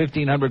 like the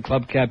 1500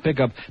 Club Cat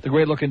pickup, the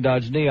great-looking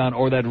Dodge Neon,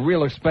 or that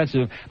real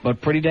expensive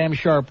but pretty damn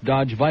sharp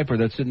Dodge Viper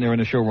that's sitting there in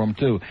the showroom,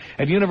 too.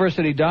 At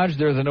University Dodge,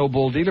 they're the no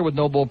bull dealer with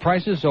no bull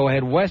prices, so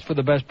head west for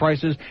the best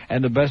prices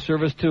and the best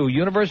service, too.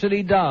 University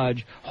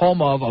Dodge,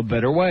 home of a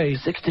better way.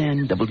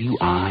 610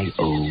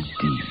 WIOD.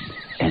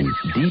 And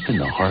deep in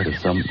the heart of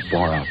some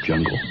far-off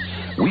jungle,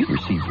 we've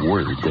received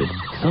word that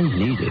some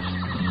natives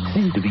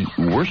seem to be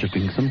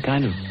worshiping some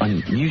kind of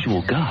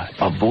unusual god.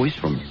 A voice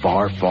from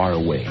far, far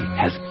away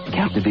has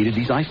captivated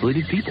these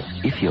isolated people.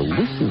 If you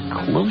listen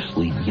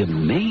closely, you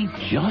may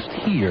just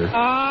hear...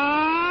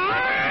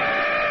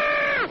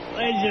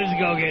 Let's just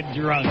go get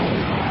drunk.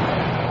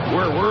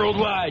 We're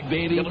worldwide,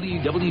 baby.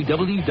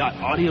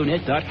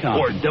 www.audionet.com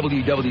or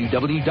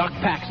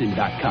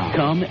www.paxson.com.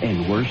 Come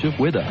and worship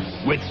with us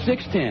with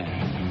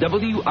 610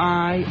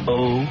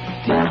 WIOD.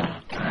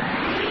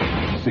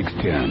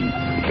 610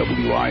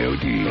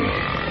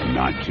 WIOD.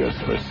 Not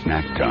just for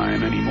snack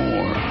time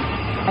anymore.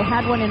 I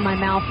had one in my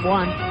mouth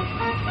once.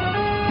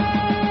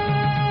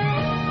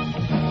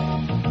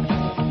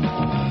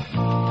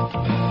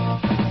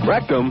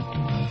 Rectum.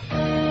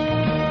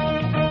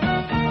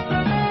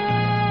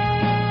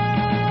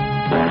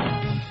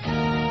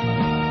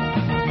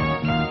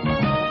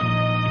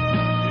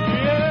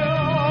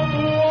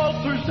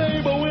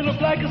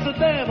 Like a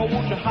sedan, or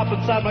won't you hop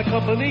inside my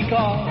company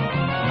car?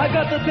 I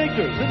got the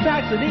pictures and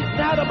taxes eaten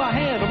out of my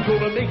hand. I'm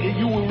gonna make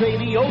you a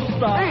radio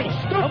star. Hey,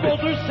 I'm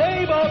Walter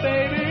Sabo,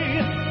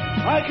 baby.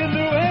 I can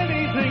do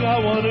anything I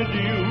wanna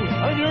do.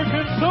 I'm your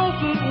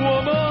consultant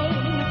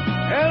woman,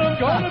 and I'm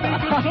gonna be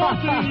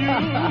consulting you.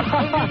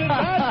 I'm in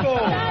Vasco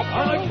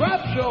on a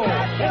crap show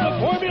in a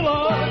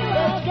formula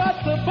that's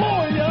got to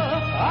bore ya.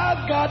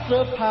 I've got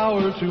the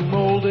power to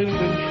mold and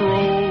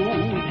control you.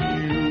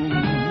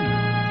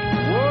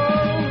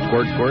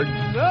 Squirt, squirt.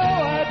 No,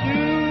 I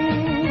do.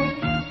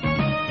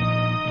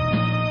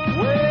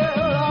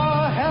 Well,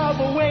 I have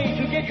a way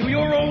to get you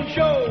your own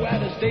show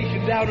at a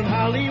station down in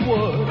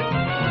Hollywood.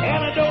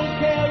 And I don't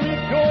care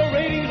if your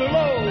ratings are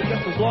low,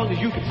 just as long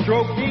as you can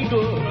stroke me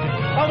good.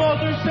 I'm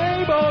Walter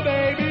Sabo,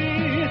 baby,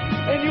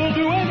 and you'll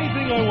do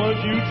anything I want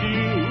you to.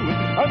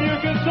 I'm your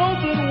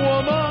consultant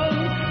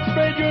woman,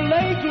 spread your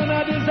legs when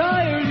I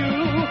desire you.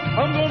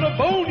 I'm gonna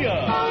bone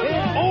ya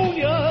and own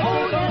ya,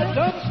 'cause our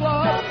dumb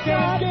slob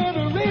can't get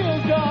a real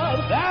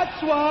job.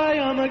 That's why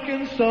I'm a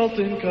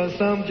consultant,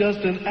 'cause I'm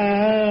just an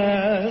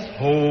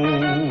asshole.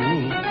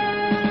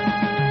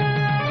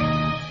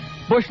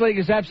 Bush League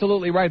is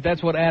absolutely right.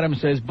 That's what Adam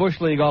says.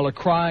 Bush League, all the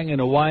crying and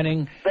the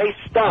whining. They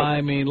stop. I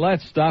mean,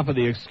 let's stop with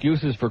the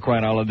excuses for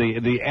crying out loud.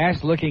 The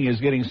ass licking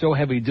is getting so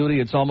heavy duty,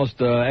 it's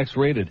almost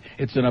X-rated.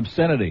 It's an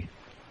obscenity.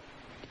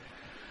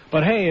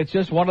 But hey, it's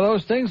just one of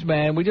those things,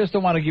 man. We just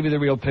don't want to give you the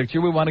real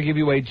picture. We want to give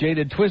you a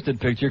jaded, twisted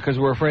picture because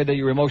we're afraid that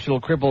you're emotional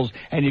cripples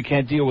and you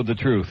can't deal with the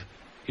truth.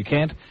 You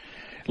can't?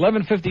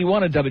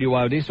 11:51 at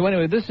WIOD. So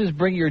anyway, this is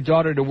Bring Your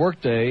Daughter to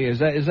Work Day. Is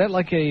that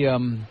like a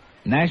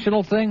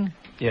national thing?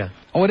 Yeah.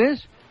 Oh, it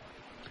is?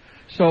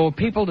 So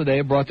people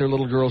today brought their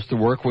little girls to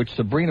work, which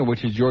Sabrina,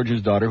 which is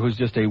George's daughter, who's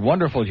just a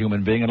wonderful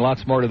human being and a lot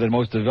smarter than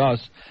most of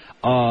us.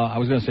 I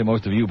was going to say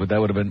most of you, but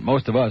that would have been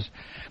most of us.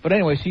 But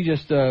anyway, she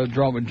just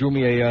drew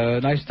me a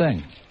nice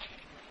thing.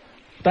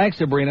 Thanks,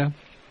 Sabrina.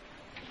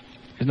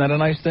 Isn't that a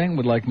nice thing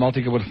with like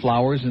with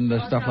flowers and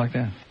stuff like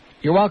that?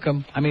 You're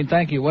welcome. I mean,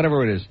 thank you,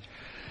 whatever it is.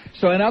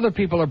 So, and other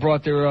people have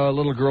brought their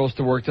little girls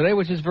to work today,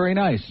 which is very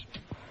nice.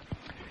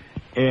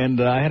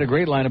 And I had a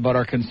great line about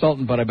our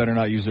consultant, but I better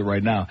not use it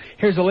right now.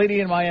 Here's a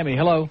lady in Miami.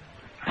 Hello.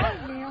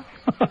 Neil.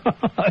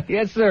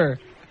 Yes, sir.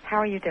 How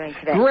are you doing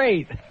today?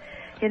 Great.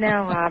 You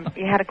know,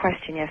 you had a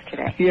question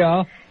yesterday.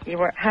 Yeah. You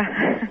were...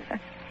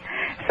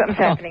 Something's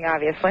happening,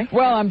 obviously.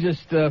 Well, I'm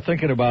just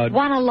thinking about...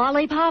 Want a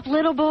lollipop,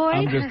 little boy?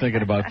 I'm just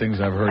thinking about things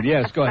I've heard.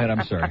 Yes, go ahead.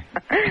 I'm sorry.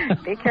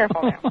 Be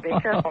careful now. Be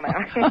careful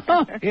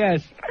now.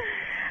 Yes.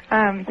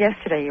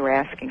 Yesterday you were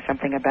asking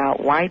something about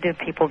why do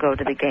people go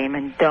to the game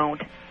and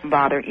don't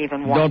bother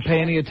even watching. Don't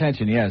pay any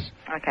attention, yes.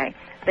 Okay.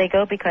 They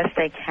go because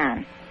they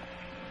can.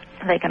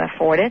 They can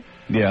afford it.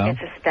 Yeah.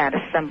 It's a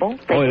status symbol.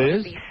 They it go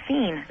is? to be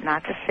seen,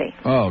 not to see.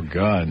 Oh,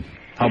 God.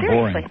 How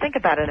seriously, boring. Think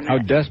about it a minute. How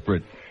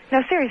desperate.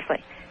 No,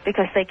 seriously.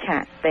 Because they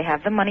can. They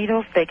have the money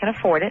they can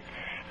afford it.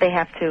 They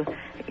have to,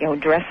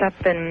 dress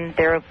up in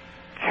their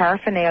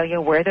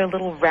paraphernalia, wear their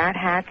little rat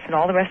hats and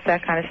all the rest of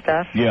that kind of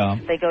stuff. Yeah.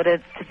 They go to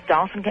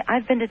Dolphin games.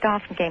 I've been to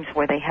Dolphin games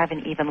where they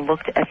haven't even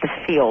looked at the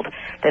field.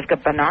 They've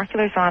got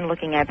binoculars on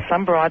looking at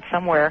some broad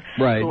somewhere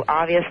who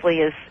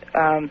obviously is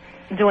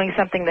doing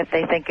something that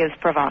they think is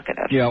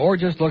provocative. Yeah, or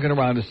just looking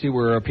around to see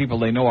where people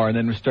they know are and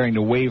then starting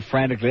to wave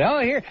frantically. Oh,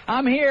 here,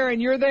 I'm here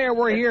and you're there,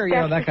 we're here.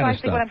 That's that kind of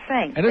stuff. what I'm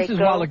saying. And this is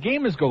while the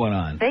game is going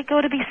on. They go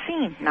to be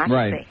seen, not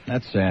to see.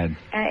 That's sad.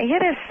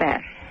 It is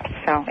sad.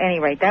 So,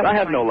 anyway, that was I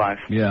have no life.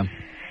 Yeah.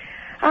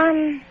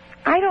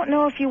 I don't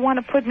know if you want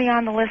to put me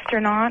on the list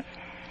or not.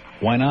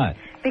 Why not?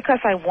 Because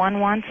I won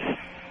once.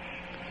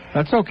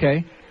 That's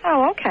okay.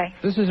 Oh, okay.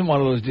 This isn't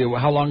one of those deals.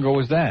 How long ago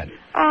was that?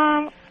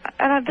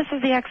 This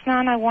is the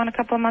X-Non I won a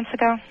couple of months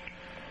ago.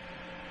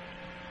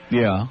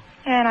 Yeah.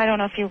 And I don't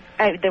know if you...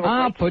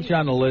 I'll put you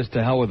on the list.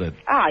 To hell with it.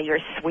 Ah, you're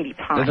a sweetie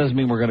pie. That doesn't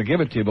mean we're going to give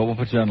it to you, but we'll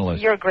put you on the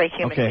list. You're a great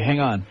human being. Okay, hang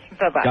on.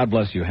 Bye-bye. God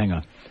bless you. Hang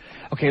on.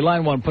 Okay,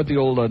 line one, put the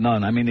old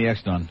the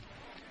ex-nun.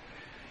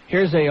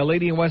 Here's a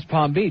lady in West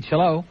Palm Beach.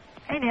 Hello.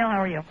 Hey, Neil, how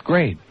are you?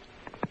 Great.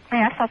 Hey,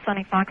 I saw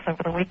Sonny Fox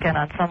over the weekend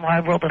on some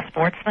Wide World of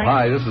Sports thing.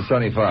 Hi, this is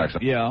Sonny Fox.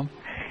 Yeah.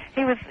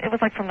 It was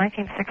like from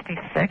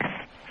 1966,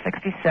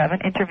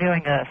 67,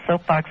 interviewing a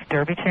soapbox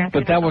derby champion.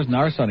 But that wasn't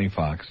our Sonny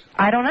Fox.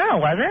 I don't know,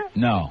 was it?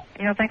 No.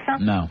 You don't think so?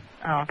 No.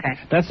 Oh, okay.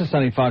 That's the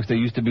Sonny Fox that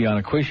used to be on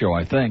a quiz show,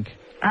 I think.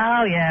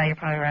 Oh, yeah, you're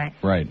probably right.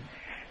 Right.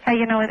 Hey,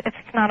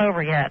 it's not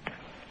over yet.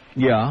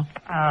 Yeah.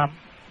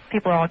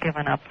 People are all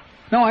giving up.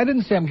 No, I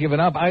didn't say I'm giving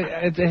up.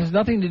 It has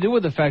nothing to do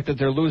with the fact that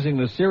they're losing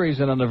the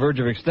series and on the verge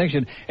of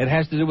extinction. It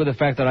has to do with the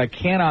fact that I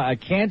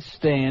can't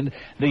stand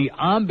the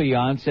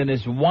ambiance and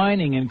this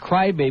whining and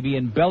crybaby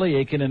and belly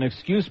aching and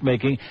excuse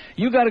making.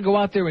 You got to go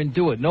out there and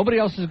do it. Nobody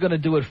else is going to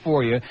do it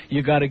for you.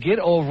 You got to get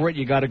over it.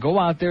 You got to go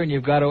out there and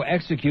you've got to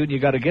execute. You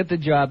got to get the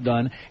job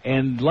done.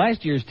 And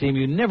last year's team,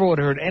 you never would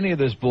have heard any of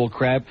this bull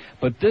crap.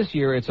 But this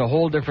year, it's a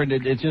whole different.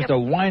 It's just a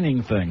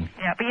whining thing.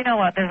 Yeah, but you know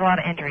what? There's a lot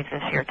of injuries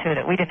this year too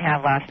that we didn't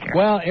have last year.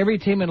 Well,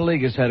 every team in the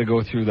league has had to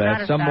go through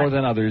that, some more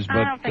than others. But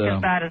I don't think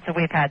as bad as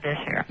we've had this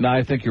year. No,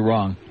 I think you're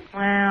wrong.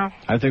 Well,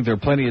 I think there are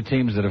plenty of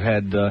teams that have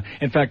had.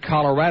 In fact,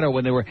 Colorado,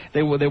 when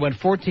they went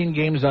 14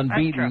 games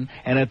unbeaten,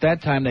 and at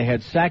that time they had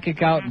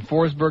Sakic out and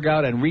Forsberg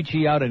out and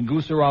Ricci out and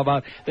Gusarov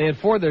out. They had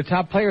four of their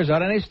top players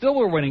out, and they still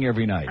were winning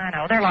every night. I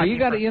know they're lucky.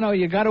 So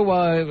you got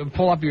to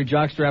pull up your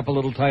jockstrap a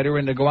little tighter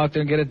and to go out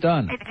there and get it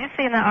done. Hey, did you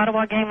see in the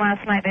Ottawa game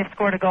last night they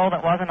scored a goal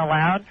that wasn't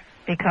allowed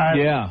because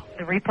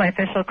the replay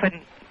official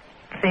couldn't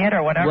see it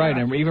or whatever? Right,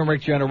 and even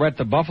Rick Jeanneret,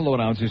 the Buffalo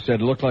announcer, said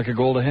it looked like a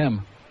goal to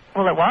him.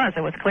 Well, it was.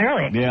 It was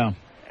clearly. Yeah.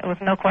 There was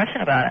no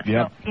question about it.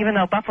 Yep. So, even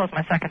though Buffalo's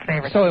my second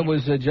favorite. So it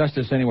was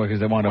justice anyway because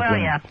they wound up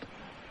winning. Yeah.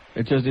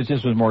 It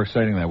just was more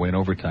exciting that way in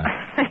overtime.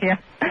 Yeah.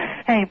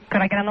 Hey,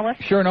 could I get on the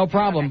list? Sure, no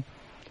problem. Okay.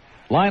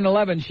 Line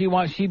 11,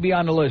 she'd be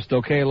on the list,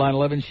 okay? Line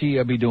 11,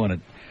 she be doing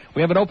it.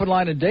 We have an open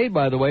line in Dade,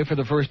 by the way, for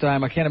the first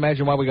time. I can't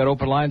imagine why we got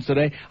open lines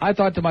today. I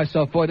thought to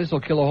myself, boy, this will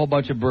kill a whole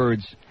bunch of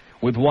birds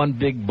with one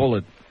big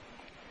bullet.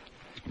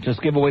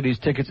 Just give away these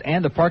tickets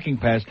and the parking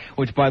pass,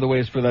 which, by the way,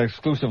 is for the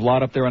exclusive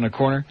lot up there on the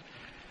corner,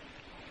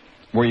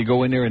 where you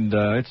go in there, and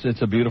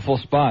it's a beautiful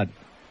spot.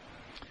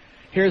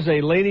 Here's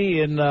a lady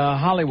in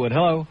Hollywood.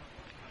 Hello.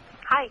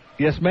 Hi.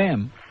 Yes,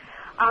 ma'am.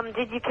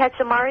 Did you catch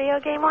a Mario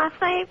game last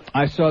night?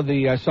 I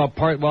saw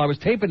part. Well, I was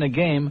taping the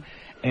game,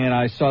 and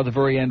I saw the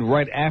very end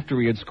right after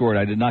he had scored.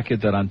 I did not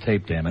get that on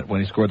tape, damn it,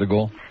 when he scored the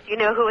goal. You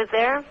know who was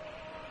there?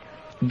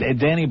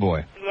 Danny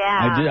Boy.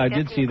 Yeah. I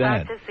did see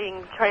that.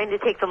 Practicing, trying to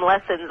take some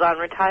lessons on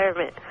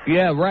retirement.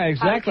 Yeah, right,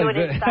 exactly. How to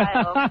do it in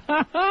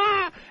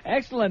style.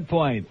 Excellent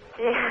point.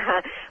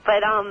 Yeah,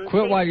 but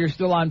quit while you're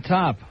still on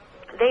top.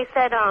 They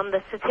said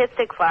the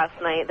statistics last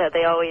night that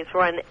they always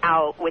run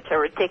out, which are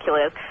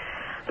ridiculous.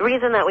 The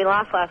reason that we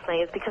lost last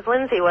night is because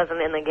Lindsay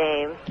wasn't in the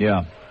game.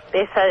 Yeah.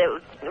 They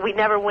said we'd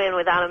never win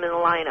without him in the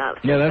lineup.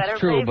 So yeah, that's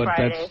true, but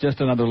that's just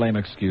another lame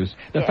excuse.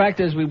 The fact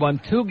is we won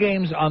 2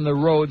 games on the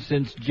road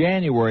since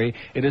January.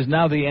 It is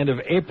now the end of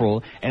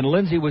April, and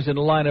Lindsay was in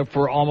the lineup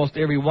for almost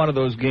every one of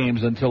those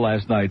games until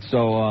last night.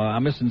 So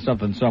I'm missing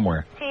something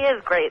somewhere. He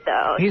is great,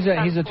 though. He's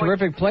a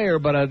terrific player,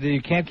 but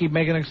you can't keep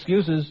making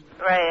excuses.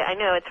 Right, I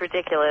know, it's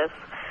ridiculous.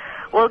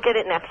 We'll get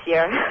it next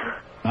year.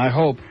 I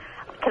hope.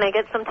 Can I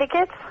get some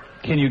tickets?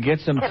 Can you get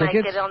some tickets? Can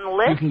I get on the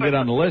list? You can get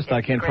on the list.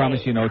 I can't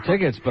promise you no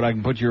tickets, but I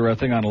can put your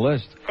thing on the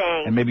list.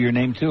 Thanks. And maybe your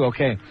name, too.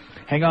 Okay.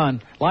 Hang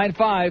on. Line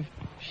 5.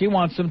 She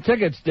wants some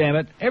tickets, damn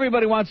it.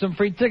 Everybody wants some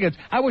free tickets.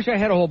 I wish I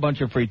had a whole bunch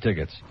of free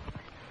tickets.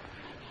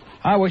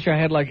 I wish I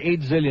had like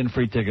 8 zillion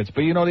free tickets.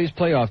 But you know these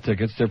playoff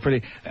tickets, they're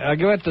pretty... I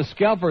bet the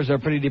scalpers are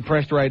pretty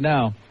depressed right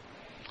now.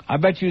 I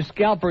bet you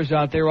scalpers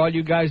out there, all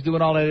you guys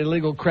doing all that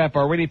illegal crap,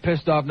 are really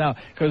pissed off now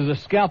because the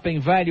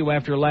scalping value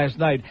after last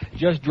night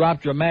just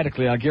dropped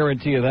dramatically. I'll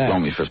guarantee you that. It's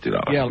only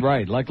 $50. Yeah,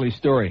 right. Likely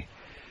story.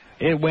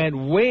 It went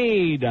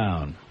way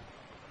down.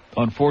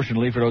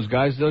 Unfortunately for those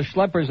guys, those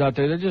schleppers out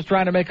there, they're just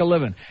trying to make a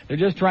living. They're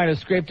just trying to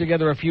scrape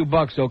together a few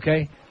bucks,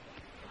 okay?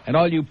 And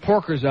all you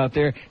porkers out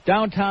there,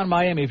 downtown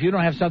Miami, if you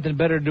don't have something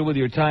better to do with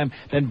your time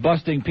than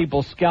busting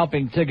people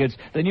scalping tickets,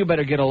 then you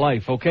better get a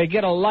life, okay?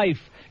 Get a life.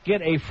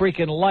 Get a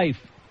freaking life.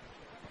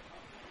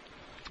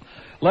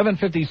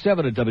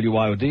 11:57 at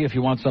WIOD. If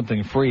you want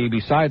something free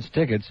besides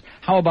tickets,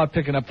 how about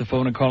picking up the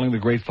phone and calling the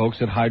great folks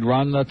at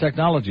Hydron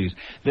Technologies?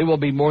 They will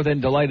be more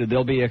than delighted.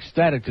 They'll be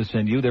ecstatic to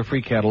send you their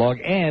free catalog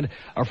and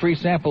a free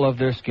sample of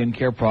their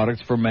skincare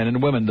products for men and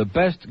women, the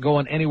best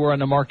going anywhere on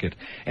the market.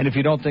 And if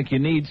you don't think you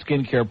need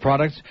skincare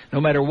products,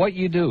 no matter what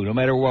you do, no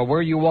matter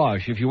where you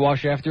wash, if you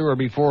wash after or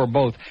before or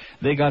both,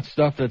 they got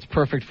stuff that's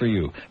perfect for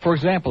you. For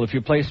example, if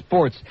you play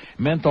sports,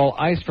 Menthol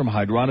Ice from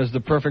Hydron is the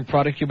perfect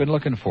product you've been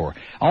looking for.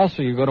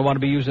 Also, you're going to want to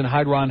be using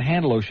Hydron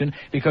hand lotion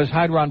because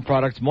Hydron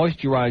products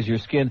moisturize your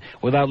skin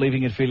without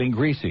leaving it feeling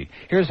greasy.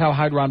 Here's how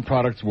Hydron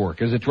products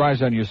work. As it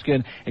dries on your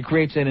skin, it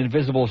creates an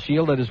invisible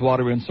shield that is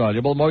water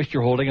insoluble, moisture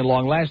holding, and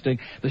long lasting.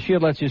 The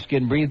shield lets your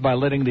skin breathe by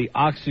letting the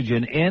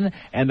oxygen in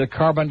and the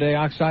carbon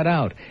dioxide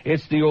out.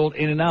 It's the old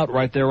in and out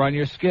right there on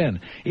your skin.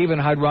 Even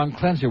Hydron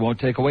Cleanser won't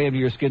take away any of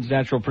your skin's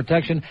natural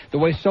protection the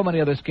way so many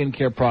other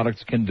skincare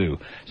products can do.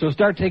 So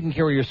start taking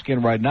care of your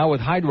skin right now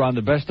with Hydron,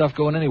 the best stuff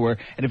going anywhere.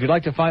 And if you'd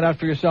like to find out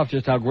for yourself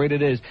just how great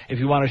it is, if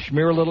you want to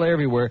smear a little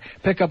everywhere,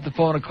 pick up the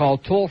phone and call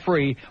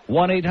toll-free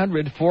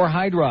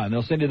 1-800-4HYDRON.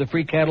 They'll send you the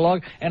free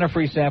catalog and a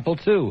free sample,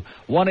 too.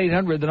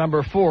 1-800, the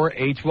number 4,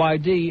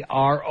 HYDRON.